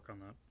 I'll work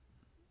on that.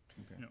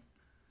 Okay. Yeah.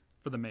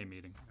 For the May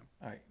meeting. Yeah.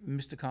 All right,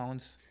 Mr.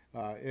 Collins?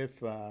 If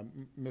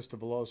Mr.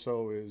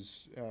 Veloso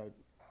is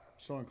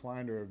so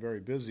inclined or very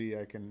busy,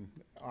 I can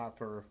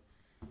offer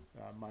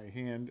my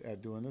hand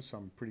at doing this.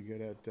 I'm pretty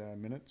good at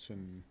minutes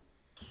and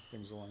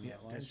things along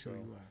that line. that's who So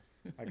you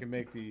are. I can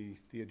make the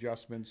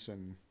adjustments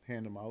and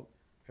hand them out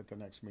at the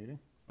next meeting.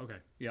 Okay,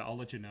 yeah, I'll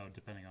let you know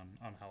depending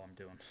on how I'm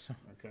doing, so.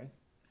 Okay?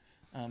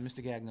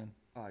 Mr. Gagnon?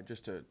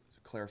 Just to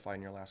clarify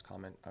in your last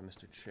comment,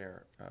 Mr.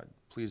 Chair,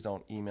 please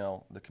don't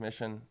email the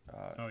commission.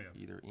 Oh, yeah.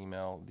 Either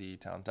email the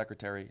town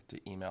secretary to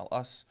email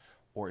us,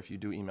 or if you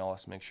do email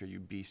us, make sure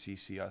you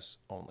BCC us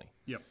only.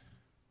 Yep.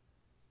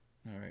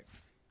 All right,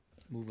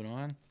 moving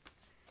on.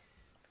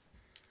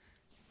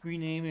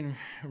 Renaming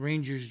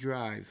Rangers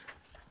Drive.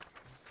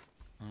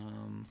 I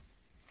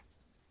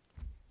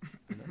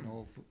don't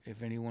know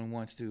if anyone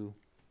wants to,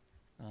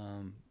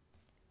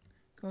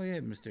 go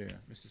ahead,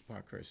 Mrs.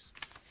 Parkhurst.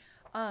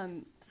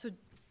 So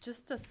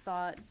just a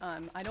thought,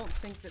 I don't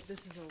think that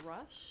this is a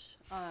rush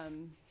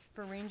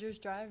for Rangers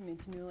Drive. I mean,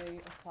 it's newly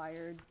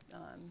acquired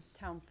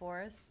town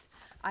forest.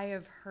 I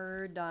have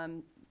heard,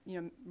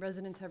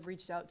 residents have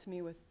reached out to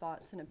me with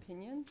thoughts and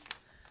opinions.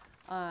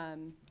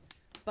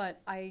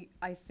 But I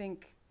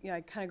think,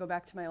 I kind of go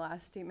back to my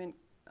last statement,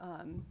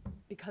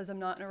 because I'm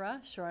not in a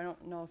rush, or I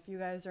don't know if you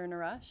guys are in a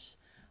rush,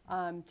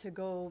 to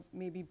go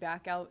maybe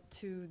back out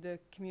to the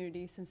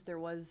community, since there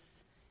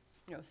was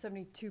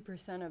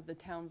 72% of the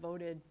town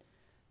voted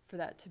for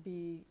that to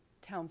be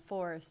town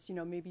forest,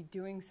 maybe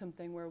doing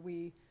something where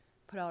we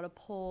put out a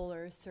poll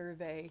or a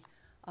survey.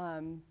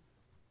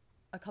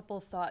 A couple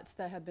of thoughts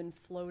that have been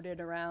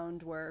floated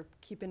around were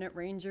keeping it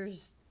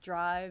Rangers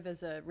Drive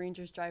as a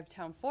Rangers Drive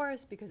town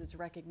forest because it's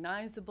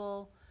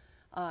recognizable.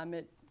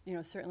 It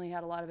certainly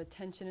had a lot of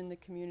attention in the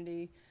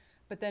community.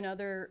 But then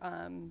other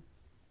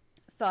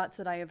thoughts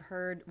that I have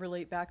heard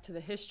relate back to the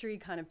history,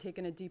 kind of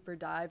taking a deeper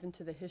dive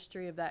into the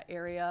history of that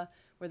area,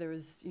 where there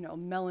was,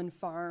 Mellon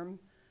Farm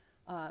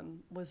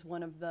was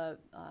one of the,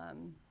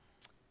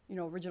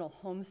 original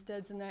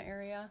homesteads in that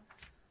area.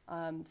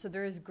 So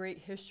there is great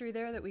history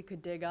there that we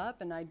could dig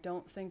up, and I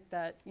don't think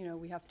that,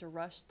 we have to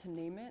rush to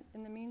name it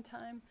in the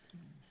meantime.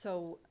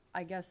 So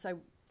I guess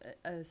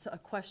a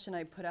question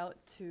I put out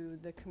to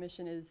the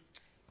commission is,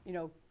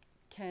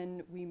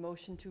 can we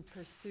motion to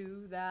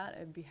pursue that?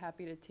 I'd be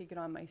happy to take it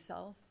on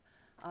myself,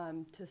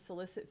 to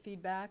solicit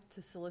feedback,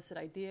 to solicit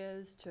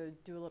ideas, to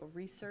do a little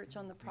research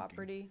on the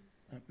property.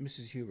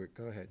 Mrs. Hubert,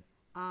 go ahead.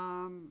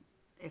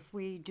 If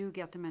we do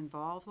get them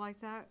involved like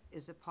that,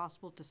 is it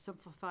possible to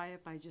simplify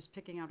it by just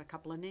picking out a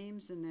couple of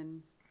names, and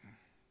then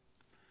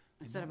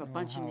instead of a don't know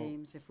bunch of how-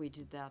 names, if we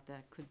did that,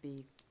 that could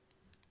be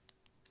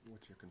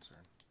What's your concern?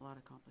 a lot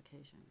of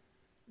complication.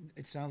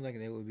 It sounds like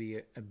there would be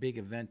a big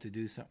event to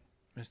do something,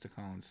 Mr.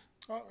 Collins.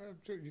 Oh,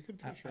 you can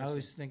finish. I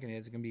was thinking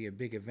it's gonna be a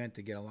big event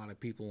to get a lot of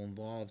people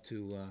involved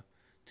to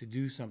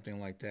do something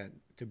like that,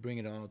 to bring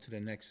it all to the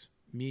next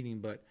meeting,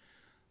 but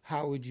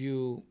how would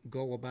you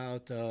go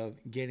about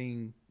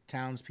getting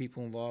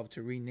townspeople involved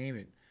to rename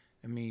it?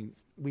 I mean,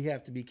 we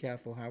have to be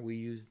careful how we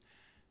use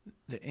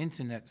the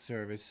internet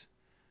service.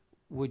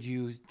 Would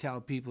you tell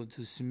people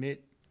to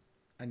submit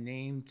a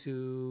name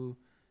to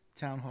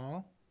town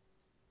hall?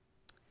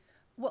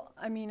 Well,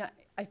 I mean,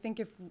 I think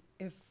if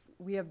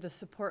we have the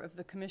support of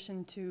the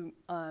commission to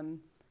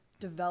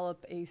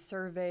develop a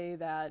survey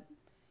that,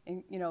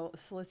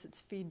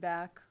 solicits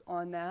feedback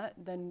on that,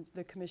 then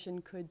the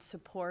commission could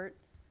support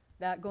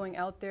that going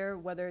out there,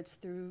 whether it's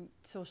through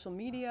social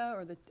media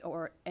or the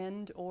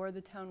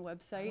town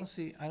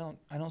website.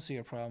 I don't see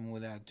a problem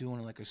with that,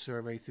 doing like a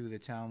survey through the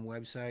town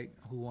website,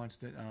 who wants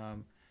to,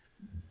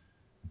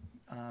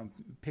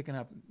 picking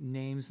up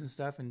names and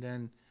stuff, and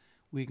then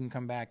we can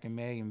come back in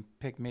May and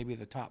pick maybe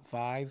the top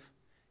 5,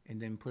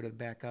 and then put it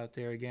back out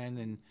there again,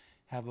 and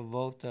have a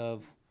vote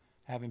of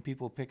having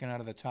people picking out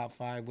of the top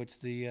 5, what's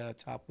the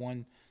top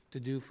 1 to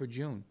do for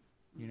June,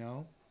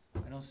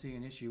 I don't see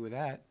an issue with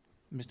that.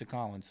 Mr.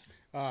 Collins.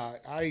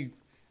 I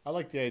I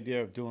like the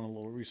idea of doing a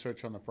little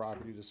research on the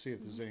property to see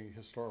if there's any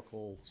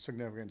historical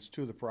significance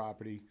to the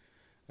property,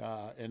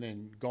 and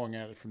then going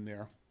at it from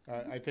there.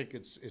 I think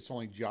it's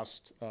only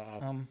just,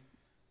 I'm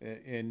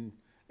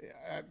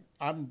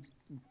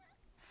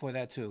For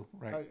that too,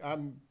 right?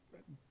 I'm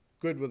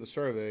good with the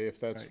survey if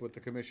that's Right. what the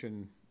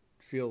commission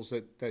feels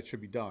that should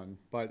be done.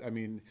 But, I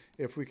mean,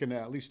 if we can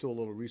at least do a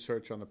little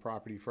research on the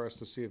property first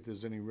to see if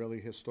there's any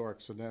really historic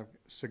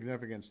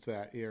significance to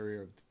that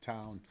area of the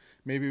town.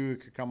 Maybe we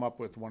could come up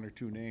with one or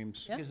two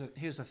names. Yeah.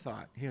 Here's a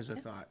thought,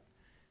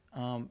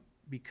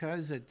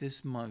 because at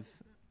this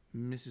month,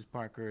 Mrs.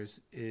 Parker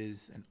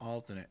is an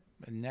alternate,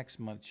 but next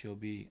month she'll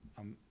be,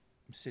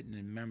 sitting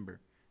in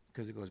member,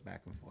 because it goes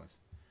back and forth.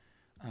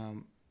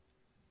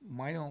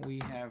 Why don't we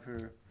have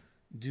her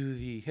do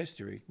the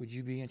history? Would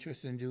you be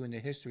interested in doing the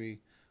history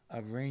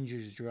of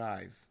Rangers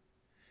Drive?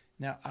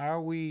 Now,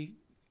 are we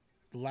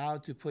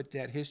allowed to put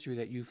that history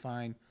that you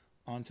find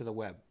onto the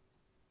web?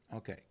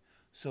 Okay,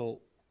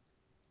 so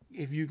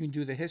if you can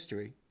do the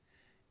history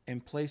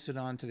and place it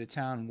onto the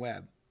town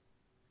web,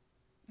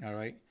 all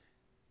right,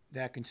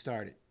 that can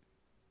start it.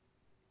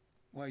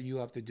 What are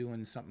you up to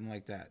doing something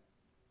like that?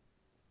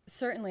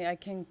 Certainly, I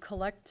can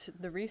collect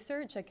the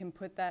research, I can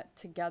put that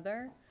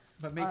together.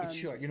 But make it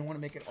short. You don't want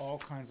to make it all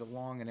kinds of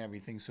long and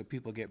everything, so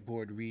people get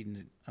bored reading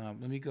it.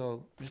 Let me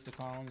go, Mr.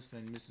 Collins,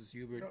 then Mrs.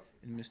 Hubert,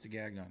 and Mr.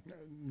 Gagnon.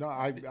 No,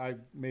 I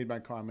made my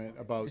comment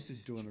about This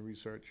is- doing the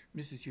research.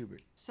 Mrs.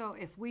 Hubert. So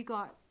if we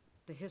got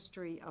the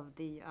history of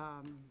the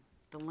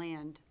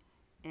land,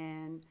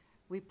 and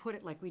we put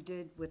it like we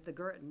did with the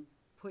Girton,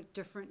 put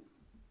different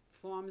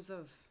forms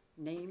of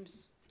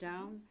names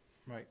down,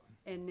 Right.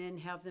 and then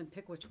have them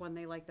pick which one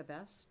they like the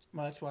best?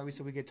 Well, that's why we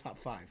said we get top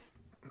five.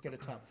 Get a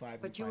top five.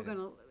 and But you were find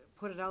it. gonna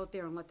put it out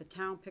there and let the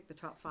town pick the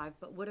top five,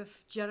 but what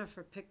if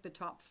Jennifer picked the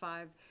top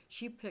five?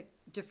 She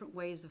picked different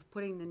ways of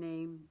putting the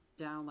name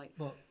down, like,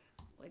 Well,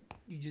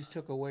 you just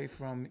took away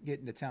from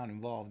getting the town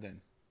involved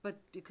then. but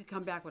you could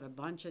come back with a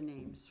bunch of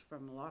names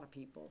from a lot of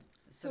people.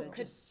 So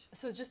instead of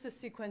so just a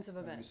sequence of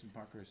events. Mrs.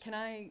 Parker's. Can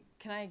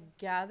I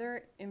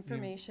gather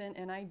information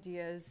and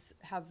ideas,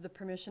 have the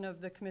permission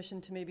of the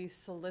commission to maybe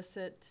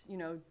solicit,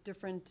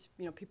 different,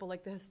 people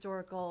like the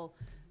Historical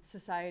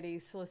Society,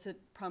 solicit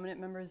prominent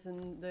members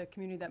in the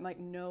community that might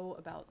know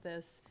about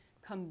this,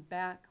 come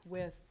back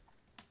with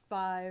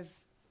 5,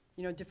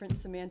 different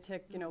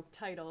semantic,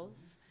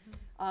 titles.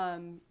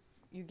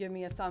 You give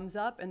me a thumbs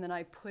up, and then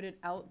I put it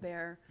out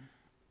there,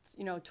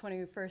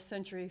 21st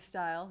century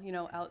style,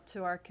 out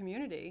to our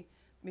community.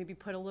 Maybe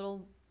put a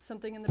little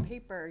something in the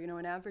paper,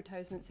 an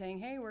advertisement saying,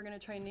 hey, we're gonna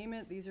try and name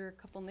it. These are a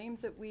couple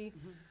names that we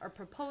are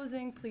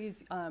proposing.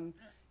 Please, I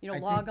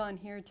log think- on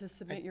here to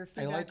submit your I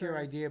feedback. like your or-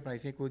 idea, but I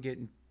think we're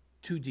getting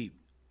too deep.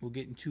 We're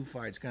getting too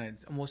far. It's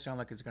almost sound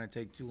like it's gonna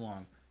take too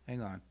long.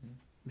 Hang on.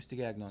 Mr.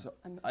 Gagnon. So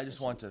I just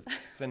want to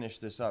finish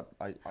this up.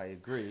 I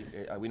agree.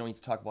 We don't need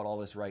to talk about all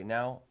this right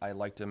now. I'd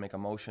like to make a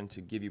motion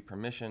to give you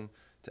permission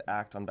to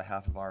act on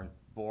behalf of our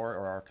board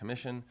or our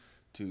commission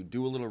to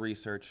do a little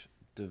research,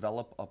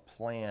 develop a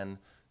plan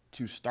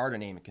to start a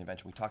naming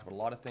convention. We talked about a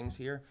lot of things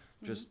here.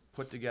 Just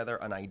put together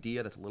an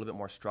idea that's a little bit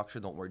more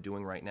structured than what we're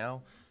doing right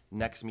now.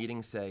 Next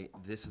meeting, say,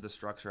 this is the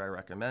structure I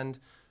recommend.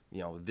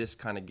 This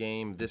kind of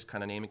game, this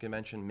kind of naming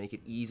convention. Make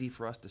it easy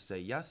for us to say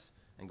yes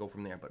and go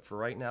from there. But for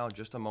right now,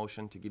 just a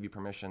motion to give you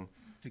permission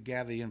To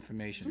gather the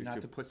information, not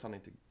to to, put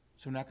something to.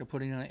 so we're not gonna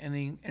put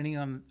any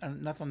on,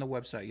 nothing on the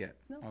website yet?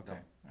 No. Okay,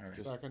 all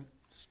right. Second?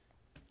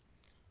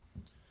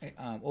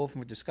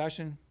 Open for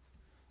discussion.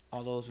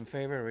 All those in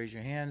favor, raise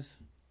your hands.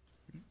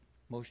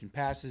 Motion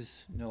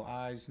passes. No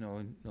ayes,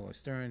 no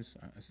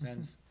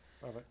abstentions.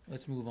 Perfect.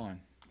 Let's move on.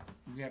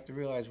 We have to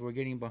realize we're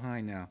getting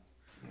behind now.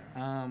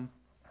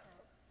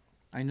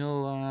 I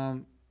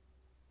know,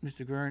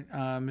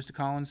 Mr.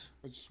 Collins,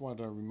 I just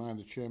wanted to remind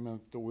the chairman,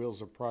 the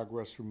wheels of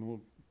progress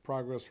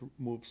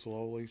move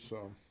slowly,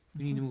 so.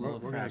 we need to move a We're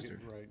little gonna faster.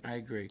 get right. I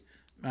agree.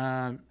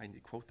 I need to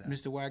quote that.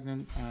 Mr.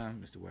 Wagner,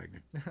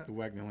 the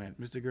Wagner Land.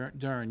 Mr.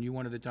 Dern, you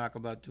wanted to talk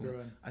about doing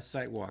Durin. a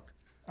site walk.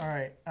 All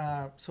right.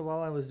 So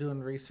while I was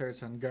doing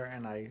research on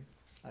Girton, I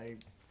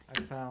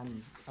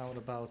found out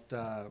about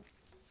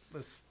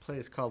this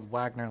place called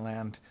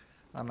Wagnerland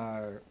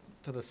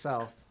to the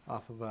south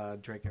off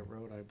of Drake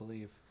Road, I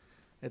believe.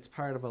 It's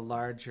part of a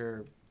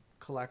larger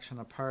collection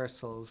of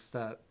parcels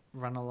that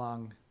run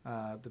along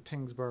the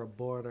Tingsboro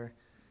border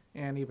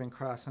and even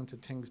cross into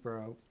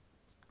Tingsboro.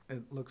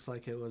 It looks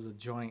like it was a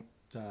joint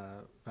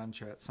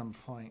venture at some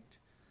point.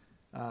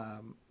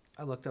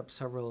 I looked up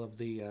several of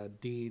the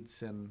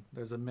deeds, and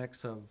there's a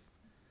mix of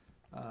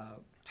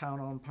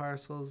town-owned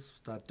parcels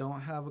that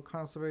don't have a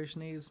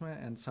conservation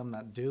easement and some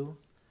that do.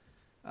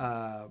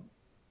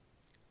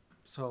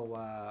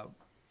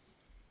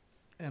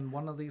 And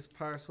one of these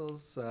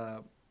parcels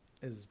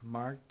is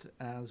marked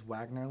as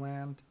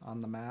Wagnerland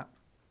on the map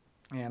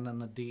and in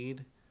the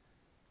deed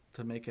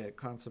to make it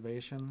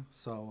conservation.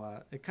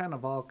 So it kind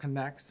of all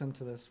connects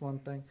into this one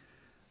thing.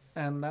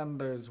 And then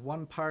there's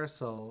one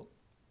parcel,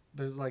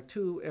 there's like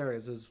 2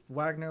 areas. There's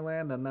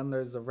Wagnerland, and then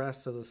there's the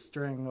rest of the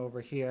string over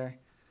here.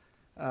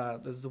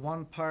 There's the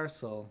one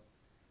parcel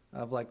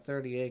of like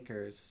 30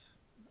 acres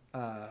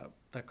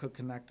that could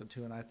connect the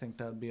two, and I think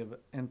that would be of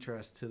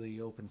interest to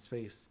the open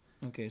space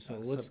Okay, so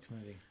let's,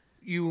 subcommittee.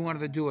 you wanted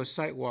to do a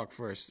site walk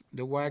first,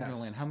 the Wagner Yes.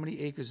 land, how many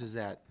acres is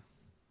that?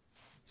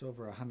 It's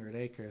over 100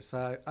 acres.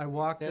 So I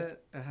walked That-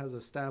 it. It has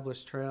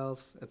established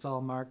trails. It's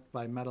all marked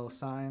by metal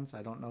signs.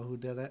 I don't know who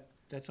did it.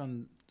 That's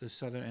on the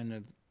southern end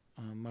of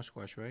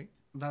Musquash, right?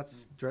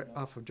 That's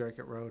off of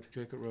Dracut Road.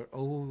 Dracut Road,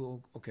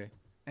 oh, okay.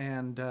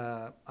 And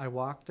I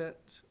walked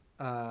it,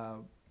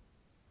 and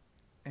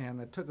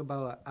it took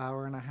about an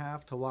hour and a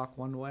half to walk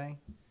one way.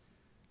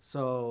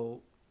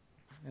 So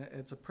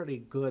it's a pretty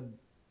good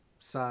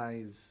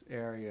size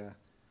area.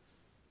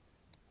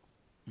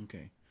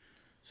 Okay.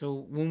 So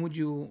when would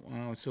you,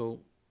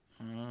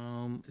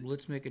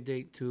 let's make a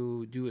date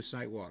to do a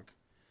site walk.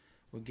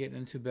 We're getting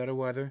into better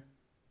weather.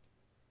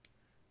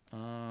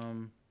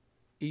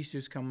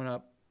 Easter's coming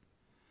up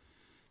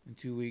in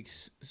 2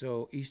 weeks.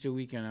 So Easter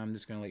weekend, I'm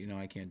just gonna let you know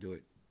I can't do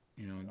it.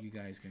 You know, you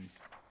guys can,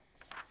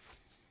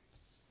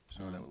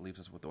 So that leaves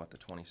us with what, the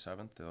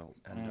 27th, the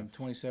end of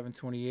 27th,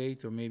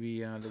 28th, or maybe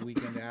the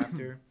weekend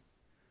after.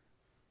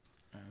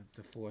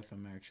 The 4th,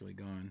 I'm actually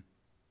gone.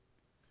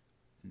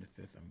 And the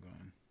 5th, I'm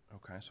gone.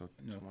 Okay, so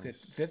No, 20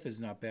 fifth is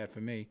not bad for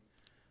me.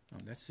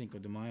 That's Cinco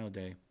de Mayo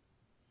Day.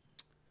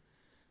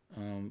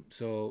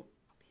 So,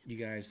 you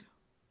guys,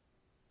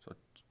 so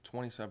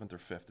 27th or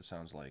 5th, it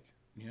sounds like.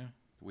 yeah,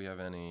 Do we have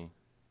any?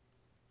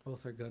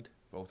 Both are good.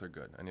 Both are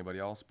good. Anybody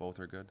else? Both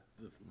are good?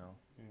 No.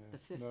 The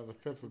fifth No, the is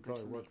fifth would good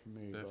probably for me. work for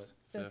me, but. Fifth.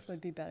 Fifth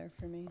would be better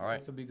for me. All right.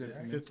 that would be good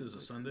for me. Fifth is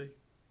a Sunday?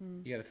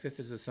 Yeah, the 5th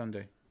is a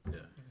Sunday.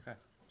 Yeah.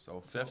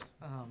 So 5th.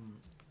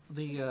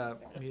 The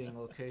meeting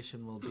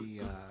location will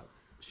be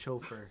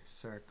Chauffeur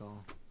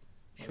Circle.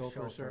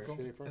 Chauffeur Circle?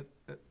 Schaefer?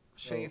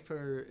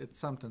 Schaefer, it's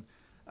something.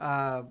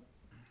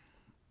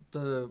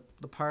 The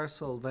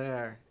parcel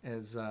there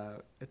is,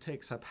 it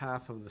takes up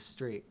half of the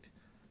street.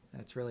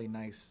 It's really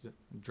nice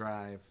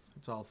drive.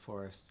 It's all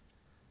forest.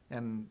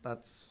 And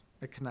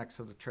it connects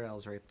to the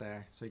trails right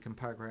there. So you can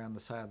park right on the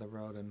side of the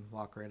road and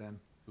walk right in.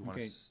 We want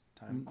Okay.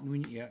 time?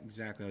 Yeah,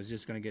 exactly. I was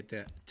just gonna get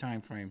that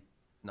time frame.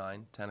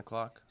 9, 10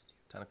 o'clock?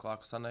 10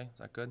 o'clock Sunday? Is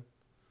that good?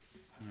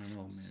 I don't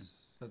know, man.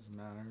 Doesn't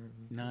matter.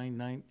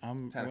 9,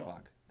 I'm. 10 real-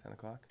 o'clock. 10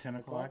 o'clock? 10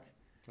 o'clock?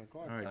 10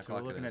 o'clock. All right, 10 so we're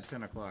o'clock it looking at is.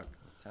 10 o'clock,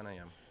 10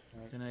 a.m.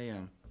 10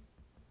 a.m.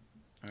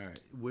 All right,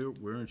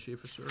 We're in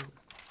Schaefer Circle?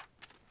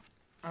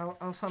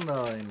 I'll send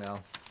out an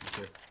email.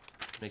 Okay.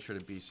 Make sure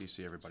to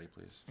BCC everybody,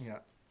 please. Yeah.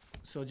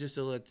 so just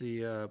to let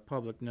the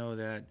public know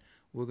that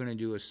we're gonna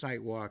do a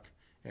site walk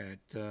at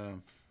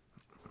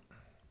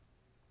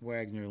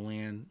Wagner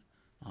Land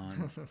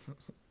on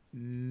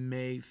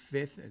May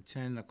 5th at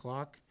 10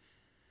 o'clock.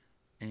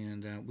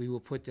 And we will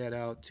put that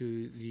out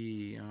to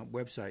the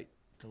website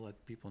to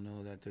let people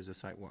know that there's a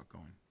site walk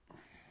going.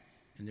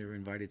 And they're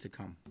invited to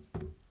come.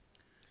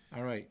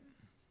 All right,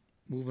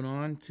 moving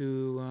on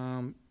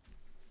to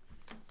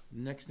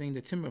next thing,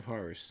 the Timber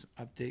Forest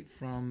update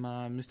from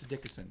Mr.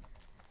 Dickerson.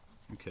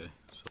 Okay,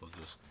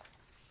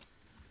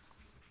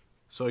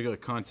 so I got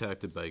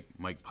contacted by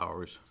Mike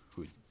Powers,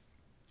 who had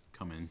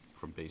come in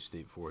from Bay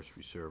State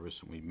Forestry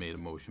Service, and we made a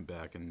motion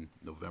back in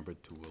November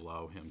to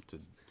allow him to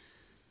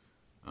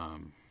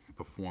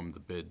perform the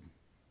bid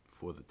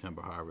for the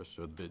timber harvest,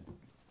 or the bid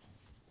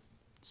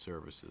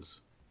services.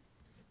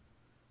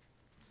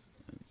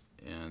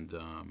 And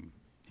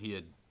he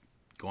had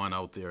gone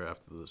out there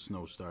after the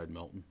snow started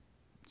melting,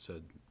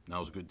 said,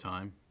 now's a good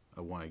time.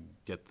 I want to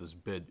get this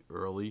bid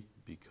early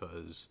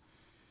because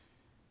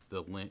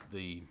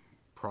the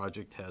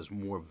project has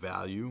more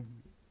value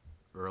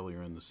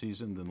earlier in the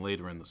season than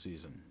later in the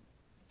season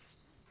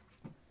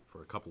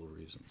for a couple of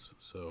reasons.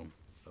 So,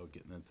 without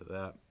getting into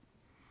that.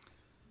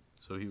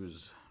 So he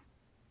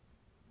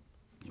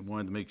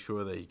wanted to make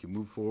sure that he could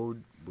move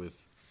forward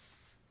with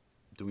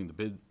doing the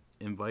bid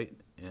invite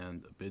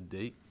and a bid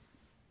date,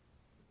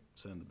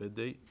 send the bid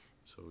date,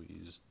 so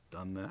he's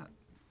done that.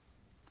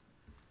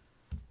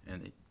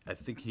 And I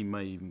think he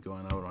might even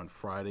gone out on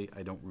Friday.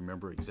 I don't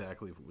remember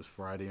exactly if it was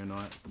Friday or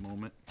not at the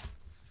moment.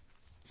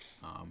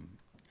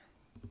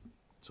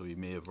 So he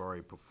may have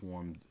already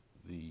performed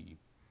the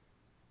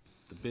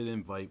bid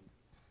invite,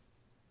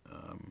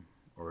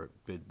 or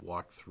bid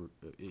walkthrough.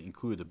 It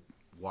included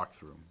a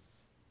walkthrough.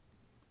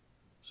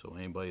 So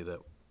anybody that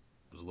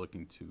was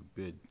looking to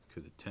bid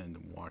could attend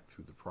and walk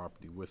through the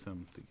property with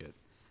him to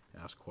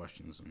ask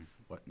questions and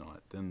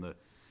whatnot. Then the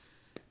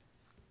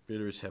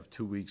bidders have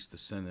 2 weeks to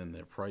send in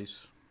their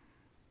price.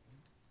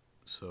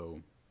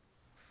 So,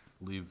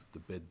 I believe the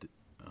bid,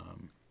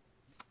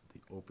 the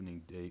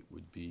opening date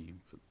would be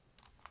for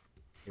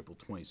April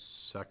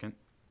 22nd,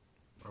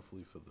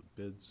 roughly, for the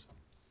bids.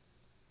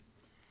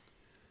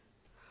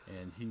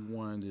 And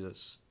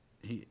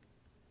he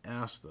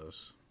asked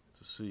us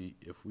to see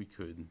if we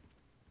could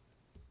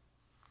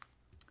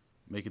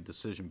make a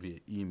decision via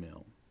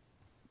email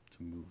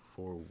to move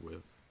forward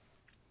with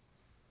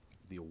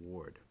the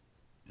award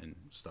and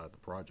start the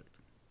project.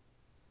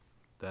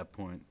 At that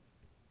point,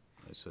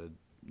 I said,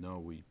 no,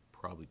 we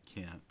probably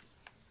can't,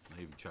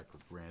 I even checked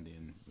with Randy,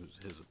 and it was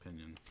his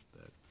opinion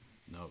that,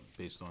 no,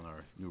 based on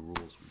our new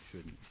rules, we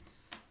shouldn't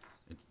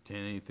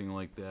entertain anything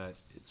like that.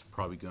 It's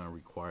probably gonna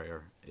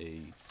require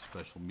a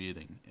special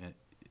meeting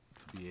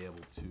to be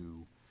able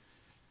to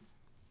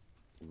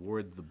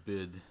award the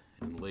bid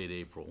in late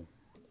April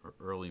or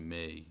early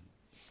May.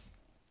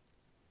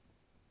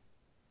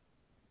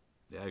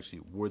 They actually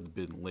award the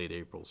bid in late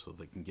April so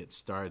they can get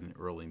started in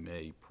early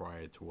May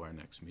prior to our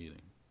next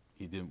meeting.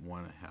 He didn't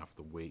want to have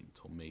to wait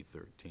until May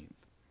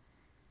 13th.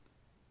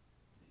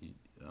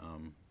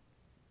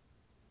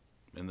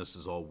 And this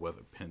is all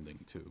weather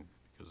pending too,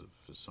 because if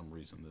for some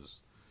reason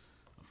there's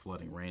a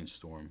flooding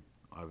rainstorm,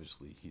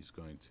 obviously he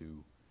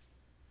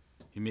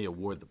may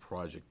award the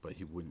project, but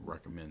he wouldn't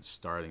recommend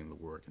starting the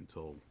work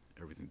until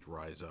everything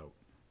dries out.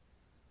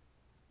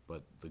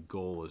 But the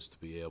goal is to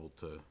be able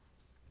to,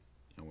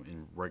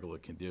 in regular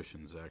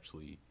conditions,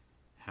 actually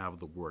have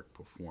the work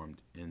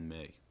performed in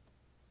May.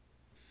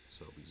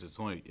 So, because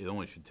it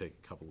only should take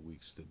a couple of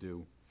weeks to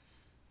do,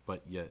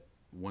 but yet,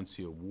 once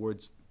he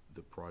awards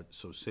the project,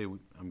 so say,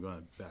 I'm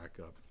gonna back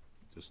up,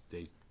 just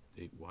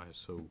date-wise,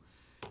 so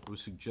it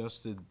was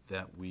suggested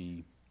that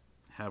we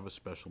have a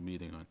special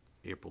meeting on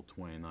April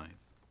 29th.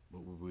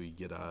 What would we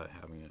get out of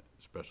having a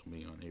special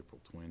meeting on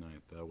April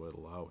 29th? That would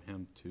allow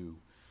him to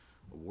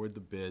award the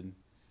bid,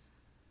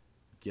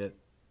 do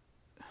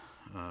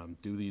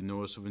the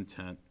notice of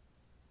intent,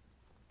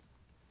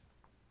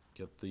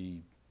 get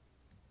the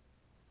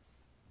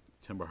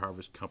Timber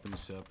Harvest Company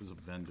set up as a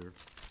vendor,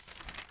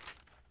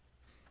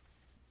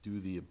 do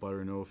the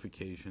abutter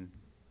notification,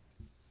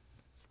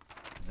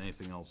 and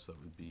anything else that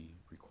would be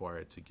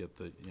required to get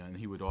and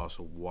he would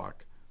also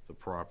walk the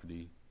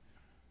property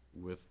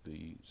with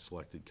the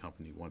selected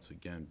company once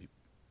again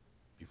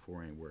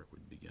before any work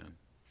would begin,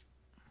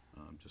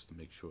 just to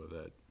make sure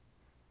that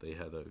they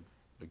had a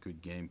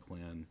good game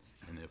plan,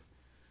 and if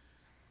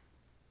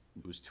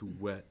it was too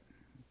wet,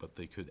 but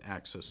they could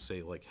access,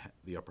 say, like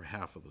the upper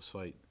half of the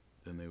site,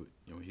 then they would,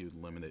 he would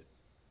limit it.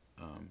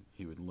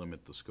 He would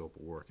limit the scope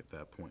of work at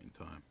that point in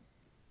time.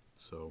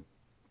 So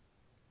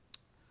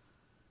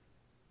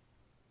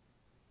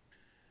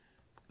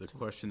the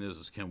question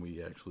is can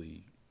we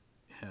actually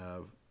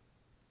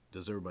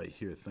does everybody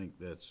here think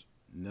that's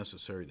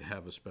necessary to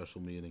have a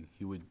special meeting?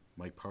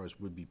 Mike Powers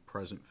would be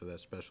present for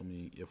that special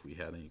meeting if we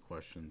had any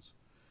questions.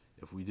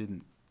 If we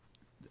didn't,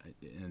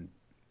 and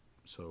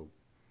so.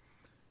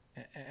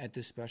 At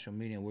this special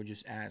meeting, we're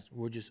just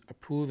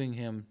approving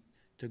him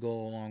to go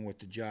along with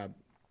the job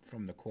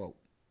from the quote.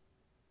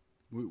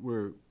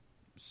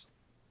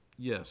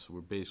 Yes,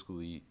 we're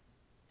basically,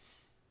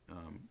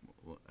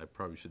 I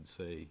probably should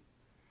say,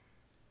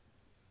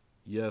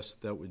 yes,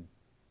 that would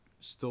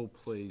still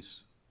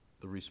place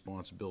the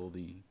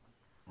responsibility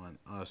on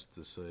us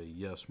to say,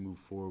 yes, move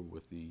forward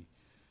with the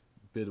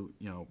bid,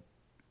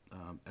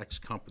 X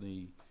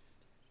company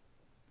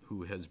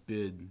who has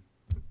bid,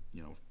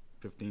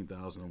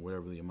 15,000 or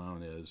whatever the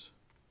amount is,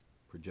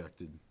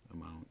 projected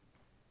amount,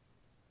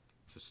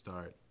 to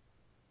start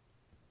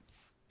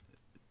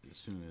as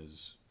soon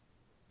as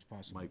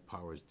Mike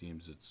Powers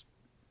deems it's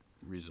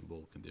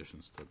reasonable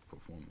conditions to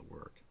perform the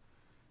work.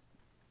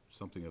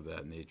 Something of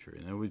that nature.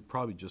 And it would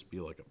probably just be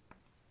like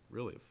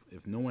really,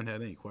 if no one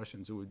had any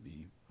questions, it would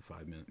be a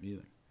 5-minute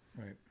meeting.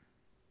 Right.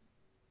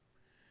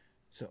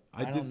 So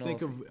I did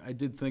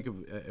think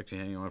of actually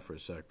hanging on for a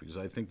sec, because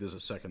I think there's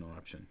a second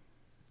option,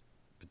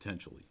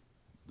 potentially.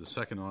 The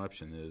second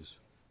option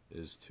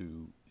is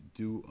to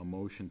do a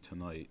motion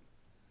tonight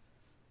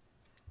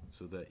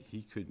so that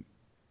he could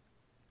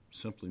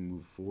simply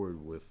move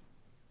forward with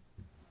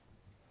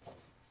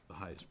the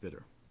highest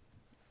bidder.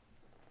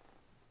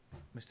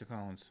 Mr.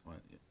 Collins.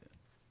 Are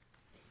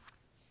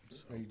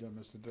you done,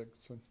 Mr.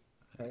 Dickinson?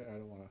 I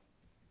don't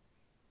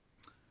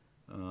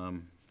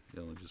wanna.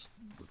 Let me just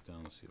look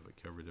down and see if I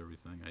covered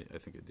everything. I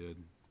think I did.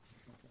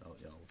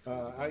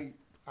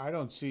 I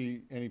don't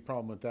see any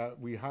problem with that.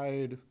 We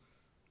hired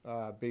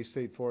Bay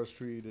State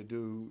Forestry to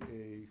do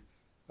a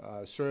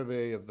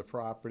survey of the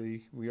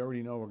property. We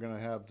already know we're gonna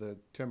have the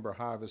timber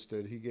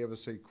harvested. He gave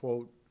us a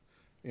quote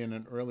in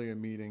an earlier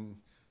meeting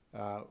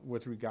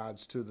with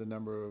regards to the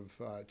number of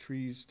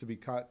trees to be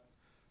cut,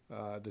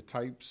 the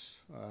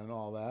types, and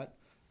all that.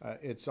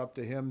 It's up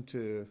to him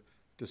to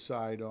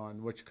decide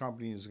on which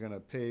company is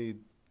gonna pay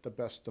the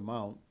best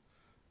amount.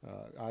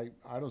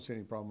 I don't see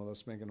any problem with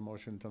us making a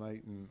motion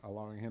tonight and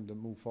allowing him to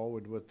move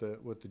forward with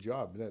the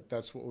job.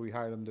 That's what we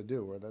hired him to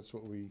do, or that's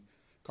what we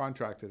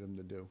contracted him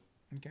to do.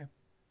 Okay.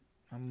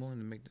 I'm willing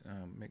to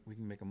we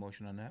can make a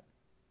motion on that.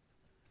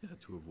 Yeah,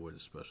 to avoid a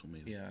special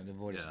meeting. Yeah, to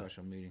avoid a Yeah.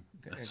 special meeting.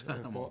 That's-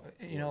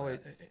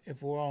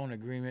 If we're all in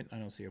agreement, I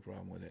don't see a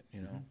problem with it,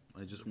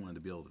 I just wanted to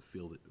be able to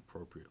field it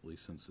appropriately,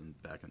 since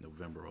back in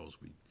November,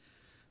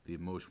 the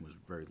motion was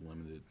very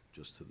limited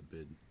just to the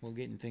bid. We're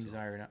getting things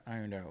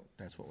ironed out,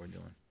 that's what we're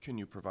doing. Can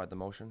you provide the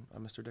motion,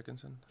 Mr.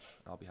 Dickinson?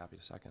 I'll be happy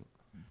to second.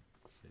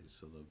 Okay,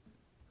 so the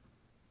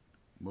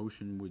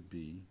motion would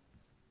be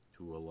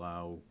to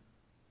allow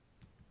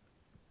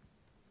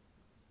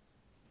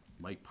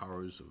Mike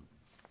Powers of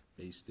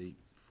Bay State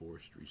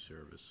Forestry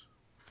Service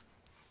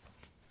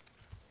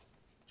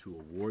to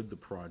award the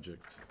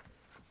project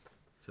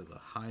to the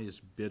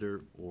highest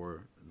bidder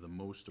or the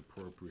most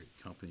appropriate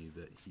company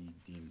that he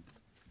deemed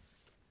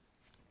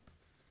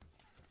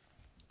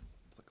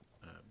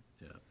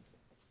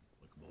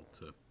applicable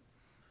to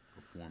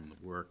perform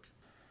the work,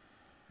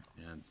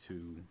 and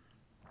to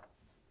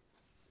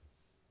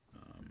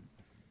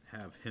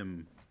have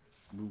him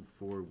move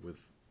forward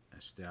with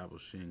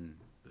establishing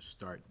the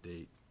start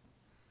date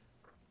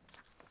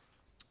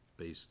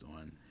based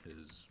on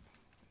his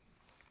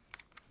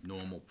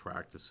normal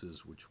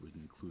practices, which would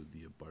include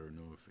the abutter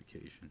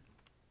notification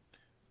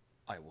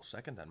I will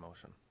second that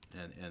motion.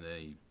 and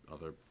any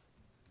other,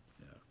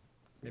 yeah.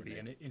 Maybe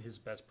in his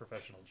best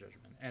professional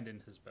judgment, and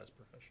in his best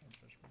professional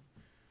judgment.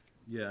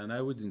 Yeah, and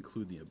I would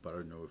include the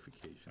abutter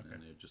notification in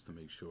Okay. there, just to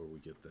make sure we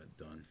get that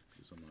done,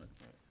 because I'm not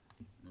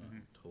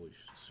totally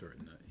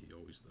certain that he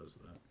always does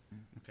that.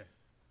 Okay.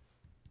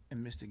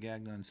 And Mr.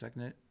 Gagnon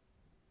seconded it.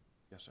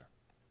 Yes, sir.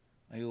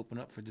 I open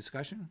up for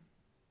discussion.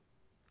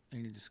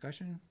 Any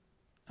discussion?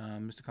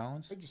 Mr.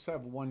 Collins? I just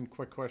have one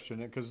quick question,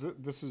 because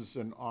this is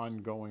an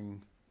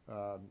ongoing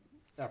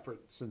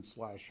effort since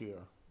last year.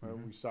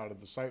 We started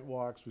the site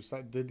walks,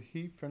 did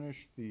he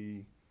finish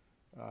the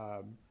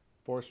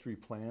forestry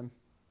plan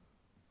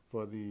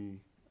for the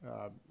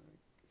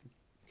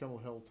Kimball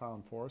Hill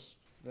Town Forest?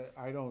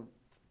 I don't,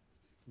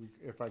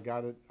 if I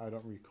got it, I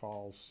don't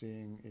recall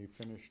seeing a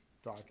finished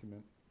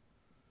document.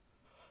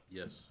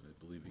 Yes,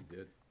 I believe he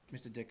did.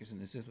 Mr.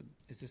 Dickerson, is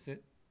this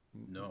it?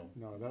 No,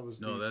 No, that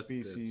was No, the that's-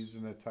 species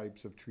and the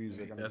types of trees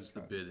that are gonna be that's the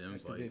cut. bid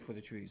That's the bid invite, for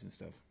the trees and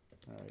stuff.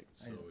 All right.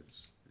 so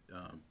it's,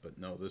 but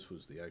no, this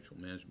was the actual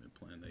management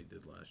plan they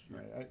did last All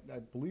year. right, I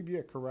believe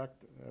you're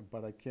correct,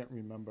 but I can't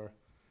remember,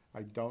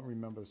 I don't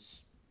remember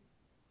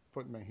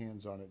putting my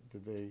hands on it.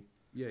 Did they?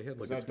 Yeah, he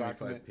had Is like a that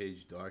document-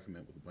 25-page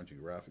document with a bunch of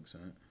graphics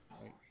in it.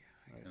 Right.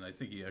 And I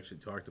think he actually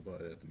talked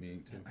about it at the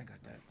meeting too. I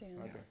got that. Stand.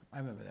 Yeah, I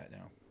remember that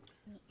now.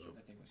 So,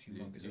 That thing was did- humongous.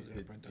 I was gonna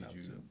did- print it did out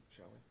you too.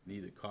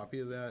 Need a copy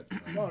of that?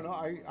 No,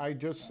 I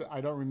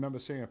don't remember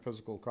seeing a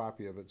physical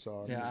copy of it,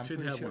 so. Yeah, I'm Should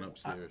pretty have sure. one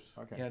upstairs.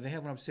 Okay, Yeah, they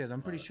have one upstairs.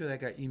 I'm pretty sure that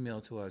got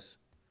emailed to us.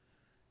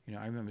 You know,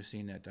 I remember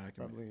seeing that document.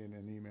 probably in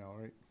an email,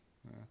 right?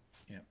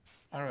 Yeah.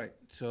 All right,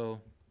 so,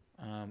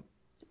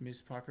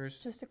 Ms.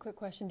 Parkhurst? Just a quick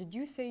question. Did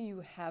you say you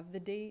have the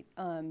date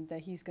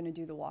that he's going to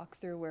do the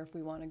walkthrough where if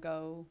we want to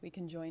go, we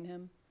can join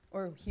him?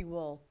 Or he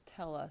will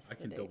tell us I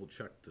the can date? double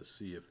check to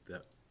see if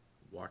that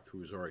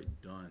walkthrough is already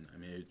done. I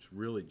mean, it's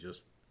really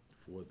just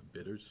for the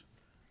bidders.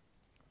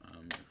 If, I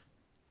don't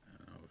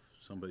know, if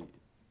somebody,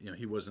 you know,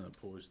 he wasn't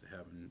opposed to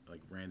having, like,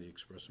 Randy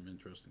express some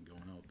interest in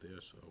going out there,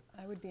 so.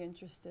 I would be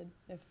interested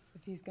if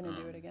he's going to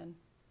do it again.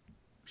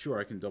 Sure,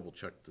 I can double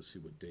check to see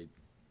what date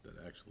that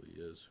actually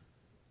is.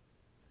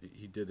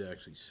 He did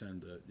actually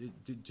send a,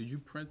 did you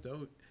print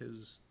out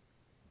his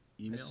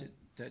email? That's it,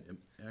 that- It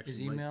his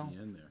actually might email? be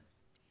in there.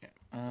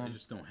 Yeah, I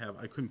just don't have,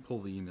 I couldn't pull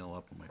the email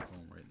up on my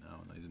phone right now,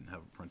 and I didn't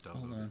have a printout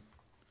Hold of it. on.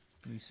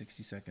 Give me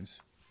 60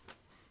 seconds.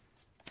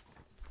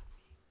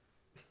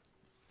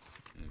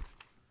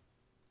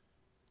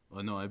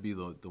 Well, no, I'd be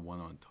the one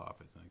on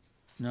top, I think.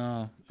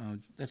 No,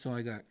 that's all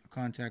I got.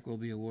 Contact will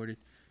be awarded.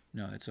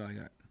 No, that's all I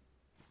got.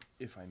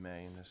 If I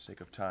may, in the sake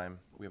of time,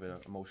 we have a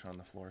motion on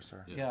the floor,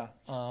 sir. Yeah,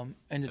 end of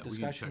Yeah, we can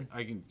discussion. check-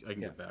 I can Yeah.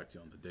 get back to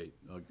you on the date.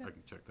 I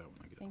can check that when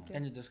I get home. Thank you.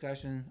 End of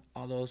discussion.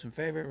 All those in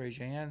favor, raise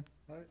your hand.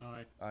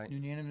 Aye. Aye.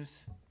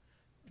 Unanimous.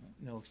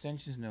 No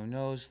extensions, no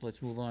nos.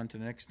 Let's move on to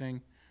the next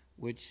thing,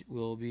 which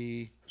will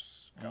be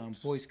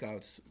Boy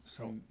Scouts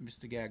from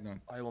Mr.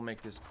 Gagnon. I will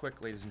make this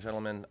quick, ladies and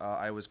gentlemen.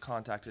 I was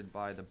contacted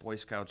by the Boy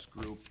Scouts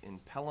group in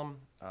Pelham.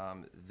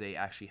 They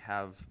actually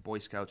have Boy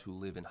Scouts who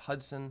live in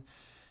Hudson.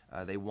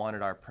 They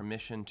wanted our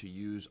permission to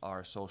use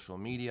our social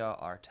media,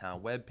 our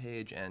town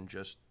webpage, and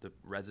just the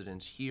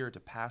residents here to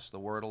pass the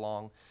word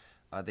along.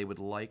 They would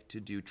like to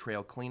do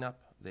trail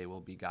cleanup. They will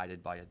be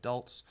guided by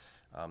adults.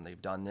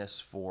 They've done this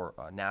for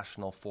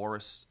national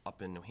forests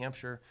up in New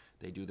Hampshire.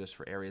 They do this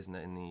for areas in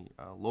the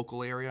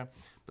local area,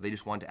 but they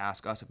just wanted to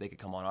ask us if they could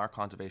come on our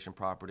conservation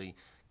property,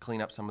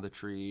 clean up some of the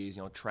trees,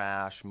 you know,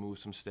 trash, move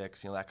some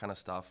sticks, you know, that kind of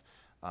stuff.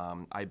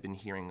 I've been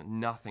hearing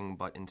nothing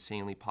but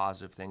insanely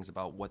positive things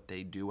about what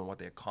they do and what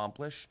they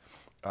accomplish.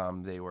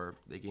 They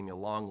gave me a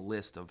long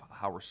list of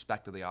how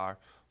respected they are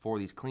for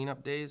these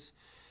cleanup days.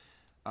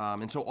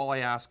 And so all I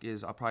ask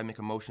is I'll probably make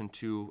a motion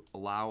to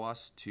allow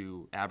us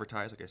to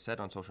advertise, like I said,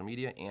 on social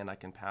media, and I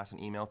can pass an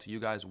email to you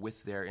guys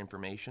with their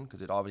information,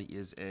 because it already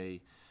is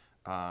it's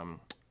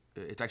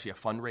actually a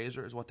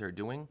fundraiser is what they're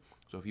doing.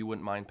 So if you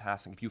wouldn't mind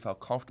passing, if you felt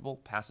comfortable,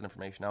 pass that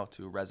information out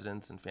to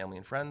residents and family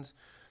and friends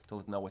to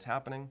let them know what's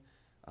happening.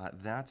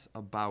 That's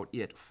about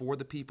it. For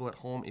the people at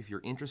home, if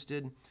you're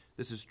interested,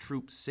 this is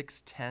Troop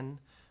 610.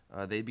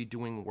 They'd be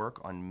doing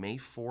work on May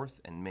 4th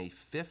and May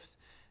 5th.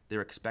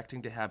 They're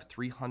expecting to have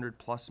 300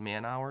 plus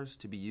man hours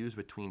to be used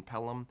between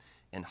Pelham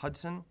and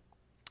Hudson.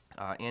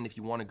 And if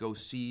you want to go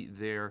see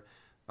their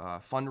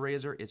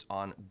fundraiser, it's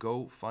on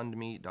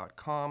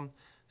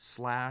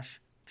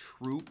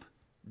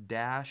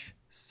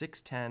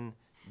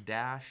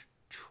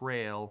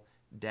gofundme.com/troop-610-trail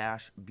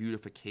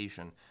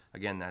Beautification.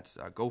 Again, that's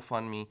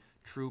GoFundMe,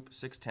 Troop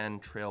 610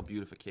 Trail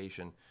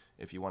Beautification,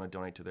 if you want to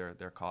donate to their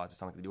cause. It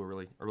sounds like they do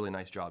a really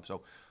nice job.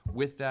 So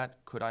with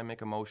that, could I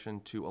make a motion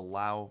to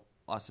allow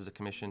us as a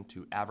commission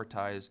to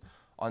advertise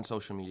on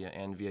social media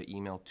and via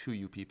email to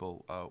you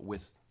people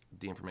with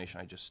the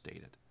information I just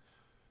stated?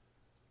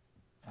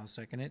 I'll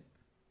second it.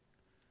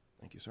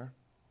 Thank you, sir.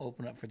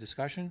 Open up for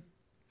discussion.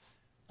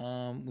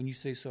 When you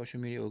say social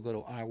media, it will go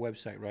to our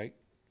website, right?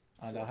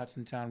 The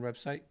Hudson Town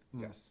website?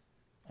 Yes.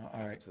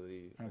 All right. To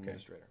the Okay.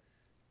 administrator.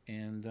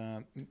 And,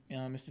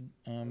 Mr.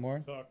 Moore?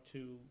 Talk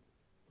to,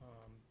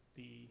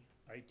 the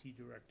IT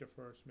director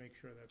first, make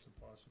sure that's a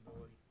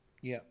possibility.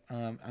 Yeah,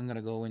 I'm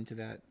gonna go into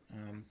that,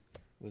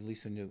 with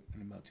Lisa Newt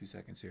in about 2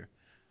 seconds here.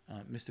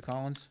 Mr.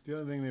 Collins? The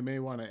other thing they may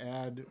want to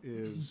add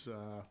is,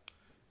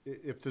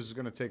 if this is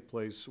going to take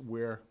place,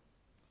 where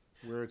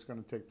it's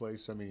going to take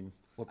place, I mean,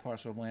 What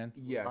parcel of land?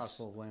 Yes.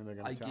 parcel of land they're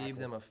going I to tackle. gave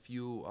them a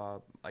few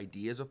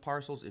ideas of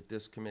parcels. If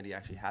this committee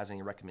actually has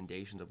any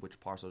recommendations of which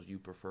parcels you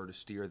prefer to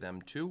steer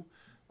them to,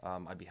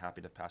 I'd be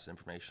happy to pass the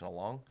information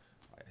along.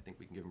 I think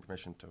we can give them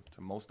permission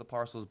to most of the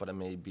parcels, but it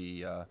may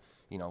be,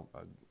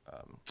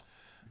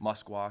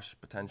 Musquash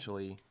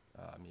potentially,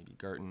 maybe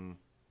Girton,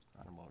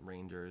 I don't know about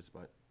Rangers,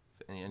 but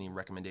any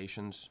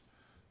recommendations?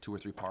 2 or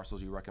 3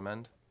 parcels you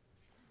recommend?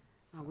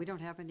 We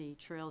don't have any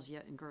trails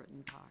yet in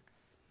Girton Park.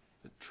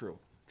 True.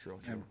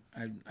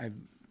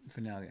 For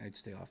now, I'd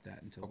stay off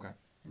that until, Okay.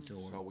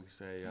 until, So we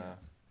say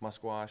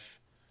Musquash,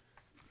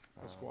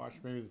 Squash,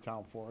 maybe the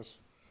town forest.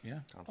 yeah?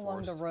 Town Along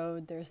the Forest.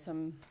 road, there's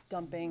some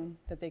dumping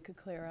that they could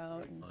clear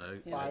out. And,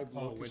 yeah. Five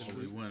Oh, locusts. wait a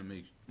We want to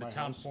make, The My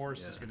town house,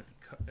 forest is yeah. gonna be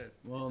cut,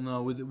 well,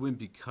 no, it wouldn't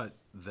be cut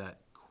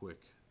that quick,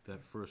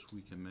 that first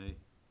week in May.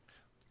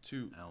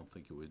 To I don't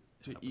think it would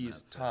to happen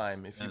ease that fast.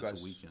 time, if you And it's a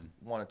guys weekend.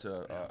 wanted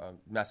to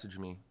message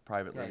me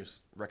privately, Right.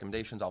 just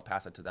recommendations, I'll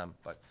pass it to them.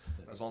 But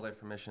as long as I have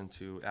permission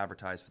to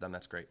advertise for them,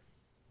 that's great.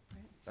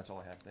 Right. That's all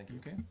I have. Thank you.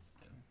 Okay.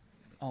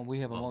 Oh, we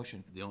have a Well,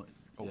 motion. The only,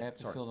 Oh, I have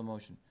to sorry. fill the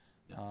motion.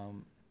 Yeah.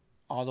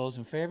 All those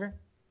in favor?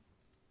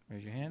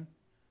 Raise your hand.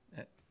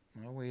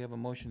 Well, we have a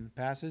motion that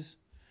passes.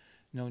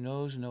 No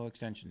noes, no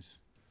extensions.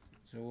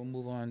 So we'll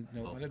move on.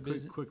 No oh, other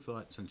business? quick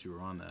thought, since you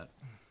were on that.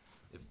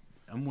 If,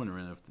 I'm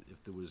wondering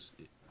if there was,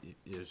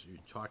 as you're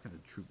talking to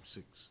Troop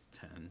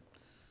 610,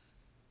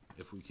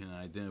 if we can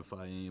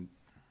identify any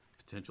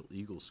potential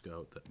Eagle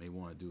Scout that may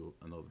want to do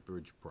another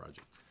bridge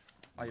project.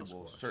 in I will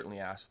Musquash. certainly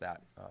ask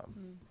that.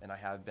 And I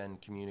have been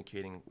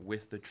communicating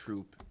with the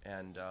troop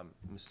and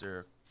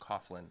Mr.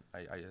 Coughlin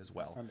as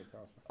well.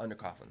 Under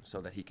Coughlin,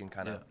 so that he can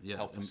kind of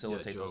help and-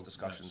 facilitate Joe, those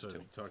discussions so too.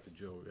 if you talk to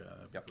Joe,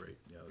 that'd Yep. be great.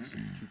 Yeah,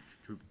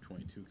 Troop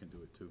 22 can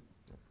do it too.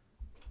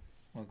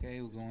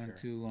 Okay, we'll go on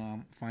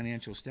to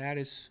financial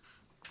status.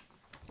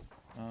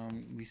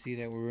 We see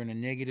that we're in a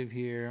negative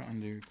here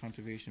under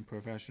conservation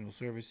professional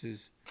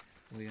services.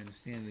 We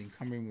understand the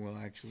encumbering will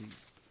actually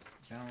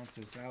balance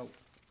this out.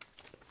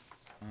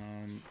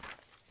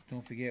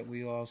 Don't forget,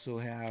 we also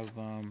have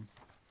a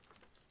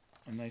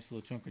nice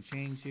little chunk of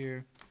change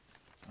here.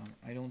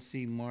 I don't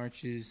see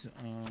March's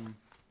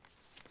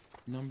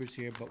numbers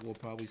here, but we'll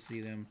probably see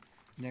them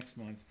next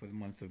month for the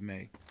month of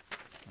May.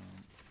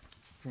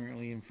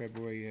 Currently in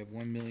February, you have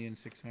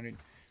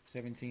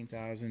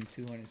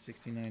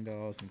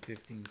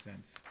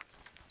 $1,617,269.15.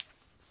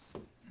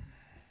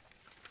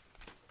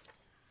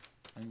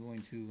 I'm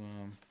going to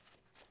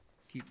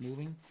keep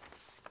moving.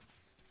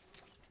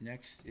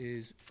 Next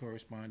is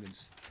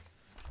correspondence.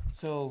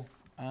 So,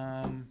 what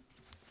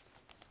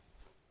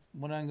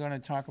I'm gonna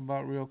talk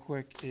about real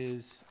quick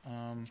is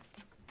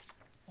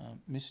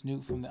Ms.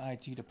 Newt from the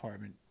IT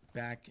department.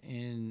 Back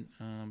in,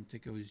 I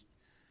think it was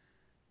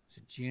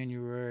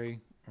January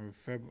or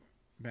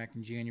back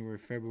in January,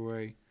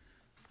 February,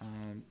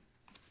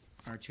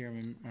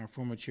 our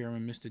former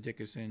chairman, Mr.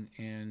 Dickerson,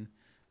 and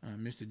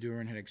Mr.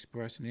 Duran had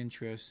expressed an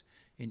interest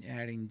in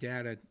adding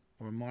data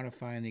or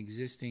modifying the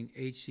existing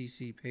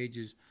HCC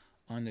pages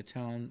on the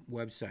town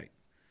website.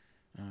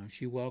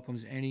 She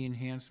welcomes any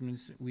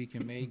enhancements that we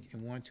can make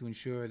and want to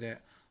ensure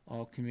that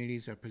all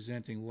committees are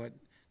presenting what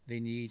they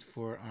need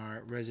for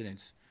our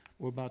residents.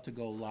 We're about to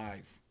go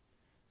live.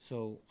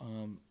 So,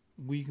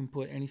 we can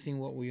put anything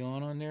what we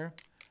on there.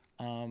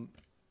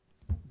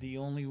 The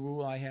only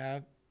rule I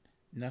have,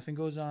 nothing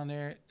goes on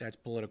there that's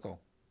political.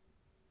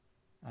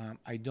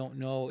 I don't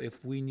know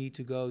if we need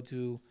to go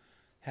to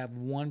have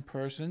one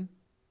person,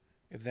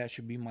 if that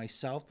should be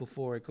myself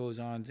before it goes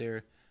on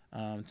there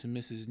to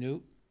Mrs.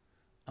 Newt.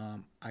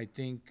 I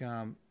think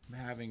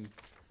having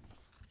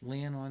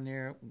land on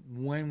there,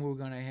 when we're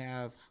gonna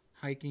have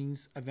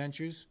hikings,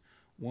 adventures,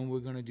 when we're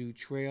gonna do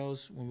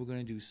trails, when we're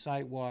gonna do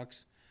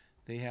sidewalks,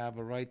 they have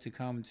a right to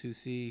come to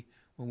see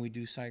when we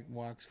do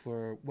sidewalks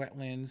for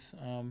wetlands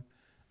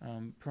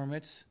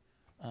permits.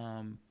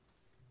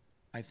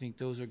 I think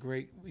those are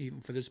great,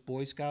 even for this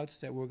Boy Scouts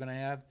that we're gonna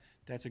have.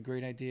 That's a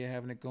great idea,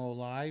 having it go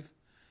live.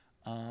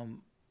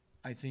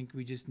 I think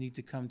we just need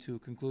to come to a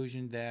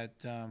conclusion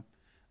that,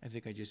 I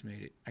think I just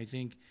made it. I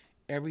think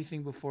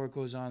everything before it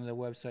goes on the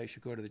website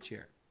should go to the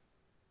chair.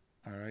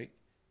 All right?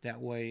 That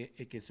way,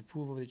 it gets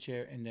approval of the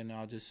chair, and then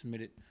I'll just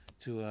submit it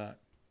to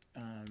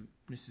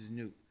Mrs.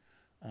 Newt.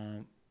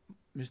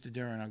 Mr.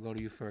 Duran, I'll go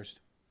to you first.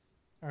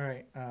 All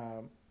right,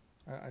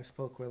 I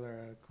spoke with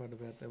her quite a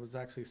bit. It was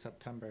actually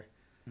September.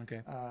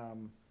 Okay.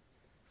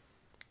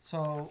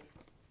 So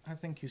I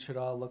think you should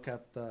all look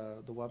at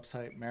the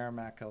website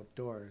Merrimack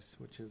Outdoors,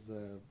 which is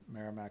the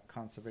Merrimack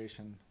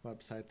Conservation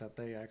website that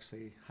they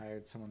actually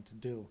hired someone to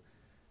do.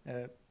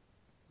 It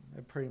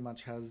pretty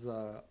much has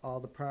all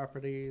the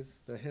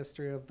properties, the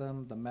history of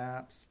them, the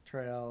maps,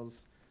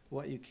 trails,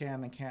 what you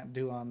can and can't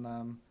do on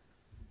them,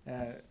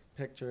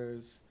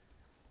 pictures,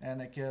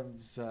 and it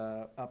gives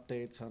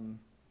updates on,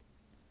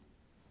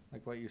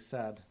 like what you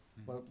said,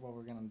 what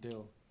we're gonna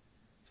do.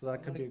 So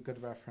that could be a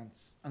good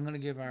reference. I'm gonna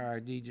give our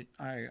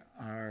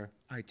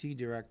IT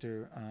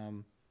director,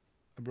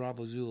 a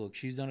Bravo Zulu.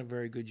 She's done a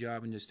very good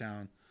job in this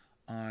town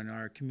on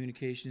our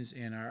communications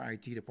and our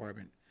IT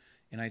department.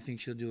 And I think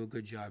she'll do a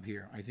good job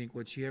here. I think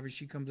whatever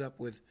she comes up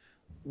with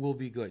will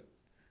be good.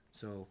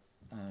 So,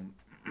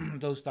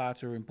 those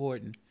thoughts are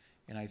important,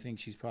 and I think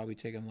she's probably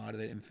taken a lot of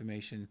that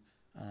information,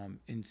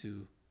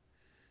 into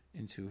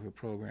her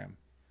program.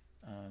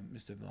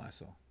 Mr.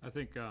 Velasco. I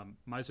think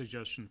my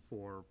suggestion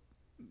for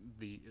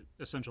the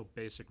essential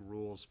basic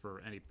rules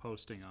for any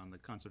posting on the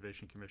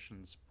Conservation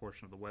Commission's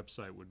portion of the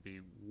website would be,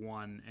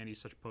 one, any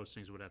such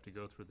postings would have to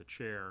go through the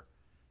chair,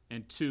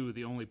 and two,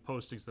 the only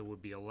postings that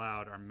would be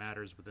allowed are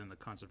matters within the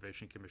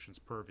Conservation Commission's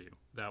purview.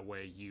 That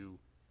way you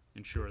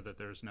ensure that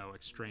there's no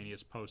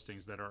extraneous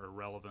postings that are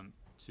irrelevant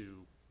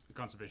to the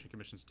Conservation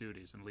Commission's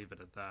duties, and leave it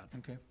at that.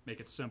 Okay. Make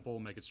it simple,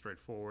 make it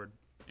straightforward,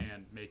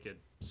 and make it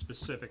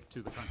specific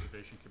to the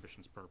Conservation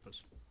Commission's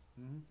purpose.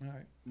 All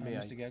right. May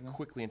Mr. I Gagnon?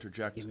 quickly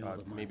interject, Give me all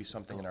the maybe money.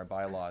 something in our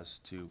bylaws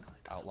to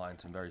outline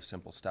some very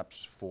simple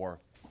steps for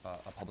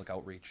a public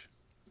outreach?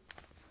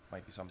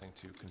 Might be something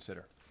to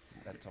consider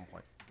at some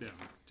point. Yeah.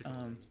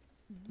 particularly-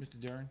 Mr.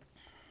 Duran?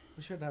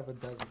 We should have a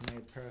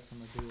designated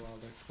person to do all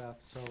this stuff,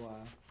 so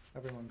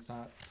everyone's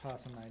not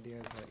tossing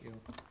ideas at you.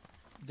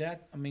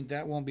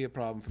 That won't be a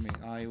problem for me.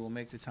 I will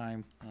make the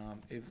time.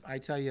 If I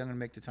tell you I'm gonna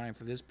make the time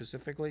for this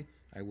specifically,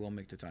 I will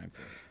make the time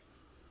for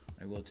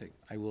it. I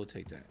will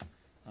take that.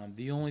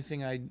 The only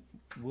thing I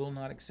will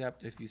not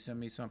accept if you send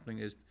me something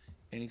is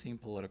anything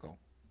political.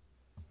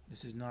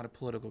 This is not a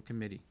political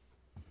committee,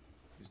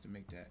 just to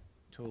make that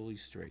totally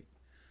straight.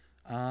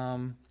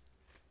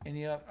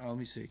 Any other, let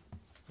me see,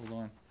 hold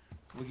on.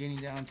 We're getting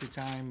down to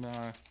time,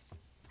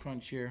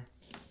 crunch here.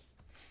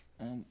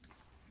 Hold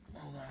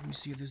on, let me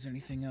see if there's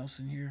anything else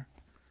in here.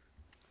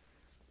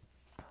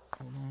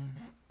 Hold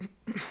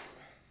on.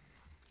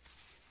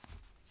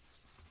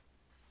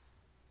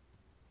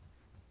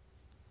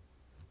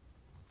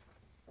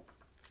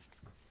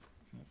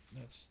 Nope,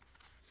 that's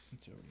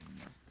already in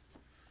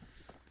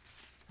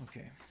there.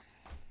 Okay.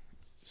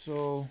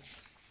 So,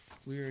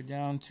 we are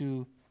down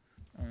to,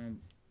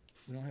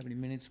 we don't have any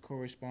minutes,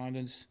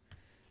 correspondence.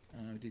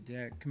 Did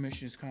that,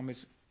 commissioners'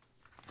 comments?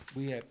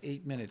 We have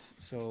 8 minutes,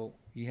 so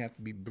you have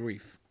to be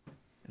brief,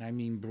 and I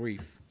mean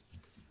brief.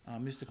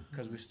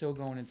 Because we're still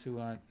going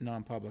into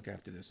non-public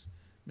after this.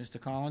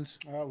 Mr. Collins?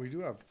 We do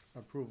have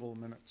approval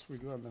minutes. We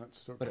do have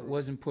minutes to approve. But it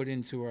wasn't put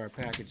into our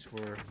package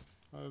for,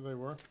 They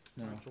were?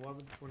 No. March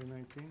 11th,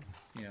 2019?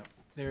 yeah,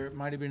 there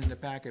might have been in the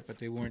packet, but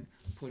they weren't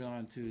put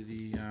onto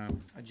the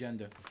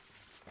agenda.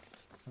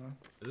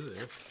 Is it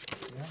there?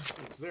 Yeah,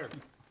 it's there.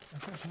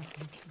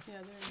 Yeah,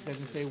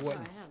 Doesn't say what, I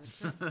have it,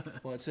 sure.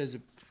 well, it says,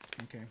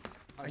 okay.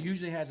 It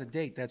usually has a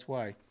date, that's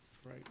why,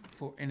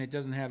 Right. and it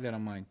doesn't have that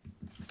on mine.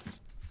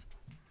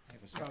 I have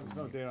a No, second There's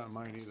no one. date on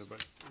mine either,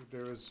 but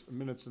there is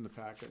minutes in the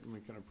packet and we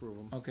can approve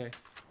them. Okay,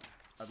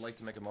 I'd like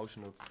to make a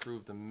motion to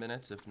approve the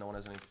minutes if no one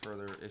has any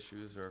further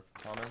issues or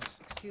comments.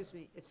 Excuse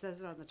me, it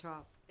says it on the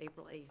top,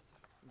 April 8th,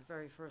 the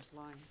very first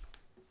line.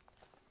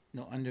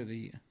 no, under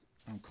the,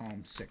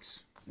 column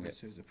 6, where it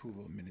says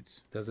approval of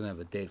minutes. Doesn't have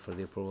a date for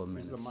the approval of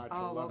This is minutes the March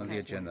Oh, 11th. on the okay.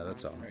 agenda,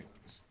 that's all. Right.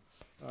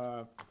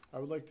 I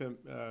would like to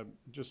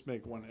just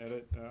make one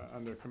edit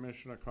under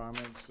Commissioner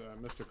comments.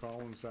 Mr.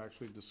 Collins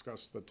actually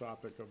discussed the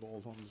topic of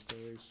Old Homes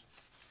Days,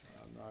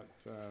 not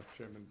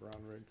Chairman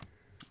Brownrigg.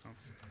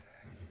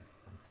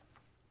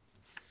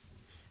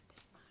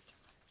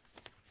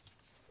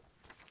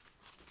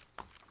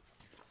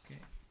 Okay.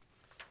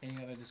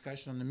 Any other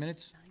discussion on the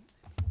minutes?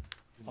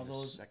 All Just a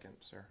those- Second,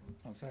 sir.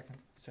 Oh,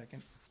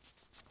 second.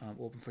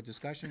 Open for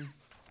discussion.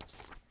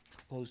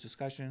 Closed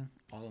discussion.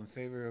 All in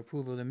favor of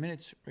approval of the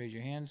minutes, raise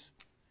your hands.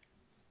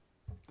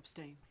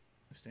 Abstain,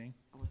 Abstain?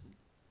 I wasn't.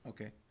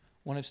 Okay.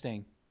 1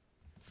 abstain.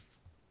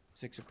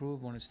 6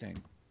 approved, 1 abstain.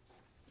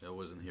 I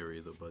wasn't here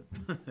either, but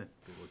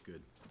they look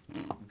good.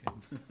 Okay.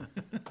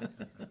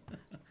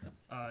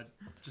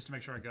 Just to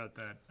make sure I got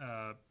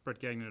that, Brett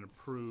Gagnon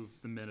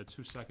approved the minutes.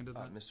 Who seconded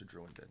that? Mr.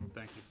 Druin did,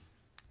 Thank you.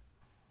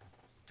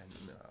 and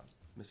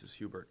Mrs.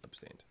 Hubert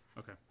abstained.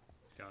 Okay,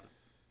 got it.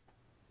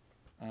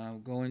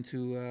 Go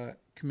into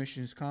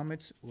commission's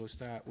comments. We'll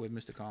start with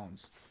Mr.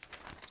 Collins.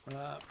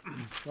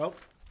 Well,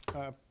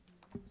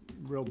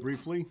 real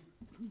briefly,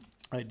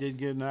 I did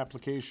get an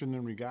application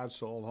in regards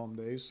to Old Home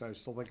Days. I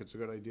still think it's a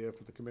good idea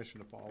for the commission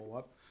to follow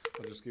up.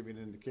 I'll just give you an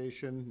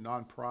indication.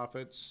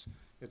 Nonprofits,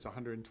 it's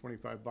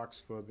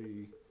 $125 for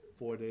the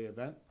 4-day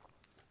event.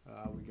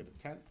 We get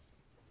a tent,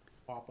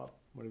 pop-up,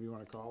 whatever you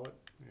want to call it,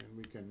 and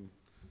we can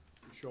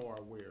show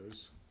our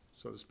wares,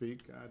 so to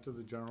speak, to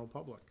the general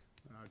public.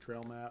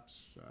 Trail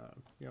maps,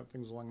 you know,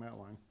 things along that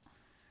line.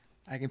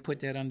 I can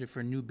put that under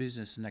for new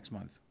business next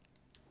month.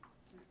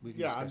 We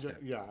can Yeah, I'm discuss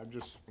just, that. yeah, I'm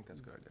just I think that's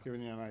a good idea.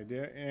 giving you an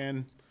idea.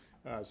 And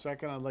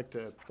second, I'd like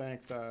to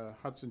thank the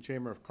Hudson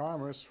Chamber of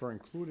Commerce for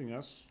including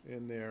us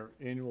in their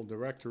annual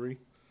directory.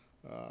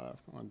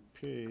 On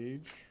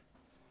page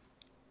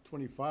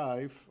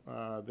 25,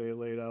 they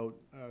laid out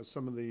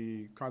some of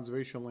the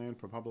conservation land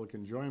for public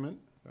enjoyment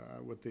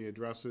with the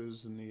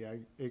addresses and the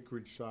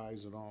acreage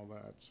size and all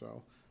that.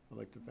 So I'd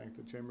like to thank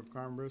the Chamber of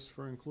Commerce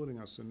for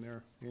including us in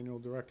their annual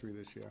directory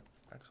this year.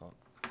 Excellent.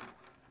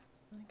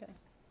 Okay.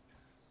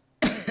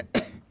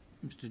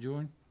 Mr.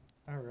 Jordan,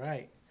 All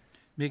right.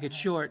 make it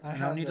short. I I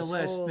don't have need a this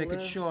list. whole Make it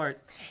list.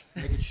 short.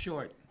 Make it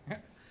short.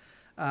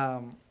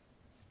 All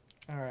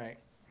right.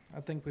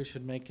 I think we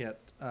should make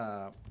it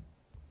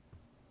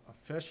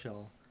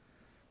official.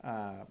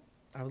 I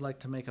would like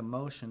to make a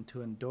motion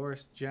to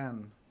endorse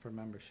Jen for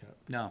membership.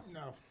 No,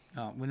 No.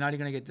 no, we're not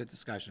even gonna get that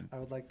discussion. I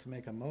would like to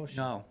make a motion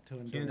No.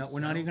 to endorse. No, we're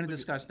not even gonna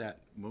discuss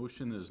that.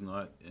 Motion is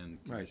not in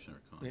Right. Commissioner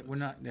Yeah, comments. we're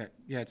not,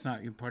 yeah, it's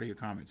not, you're part of your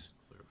comments.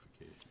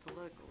 Clarification.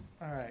 Political.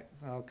 All right,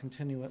 I'll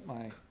continue with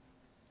my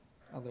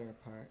other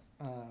part.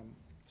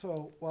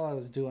 So while I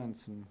was doing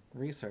some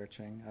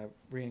researching,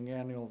 reading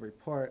annual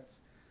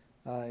reports,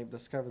 I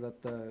discovered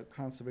that the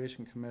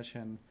Conservation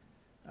Commission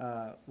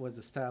was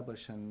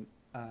established in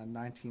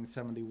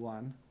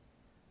 1971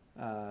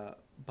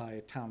 by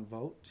a town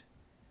vote.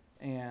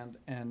 And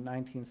in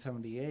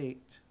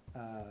 1978,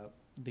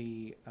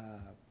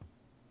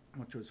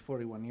 which was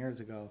 41 years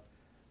ago,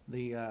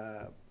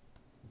 the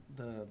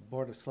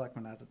Board of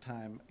Selectmen at the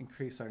time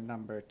increased our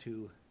number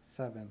to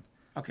 7.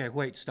 Okay,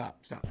 wait,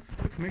 stop.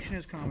 The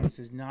Commissioner's comments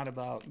is not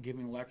about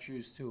giving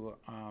lectures to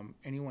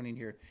anyone in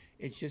here.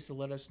 It's just to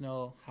let us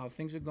know how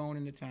things are going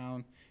in the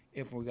town,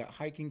 if we got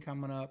hiking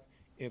coming up,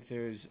 if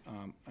there's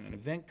an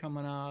event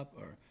coming up,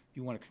 or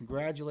you want to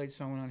congratulate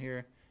someone on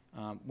here.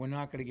 We're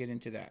not going to get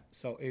into that.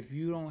 So if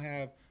you don't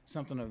have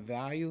something of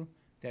value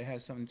that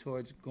has something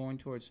going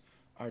towards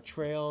our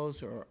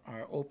trails or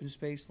our open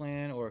space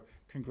land or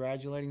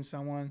congratulating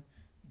someone,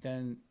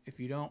 then if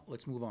you don't,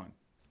 let's move on.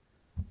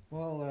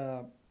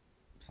 Well,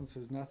 since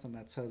there's nothing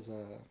that says,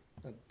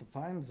 that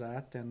defines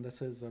that, and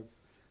this is of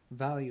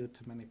value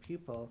to many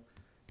people.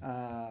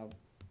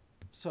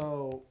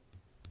 So,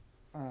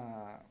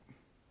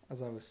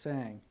 as I was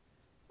saying,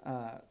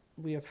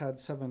 we have had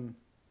 7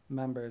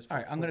 members. All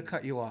right, I'm gonna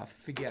cut you off.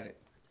 Forget it.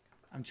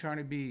 I'm trying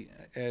to be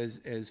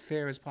as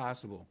fair as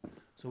possible.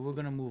 So we're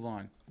gonna move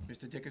on.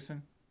 Mr.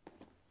 Dickerson?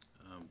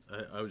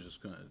 I was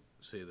just gonna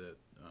say that,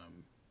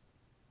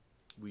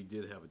 we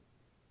did have a,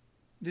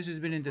 This has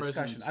been in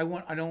discussion.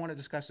 Presence. I don't wanna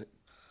discuss it.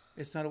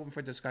 It's not open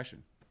for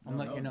discussion. I'm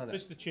letting you know that.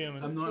 Mr.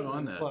 Chairman. I'm not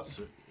on that. Well,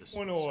 sir.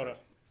 Point of order,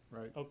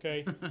 Right.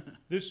 okay?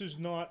 This is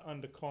not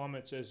under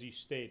comments as he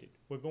stated.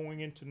 We're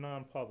going into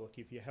non-public.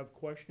 If you have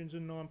questions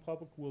in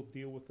non-public, we'll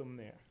deal with them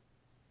there.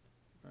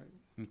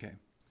 Okay.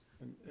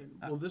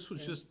 Well, this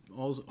was just,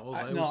 all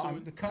I was No, I'm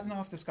doing. cutting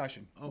off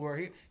discussion. Oh, We're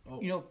here,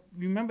 oh. you know,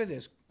 remember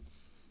this.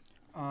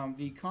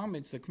 The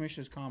comments, the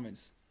commissioner's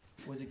comments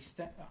was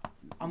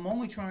I'm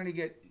only trying to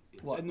get,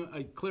 what? No,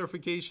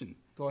 clarification.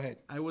 Go ahead.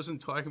 I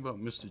wasn't talking about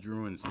Mr.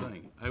 Druin's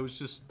thing. I was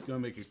just gonna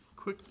make a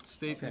quick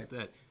statement Okay.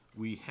 that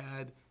we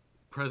had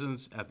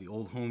presence at the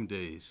Old Home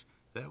Days.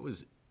 That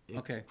was it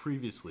Okay.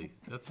 previously.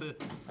 That's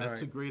it.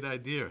 That's a right. great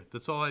idea.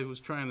 That's all I was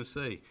trying to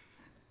say.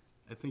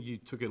 I think you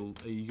took it,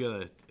 you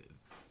gotta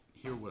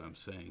hear what I'm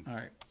saying. All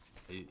right.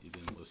 You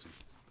didn't listen.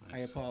 I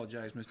Thanks.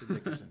 apologize, Mr.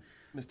 Dickerson.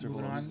 Mr.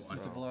 Moving on, Veloso.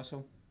 Mr.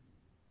 Veloso.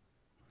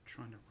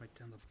 Trying to write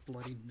down the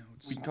bloody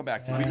notes. We can come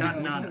back to I it.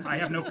 mean, not, I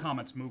have no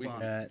comments, move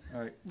on.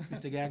 All right,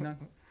 Mr. Gagnon?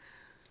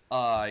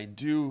 I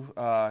do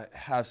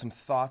have some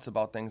thoughts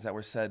about things that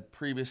were said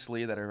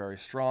previously that are very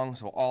strong,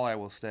 so all I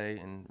will say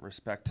in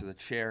respect to the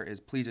chair is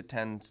please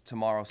attend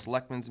tomorrow's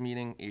Selectmen's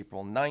meeting,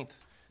 April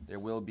 9th. There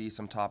will be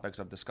some topics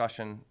of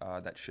discussion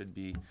that should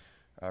be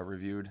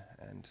reviewed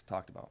and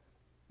talked about.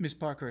 Ms.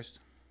 Parkhurst?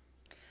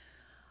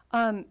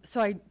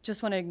 So I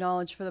just want to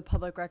acknowledge for the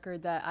public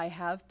record that I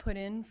have put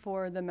in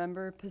for the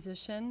member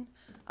position.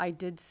 I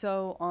did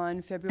so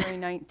on February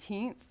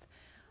 19th.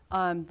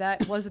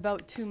 That was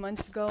about 2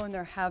 months ago, and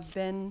there have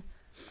been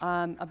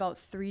about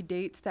 3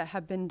 dates that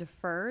have been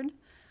deferred.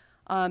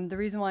 The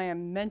reason why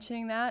I'm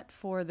mentioning that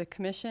for the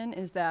commission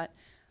is that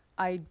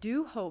I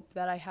do hope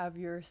that I have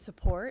your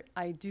support.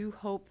 I do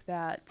hope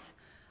that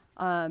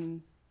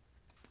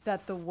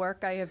that the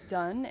work I have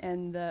done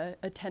and the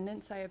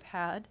attendance I have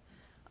had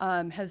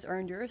has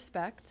earned your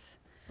respect.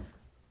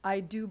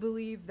 I do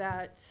believe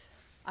that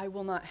I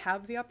will not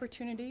have the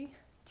opportunity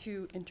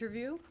to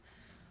interview.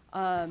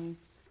 And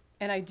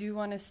I do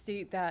want to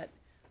state that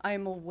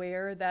I'm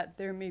aware that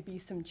there may be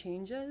some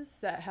changes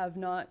that have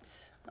not,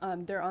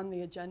 they're on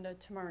the agenda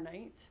tomorrow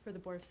night for the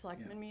Board of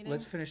Selectmen meeting.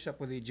 Let's finish up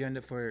with the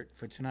agenda for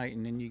tonight,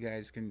 and then you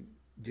guys can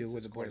deal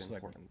with the Board of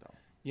Selectmen.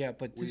 Yeah,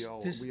 but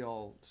this, We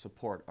all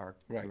support our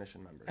right.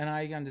 commission members. And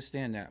I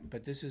understand that,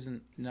 but this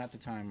isn't, not the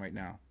time right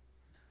now.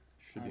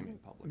 Should be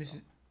made public.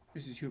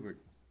 Mrs.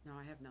 Hubert, No,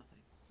 I have nothing.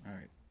 all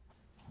right.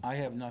 I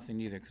have nothing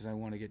either, because I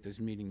want to get this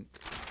meeting.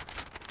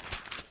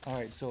 All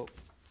right, so,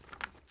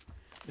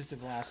 Mr.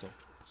 Vlasso,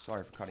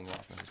 Sorry for cutting you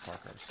off, Mrs.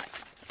 Parkhurst.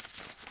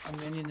 I'm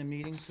ending the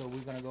meeting, so we're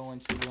gonna go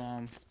into,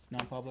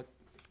 non-public.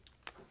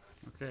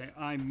 Okay,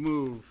 I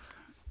move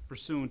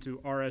pursuant to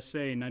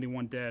RSA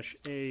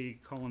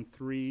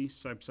 91-A:3,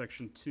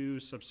 subsection 2,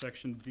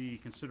 subsection D,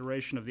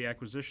 consideration of the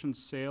acquisition,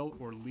 sale,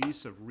 or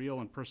lease of real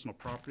and personal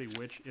property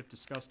which, if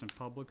discussed in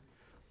public,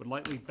 would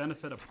likely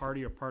benefit a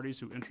party or parties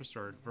whose interests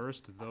are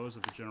adverse to those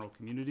of the general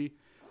community.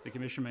 The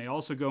commission may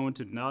also go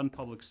into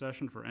non-public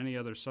session for any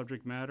other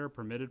subject matter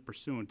permitted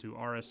pursuant to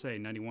RSA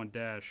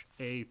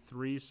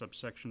 91-A:3,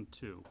 subsection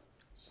 2.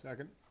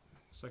 Second?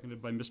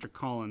 Seconded by Mr.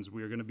 Collins.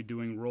 We are going to be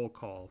doing roll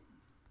call.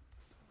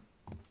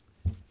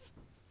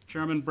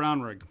 Chairman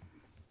Brownrigg,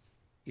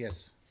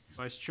 Yes.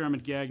 Vice Chairman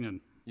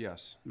Gagnon,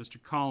 Yes.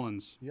 Mr.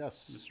 Collins,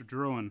 Yes. Mr.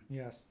 Druin,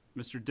 Yes.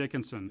 Mr.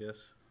 Dickinson, Yes?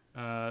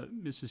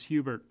 Mrs.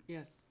 Hubert,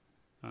 Yes.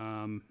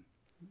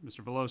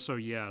 Mr. Veloso,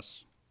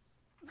 yes.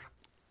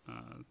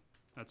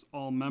 That's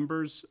all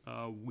members.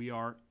 We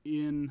are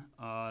in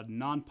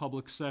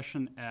non-public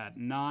session at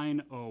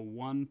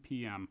 9:01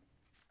 PM.